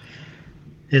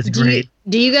is great.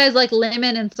 Do you guys like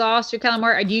lemon and sauce your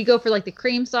calamari? Or do you go for like the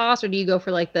cream sauce or do you go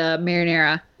for like the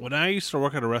marinara? When I used to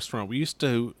work at a restaurant, we used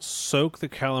to soak the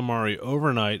calamari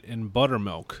overnight in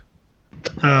buttermilk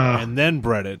and then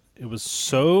bread it. It was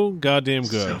so goddamn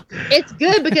good. It's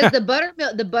good because the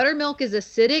buttermilk is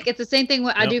acidic. It's the same thing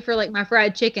what I do for like my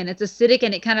fried chicken. It's acidic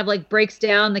and it kind of like breaks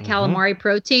down the calamari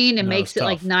protein and makes it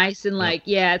like nice and like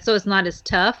so it's not as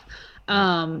tough.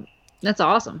 That's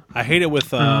awesome. I hate it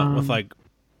with like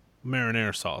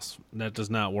marinara sauce. That does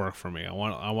not work for me. I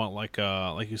want like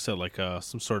you said, like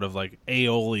some sort of like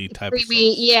aioli type of sauce.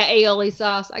 Aioli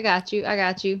sauce. I got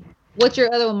you. What's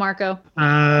your other one, Marco?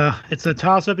 It's a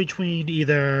toss up between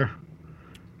either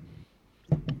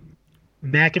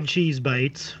mac and cheese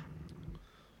bites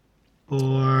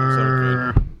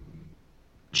or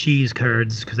cheese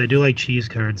curds, because I do like cheese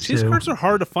curds Cheese too. curds are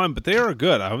hard to find, but they are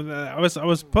good. I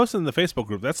was posting in the Facebook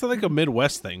group. That's like a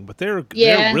Midwest thing, but they're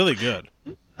really good.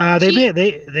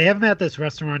 They have them at this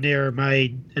restaurant near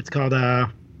it's called I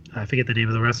forget the name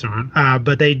of the restaurant.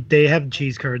 But they have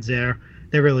cheese curds there.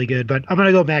 They're really good. But I'm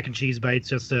gonna go mac and cheese bites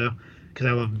just because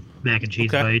I love mac and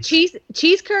cheese bites.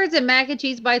 Cheese curds and mac and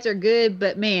cheese bites are good,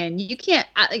 but man, you can't.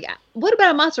 What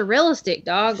about a mozzarella stick,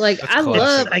 dog? Like I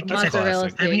love mozzarella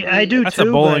stick. I mean, I do That's too.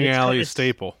 a bowling but alley it's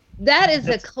staple. That is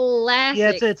a classic.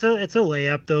 Yeah, it's a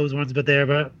layup, those ones, but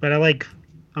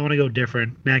I want to go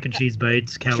different. Mac and cheese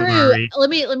bites, calamari. True.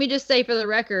 Let me just say for the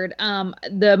record,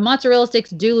 the mozzarella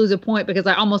sticks do lose a point because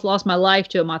I almost lost my life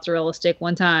to a mozzarella stick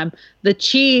one time. The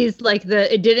cheese,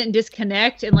 it didn't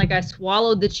disconnect, and like I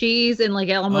swallowed the cheese, and like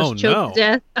I almost choked to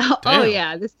death. Oh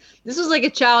yeah, this was like a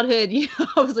childhood.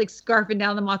 I was like scarfing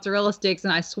down the mozzarella sticks,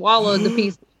 and I swallowed the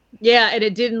piece. Yeah, and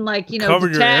it didn't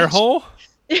covered your air hole.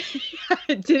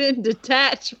 It didn't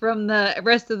detach from the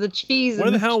rest of the cheese.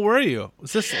 Where the hell were you?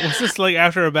 Was this like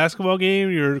after a basketball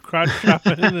game? You were crotch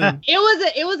chopping?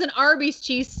 It was an Arby's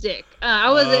cheese stick.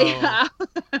 I was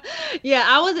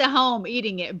at home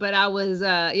eating it, but I was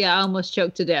I almost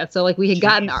choked to death. So like we had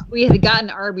gotten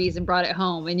Arby's and brought it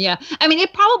home, and I mean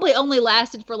it probably only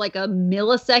lasted for like a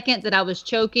millisecond that I was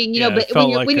choking, but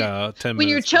when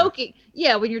you're choking.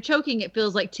 Yeah, when you're choking, it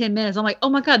feels like 10 minutes. I'm like, oh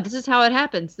my God, this is how it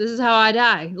happens. This is how I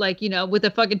die. Like, with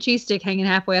a fucking cheese stick hanging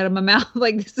halfway out of my mouth.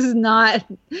 Like, this is not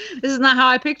how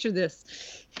I picture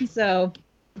this. So,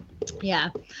 yeah.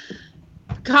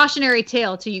 Cautionary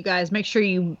tale to you guys. Make sure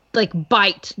you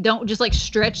bite. Don't just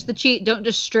stretch the cheese. Don't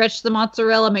just stretch the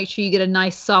mozzarella. Make sure you get a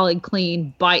nice, solid,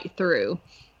 clean bite through.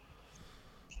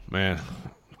 Man,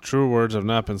 true words have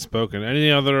not been spoken. Any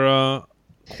other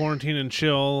quarantine and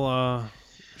chill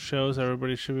shows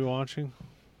everybody should be watching?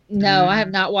 No, I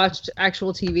have not watched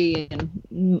actual TV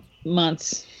in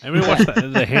months. Anybody watch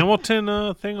the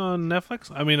Hamilton thing on Netflix?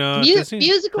 I mean, Disney?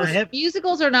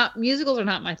 Musicals are not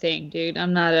my thing, dude.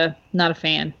 I'm not a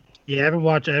fan. Yeah, I haven't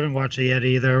watched it yet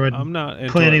either. I'm not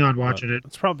planning on watching it.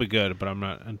 It's probably good, but I'm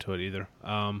not into it either.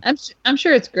 I'm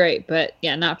sure it's great, but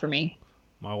yeah, not for me.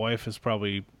 My wife is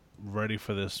probably ready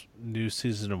for this new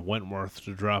season of Wentworth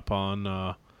to drop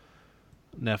on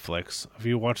Netflix. Have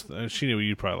you watched? She knew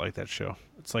you'd probably like that show.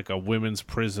 It's like a women's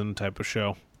prison type of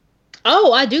show.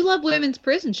 Oh, I do love women's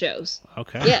prison shows.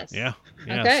 Okay. Yes. Yeah.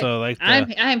 Okay. So like,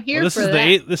 I'm here this for is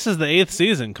that. This is the 8th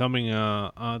season coming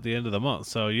at the end of the month.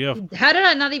 So you have. How did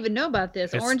I not even know about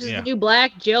this? Orange is the New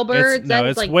Black, Jailbirds.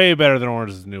 It's like way better than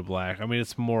Orange is the New Black. I mean,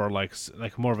 it's more like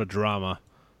more of a drama.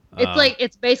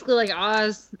 It's basically like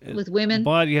Oz with women.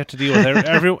 But you have to deal with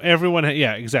everyone.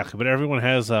 Yeah, exactly. But everyone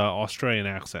has Australian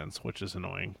accents, which is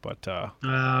annoying. But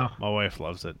my wife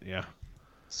loves it. Yeah.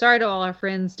 Sorry to all our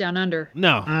friends down under.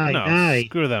 No.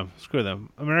 Screw them.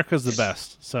 America's the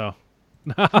best. So.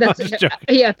 That's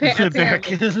yeah.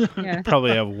 Apparently. Yeah.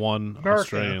 Probably have one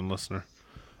Australian listener.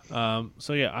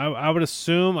 So yeah, I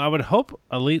would hope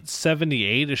Elite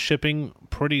 78 is shipping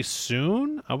pretty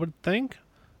soon. I would think.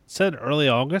 Said early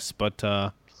August, but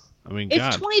I mean, it's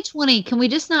God. 2020. Can we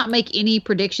just not make any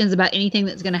predictions about anything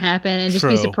that's going to happen and just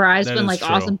be surprised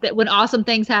when awesome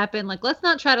things happen? Like, let's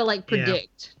not try to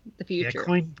predict the future.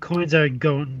 Yeah, coins are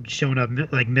showing up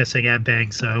missing at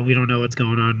banks, so we don't know what's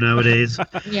going on nowadays.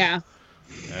 Yeah,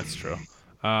 that's true.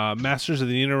 Masters of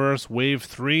the Universe Wave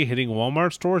 3 hitting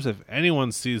Walmart stores. If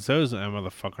anyone sees those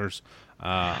motherfuckers,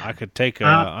 I could take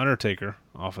Undertaker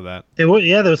off of that. There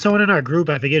was someone in our group,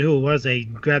 I forget who it was, they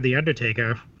grabbed the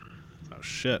Undertaker. Oh,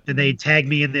 shit. And they tagged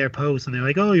me in their post, and they're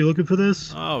like, oh, you looking for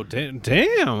this? Oh, damn,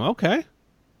 okay.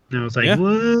 And I was like,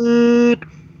 what?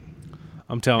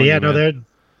 I'm telling you, no,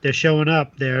 they're showing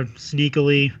up. They're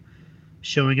sneakily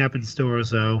showing up in stores,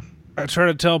 so... I try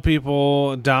to tell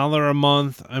people $1 a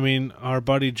month. I mean, our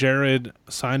buddy Jared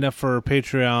signed up for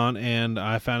Patreon, and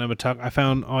I found him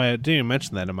I didn't even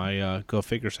mention that in my Go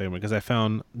Figure segment, because I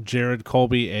found Jared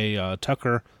Colby a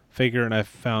Tucker figure, and I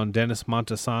found Dennis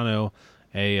Montesano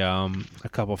a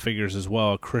couple figures as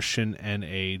well, a Christian and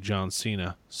a John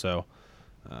Cena. So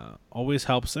always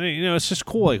helps. And, it's just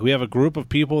cool. Like, we have a group of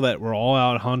people that we're all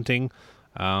out hunting.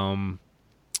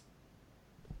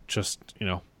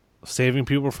 Saving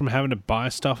people from having to buy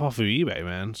stuff off of eBay,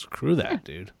 man. Screw that,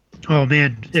 dude. Oh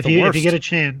man, if you get a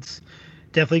chance,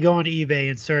 definitely go on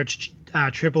eBay and search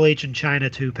Triple H and China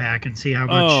 2-pack and see how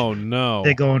much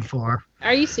they're going for.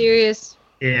 Are you serious?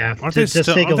 Yeah. Aren't they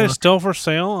still for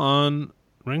sale on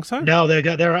Ringside? No,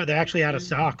 they're actually out of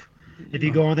stock. If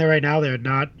you go on there right now, they're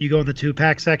not. You go in the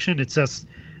 2-pack section, it's just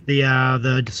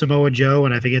the Samoa Joe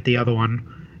and I forget the other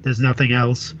one. There's nothing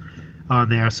else on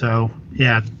there. So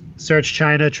yeah. Search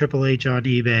China Triple H on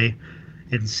eBay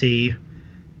and see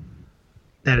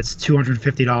that it's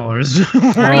 $250.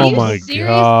 Oh my serious?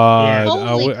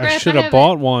 God! Yeah. I should have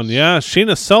bought one. Yeah,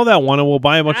 Sheena, sell that one, and we'll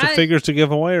buy a bunch of figures to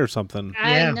give away or something.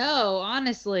 I know,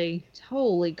 honestly.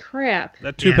 Holy crap!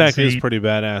 That 2-pack is pretty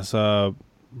badass.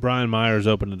 Brian Myers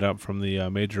opened it up from the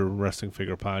Major Wrestling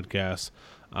Figure podcast.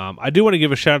 I do want to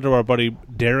give a shout out to our buddy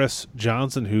Darius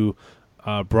Johnson, who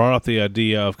brought up the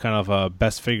idea of kind of a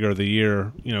best figure of the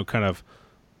year, kind of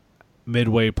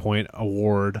midway point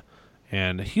award.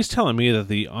 And he's telling me that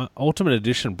the Ultimate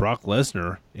Edition Brock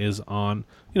Lesnar is on,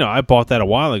 I bought that a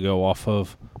while ago off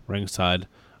of Ringside.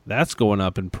 That's going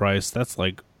up in price. That's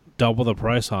like double the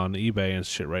price on eBay and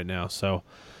shit right now. So,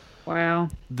 wow.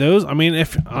 Those, I mean,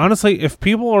 if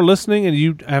people are listening and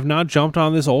you have not jumped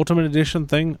on this Ultimate Edition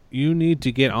thing, you need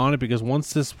to get on it, because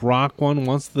once this Rock one,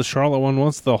 once the Charlotte one,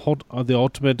 once the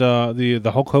Ultimate,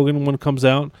 the Hulk Hogan one comes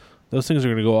out, those things are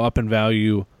going to go up in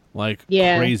value like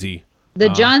crazy. The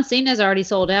John Cena's already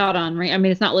sold out on Ring. I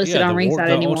mean, it's not listed on Ringside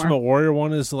anymore. The Ultimate Warrior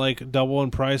one is like double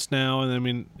in price now, and I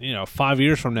mean, 5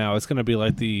 years from now, it's going to be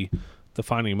like the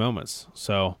defining moments.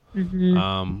 So, treat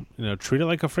it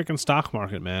like a freaking stock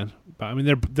market, man. But, I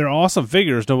mean, they're awesome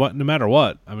figures, no matter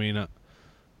what. I mean,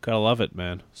 gotta love it,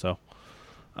 man. So,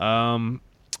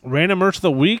 random merch of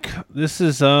the week. This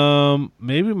is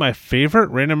maybe my favorite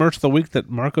random merch of the week that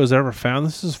Marco's ever found.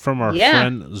 This is from our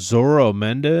friend Zorro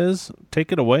Mendez.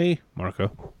 Take it away,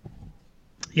 Marco.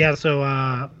 Yeah, so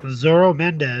Zorro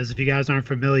Mendez, if you guys aren't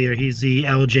familiar, he's the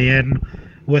LJN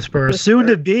Whisperer, soon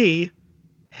to be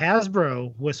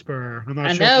Hasbro Whisperer. I'm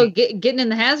not sure. Getting in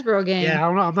the Hasbro game. Yeah, I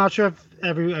don't know. I'm not sure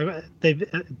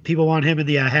if people want him in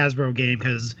the Hasbro game,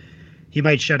 because he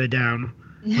might shut it down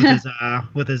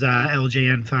with his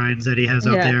LJN finds that he has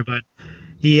out there. But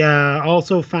he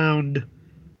also found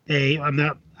I'm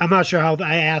not sure how.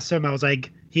 I asked him. I was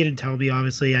like, he didn't tell me.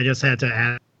 Obviously, I just had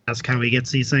to ask how he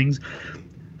gets these things.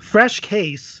 Fresh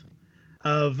case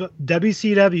of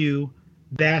WCW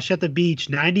Bash at the Beach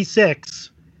 '96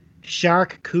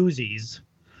 shark koozies.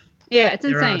 Yeah, it's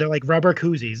insane. They're like rubber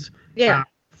koozies. Yeah.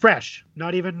 Fresh.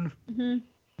 Not even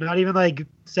like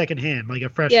secondhand. Like a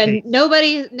fresh. Yeah. case.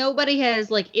 Nobody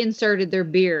has like inserted their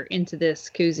beer into this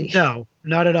koozie. No,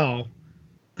 not at all.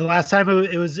 The last time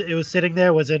it was sitting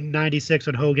there was in '96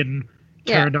 when Hogan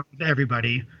turned on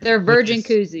everybody. They're virgin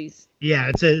koozies.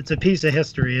 Yeah, it's a piece of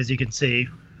history, as you can see.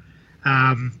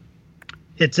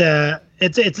 It's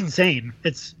insane.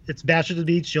 It's Bash at the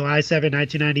Beach, July 7,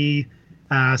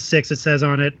 1996. It says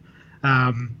on it.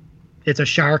 It's a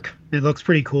shark. It looks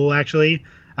pretty cool, actually.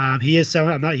 He is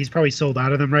selling. He's probably sold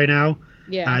out of them right now.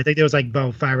 Yeah. I think there was like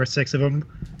about 5 or 6 of them,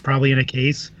 probably in a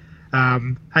case.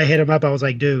 I hit him up. I was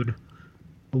like, dude,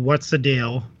 what's the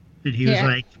deal? And he was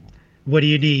like, what do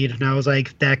you need? And I was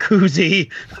like, that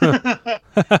koozie.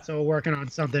 So we're working on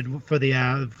something for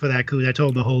that koozie. I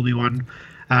told him to hold me one.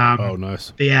 Oh,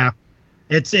 nice. But yeah,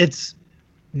 it's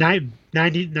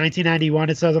 1991.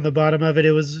 It says on the bottom of it.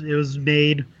 It was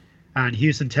made in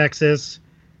Houston, Texas,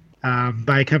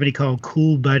 by a company called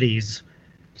Cool Buddies.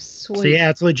 Sweet. So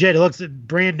yeah, it's legit. It looks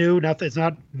brand new. Nothing. It's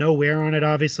not no wear on it,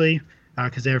 obviously,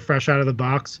 because they're fresh out of the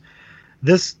box.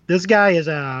 This guy is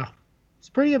it's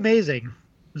pretty amazing.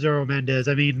 Zorro Mendez.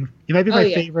 I mean, he might be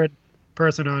my favorite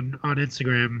person on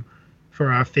Instagram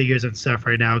for figures and stuff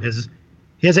right now, because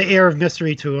he has an air of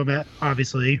mystery to him.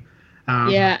 Obviously,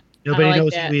 nobody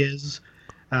knows who he is.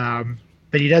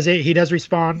 But he does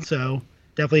respond. So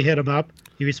definitely hit him up.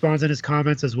 He responds in his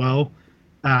comments as well.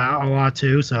 A lot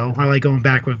too, so I like going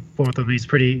back and forth with him. He's a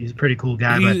pretty cool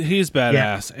guy. He's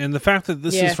badass, and the fact that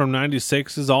this is from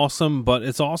 '96 is awesome. But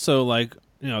it's also like,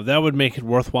 that would make it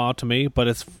worthwhile to me. But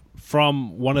it's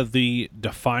from one of the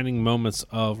defining moments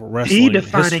of wrestling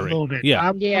history. Moment. Yeah,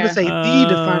 I'm gonna say the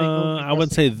defining moment. I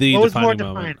wouldn't say the defining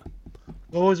moment.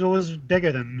 What was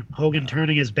bigger than Hogan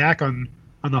turning his back on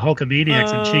the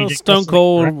Hulkamaniacs and changing? Stone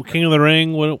Cold, King of the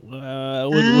Ring would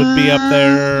be up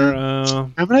there.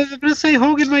 I'm gonna say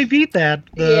Hogan might beat that.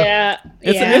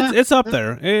 It's up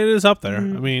there. It is up there. I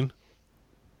mean,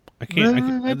 I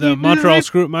can't. The Montreal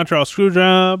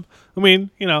Screwjob. I mean,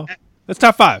 it's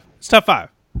top 5. It's top 5.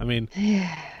 I mean,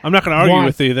 I'm not going to argue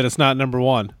with you that it's not number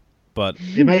 1, but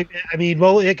it might. I mean,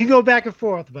 well, it can go back and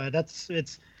forth, but that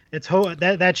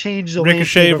changed the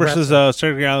Ricochet versus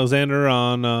Cedric Alexander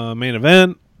on main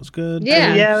event was good.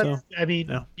 Yeah. I mean,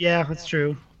 that's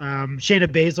true. Shayna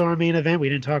Baszler on main event. We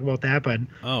didn't talk about that, but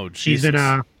she's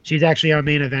actually on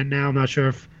main event now. I'm not sure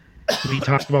if we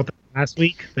talked about that last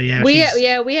week, but we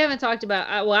haven't talked about.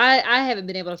 I haven't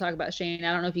been able to talk about Shayna.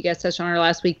 I don't know if you guys touched on her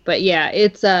last week, but yeah,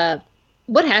 it's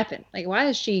what happened? Like, why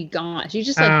is she gone? She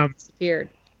just disappeared.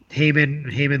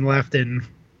 Heyman left, and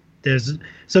there's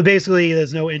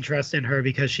no interest in her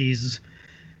because she's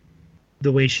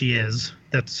the way she is.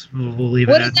 We'll leave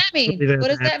it. What does that mean? What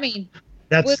does that mean?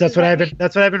 That's what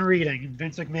I've been reading.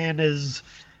 Vince McMahon is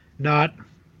not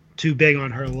too big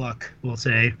on her look. We'll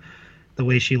say the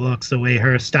way she looks, the way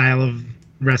her style of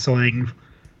wrestling,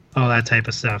 all that type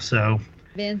of stuff. So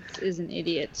Vince is an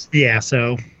idiot. Yeah,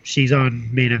 so she's on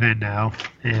main event now,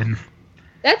 and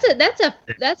that's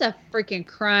a freaking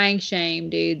crying shame,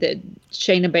 dude. That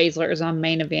Shayna Baszler is on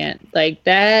main event like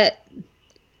that.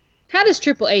 How does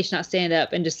Triple H not stand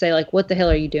up and just say, like, what the hell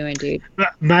are you doing, dude?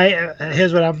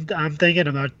 Here's what I'm thinking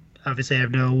about. Obviously, I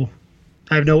have no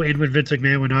in with Vince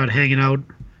McMahon. We're not hanging out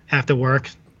after work,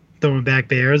 throwing back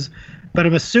bears. But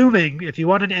I'm assuming if you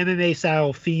want an MMA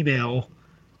style female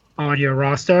on your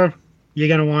roster, you're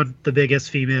gonna want the biggest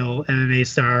female MMA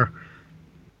star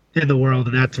in the world,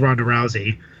 and that's Ronda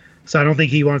Rousey. So I don't think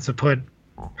he wants to put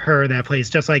her in that place.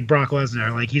 Just like Brock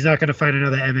Lesnar, like he's not gonna find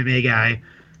another MMA guy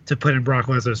to put in Brock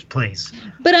Lesnar's place.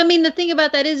 But I mean, the thing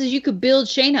about that is you could build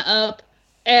Shayna up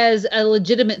as a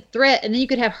legitimate threat, and then you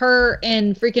could have her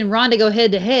and freaking Ronda go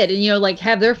head to head, and like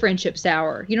have their friendship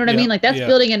sour. You know what I mean? Like that's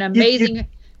building an amazing.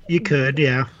 You could,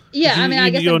 yeah. Yeah, I mean, I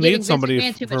guess you'll I'm giving need somebody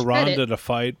Vince McMahon too for much Ronda credit. to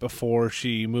fight before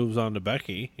she moves on to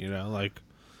Becky.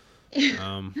 It's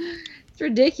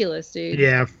ridiculous, dude.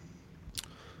 Yeah.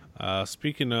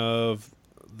 Speaking of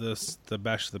the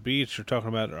Bash of the Beach, you're talking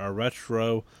about our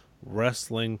retro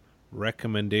wrestling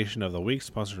recommendation of the week,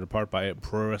 sponsored in part by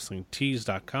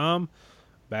ProWrestlingTees.com.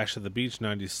 Bash of the Beach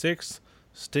 96,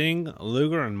 Sting,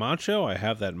 Luger, and Macho. I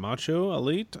have that Macho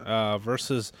Elite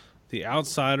versus the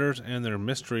Outsiders and their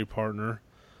mystery partner.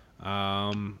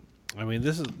 I mean,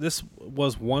 this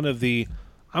was one of the.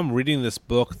 I'm reading this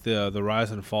book, the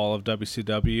Rise and Fall of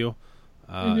WCW,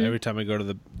 Every time I go to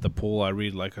the pool, I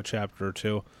read like a chapter or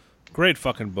two. Great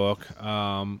fucking book.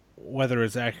 Whether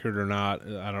it's accurate or not,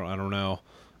 I don't know.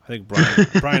 I think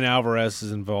Brian Alvarez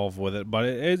is involved with it, but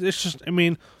it's just, I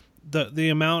mean, the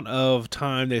amount of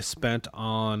time they spent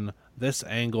on this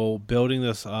angle, building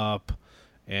this up,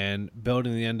 and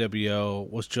building the NWO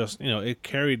was just, it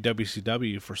carried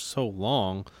WCW for so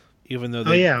long, even though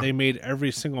they made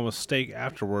every single mistake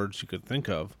afterwards you could think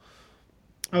of.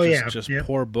 Just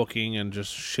poor booking and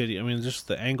just shitty. I mean, just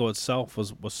the angle itself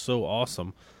was so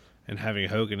awesome, and having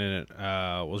Hogan in it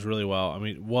was really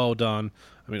well done.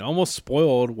 I mean, almost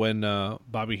spoiled when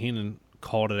Bobby Heenan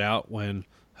called it out when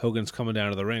Hogan's coming down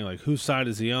to the ring, like, whose side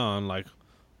is he on? Like,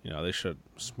 they should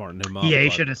smarten him up. Yeah, he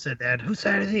should have said that. Whose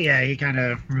side is he? Yeah, he kind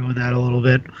of ruined that a little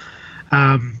bit.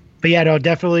 But yeah, no,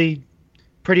 definitely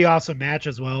pretty awesome match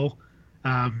as well.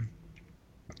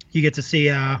 You get to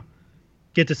see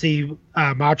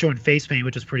Macho and face paint,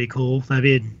 which is pretty cool. That'd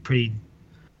be a pretty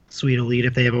sweet elite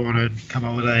if they ever want to come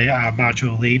out with a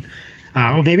Macho elite.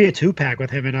 Or maybe a 2-pack with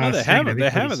him and Sting. They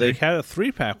have it. They had a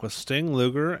 3-pack with Sting,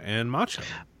 Luger, and Macho.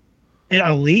 An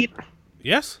elite?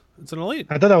 Yes, it's an elite.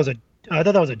 I thought that was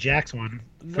a Jax one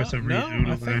for some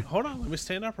reason. Hold on, let me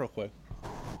stand up real quick.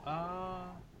 I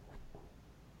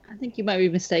think you might be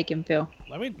mistaken, Phil.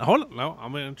 Hold on. No,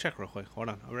 I'm gonna check real quick. Hold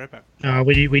on, I'll be right back.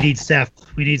 We need Seth.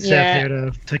 We need Seth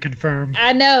here to confirm.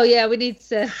 I know. Yeah, we need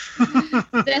Seth.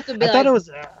 Seth would be thought it was.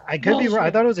 I could be wrong.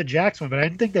 I thought it was a Jax one, but I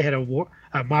didn't think they had a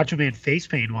Macho Man face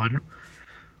paint one.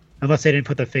 Unless they didn't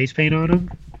put the face paint on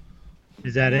him.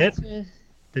 Is that it?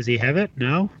 Does he have it?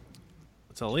 No.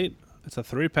 It's elite. It's a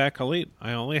 3-pack elite.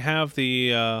 I only have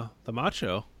the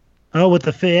Macho. Oh, with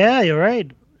the yeah, you're right.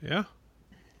 Yeah.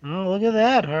 Oh, look at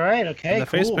that. All right. Okay. And the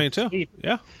face paint too. Sweet.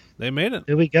 Yeah, they made it.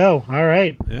 Here we go. All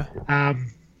right. Yeah.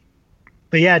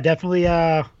 But yeah, definitely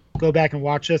go back and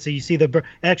watch this. So you see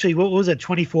actually, what was it?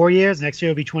 24 years. Next year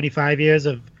will be 25 years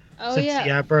since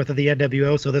the birth of the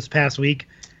NWO. So this past week.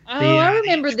 I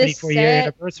remember this 24-year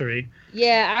anniversary.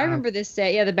 Yeah, I remember this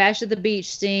set. Yeah, the Bash at the Beach,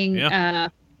 Sting,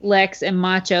 Lex, and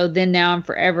Macho. Then Now and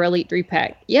Forever Elite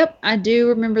 3-pack. Yep, I do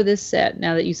remember this set.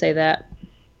 Now that you say that.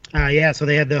 Yeah. So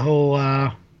they had the whole.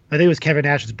 I think it was Kevin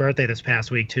Nash's birthday this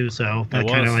past week too. So that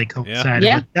kind of like coincided.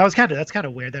 Yeah. That's kind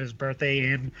of weird. That his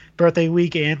birthday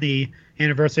week and the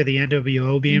anniversary of the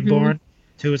NWO being born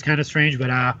too is kind of strange. But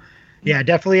yeah,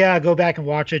 definitely go back and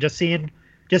watch it. Just seeing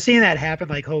that happen,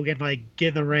 like Hogan like get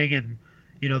in the ring and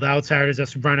the outsiders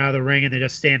just run out of the ring and they're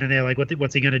just standing there like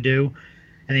what's he gonna do?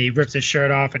 And then he rips his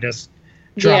shirt off and just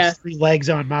drops 3 legs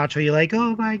on Macho. You're like,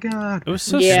 oh my god! It was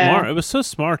so smart. It was so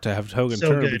smart to have Hogan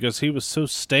turn because he was so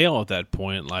stale at that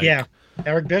point. Like,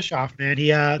 Eric Bischoff, man.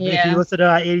 He if you listen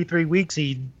to 83 Weeks,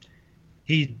 he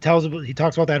talks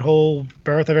about that whole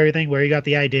birth of everything, where he got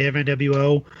the idea of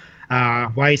NWO,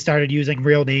 why he started using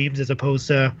real names as opposed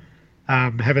to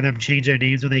having them change their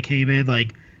names when they came in,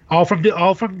 like all from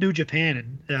New Japan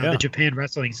and the Japan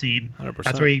wrestling scene. 100%.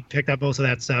 That's where he picked up most of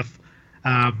that stuff.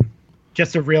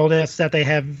 Just the realness that they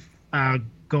have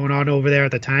going on over there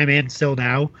at the time and still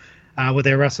now with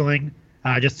their wrestling.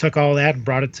 Just took all that and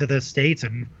brought it to the States,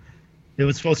 and it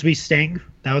was supposed to be Sting.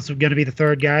 That was going to be the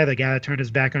third guy, the guy that turned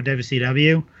his back on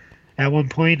WCW at one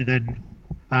point, and then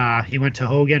he went to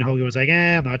Hogan. Hogan was like,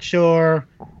 I'm not sure.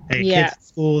 Hey, kids at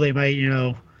school, they might,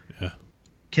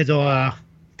 kids will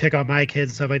pick on my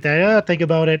kids and stuff like that. Think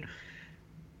about it.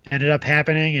 Ended up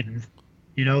happening, and,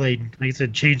 they, like I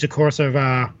said, changed the course of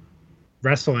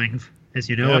wrestling. As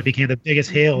you know, it became the biggest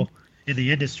heel in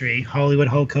the industry. Hollywood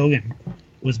Hulk Hogan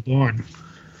was born.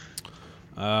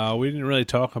 We didn't really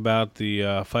talk about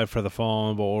the Fight for the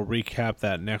Fallen, but we'll recap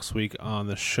that next week on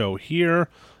the show here.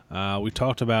 We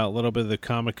talked about a little bit of the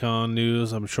Comic-Con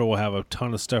news. I'm sure we'll have a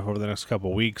ton of stuff over the next couple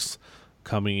of weeks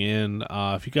coming in.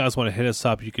 If you guys want to hit us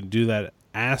up, you can do that.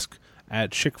 Ask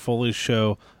at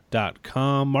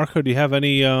chickfolleyshow.com. Marco, do you have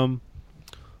any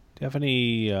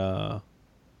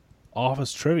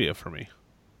office trivia for me?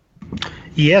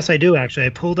 Yes, I do, actually. I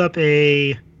pulled up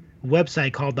a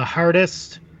website called the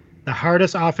hardest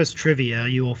office trivia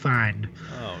you will find.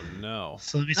 Oh no!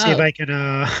 So let me see if I can.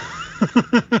 I'm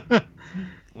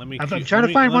trying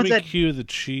to find ones that cue the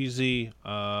cheesy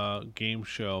game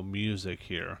show music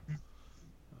here.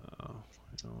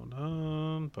 Hold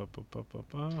on.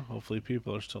 Hopefully,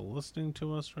 people are still listening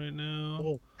to us right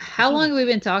now. How long have we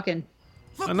been talking?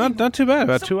 Not too bad.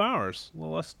 About 2 hours. A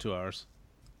little less than 2 hours.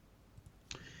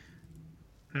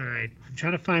 All right. I'm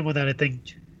trying to find one that I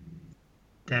think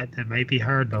that might be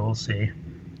hard, but we'll see.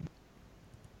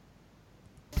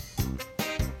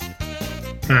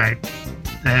 All right.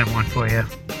 I have one for you.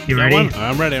 You ready?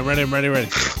 I'm ready. All right.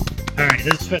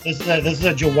 This is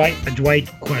a Dwight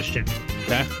question.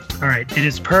 Okay. All right. In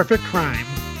his perfect crime,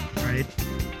 right?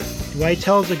 Dwight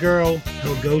tells the girl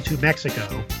he'll go to Mexico.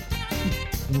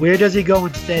 Where does he go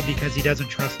instead because he doesn't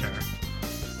trust her?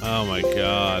 Oh my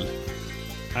God.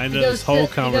 I know He this goes whole to- he goes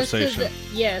to conversation.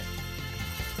 yes.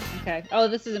 Okay. Oh,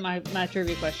 this isn't my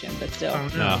trivia question, but still. Oh,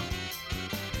 No.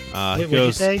 He What'd you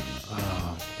goes. say?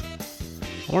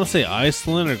 I want to say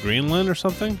Iceland or Greenland or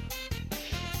something.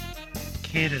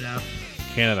 Canada.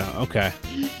 Canada. Okay.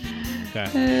 Okay.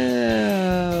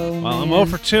 Oh, Well, I'm man.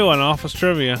 0 for 2 on Office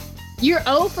Trivia. You're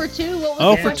 0 for 2? What was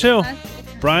 0 the for question 2.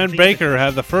 last- Brian Baker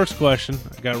had the first question.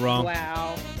 I got wrong.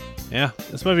 Wow. Yeah,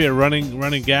 this might be a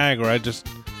running gag where I just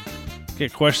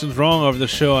get questions wrong over the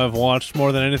show I've watched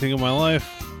more than anything in my life.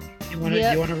 You want to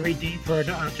Yep. redeem for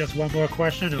just one more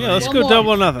question? Or Yeah, let's One go more.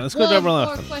 double or nothing. Let's go One double or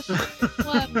more nothing. question.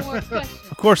 One more question.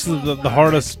 Of course, the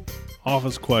hardest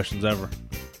Office questions ever.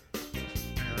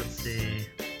 Let's see.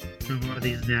 Some more of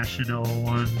these national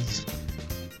ones.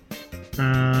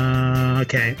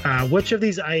 Okay. Which of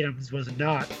these items was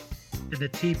not in the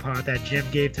teapot that Jim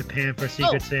gave to Pam for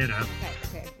Secret Oh. Santa?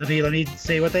 Okay. Let me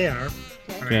say what they are.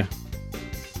 All Okay.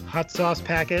 Hot sauce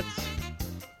packets,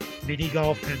 mini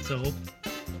golf pencil,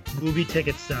 movie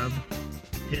ticket stub,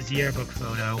 his yearbook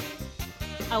photo.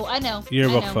 Oh, I know.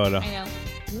 Yearbook I know, photo. I know.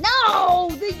 No!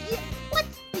 What?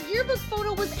 The yearbook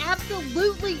photo was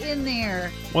absolutely in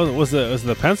there. Was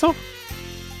the pencil?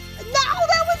 No,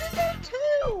 that was in there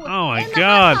too. Oh, my And the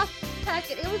God. hot sauce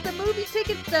packet. It was the movie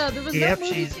ticket stub. There was Yep, no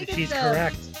movie ticket she's stub.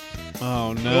 correct.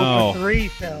 Oh 0 no. for 3,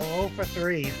 Phil. 0 for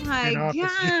 3. My in Office.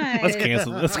 God. Let's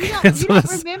cancel. Let's You cancel don't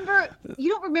this. remember? You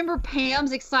don't remember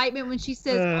Pam's excitement when she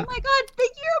says, "Oh my God, the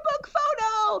yearbook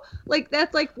photo!" Like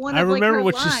that's like one. I of like, remember her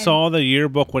when she lines. saw the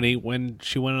yearbook when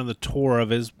she went on the tour of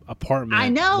his apartment. I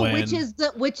know, when- which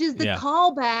is the Yeah.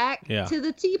 callback Yeah. to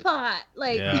the teapot,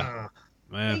 like Yeah.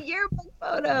 the Man. yearbook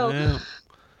photo. Yeah.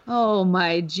 Oh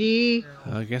my G.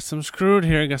 I guess I'm screwed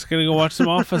here. I guess I gotta go watch some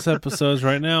Office episodes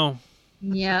right now.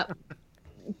 Yep.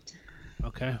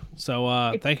 Okay.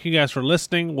 So thank you guys for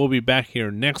listening. We'll be back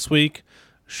here next week.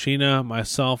 Sheena,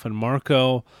 myself, and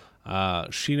Marco.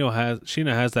 Sheena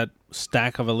has that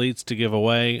stack of elites to give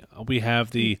away. We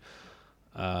have the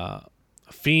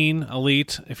Fiend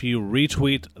Elite. If you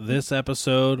retweet this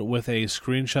episode with a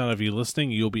screenshot of you listening,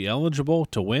 you'll be eligible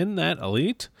to win that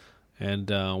Elite. And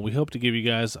we hope to give you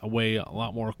guys away a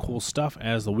lot more cool stuff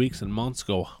as the weeks and months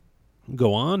go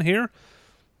on here.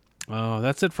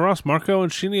 That's it for us. Marco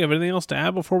and Sheena, you have anything else to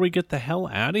add before we get the hell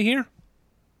out of here?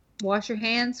 Wash your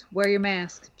hands. Wear your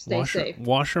mask. Stay safe.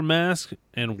 Wash your mask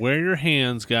and wear your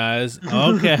hands, guys.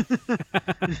 Okay.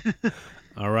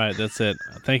 All right, that's it.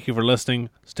 Thank you for listening.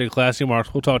 Stay classy,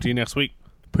 Marks. We'll talk to you next week.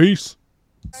 Peace.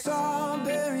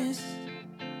 Strawberries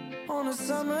on a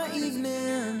summer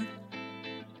evening,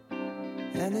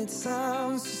 and it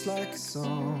sounds just like a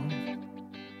song.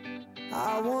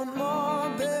 I want more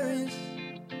berries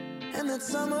and that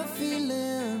summer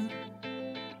feeling.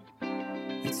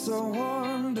 It's so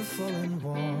wonderful and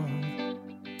warm.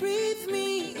 Breathe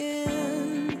me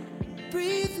in,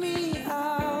 breathe me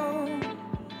out.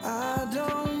 I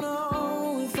don't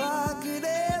know if I could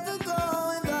ever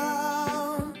go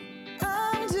without.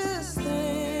 I'm just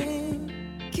thinking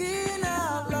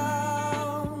out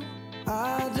loud.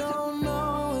 I don't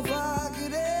know if I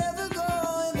could ever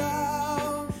go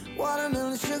without.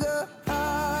 Watermelon sugar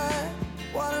high,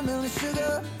 watermelon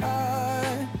sugar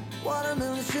high,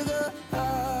 watermelon sugar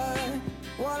high,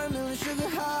 watermelon sugar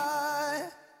high,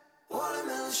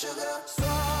 watermelon sugar.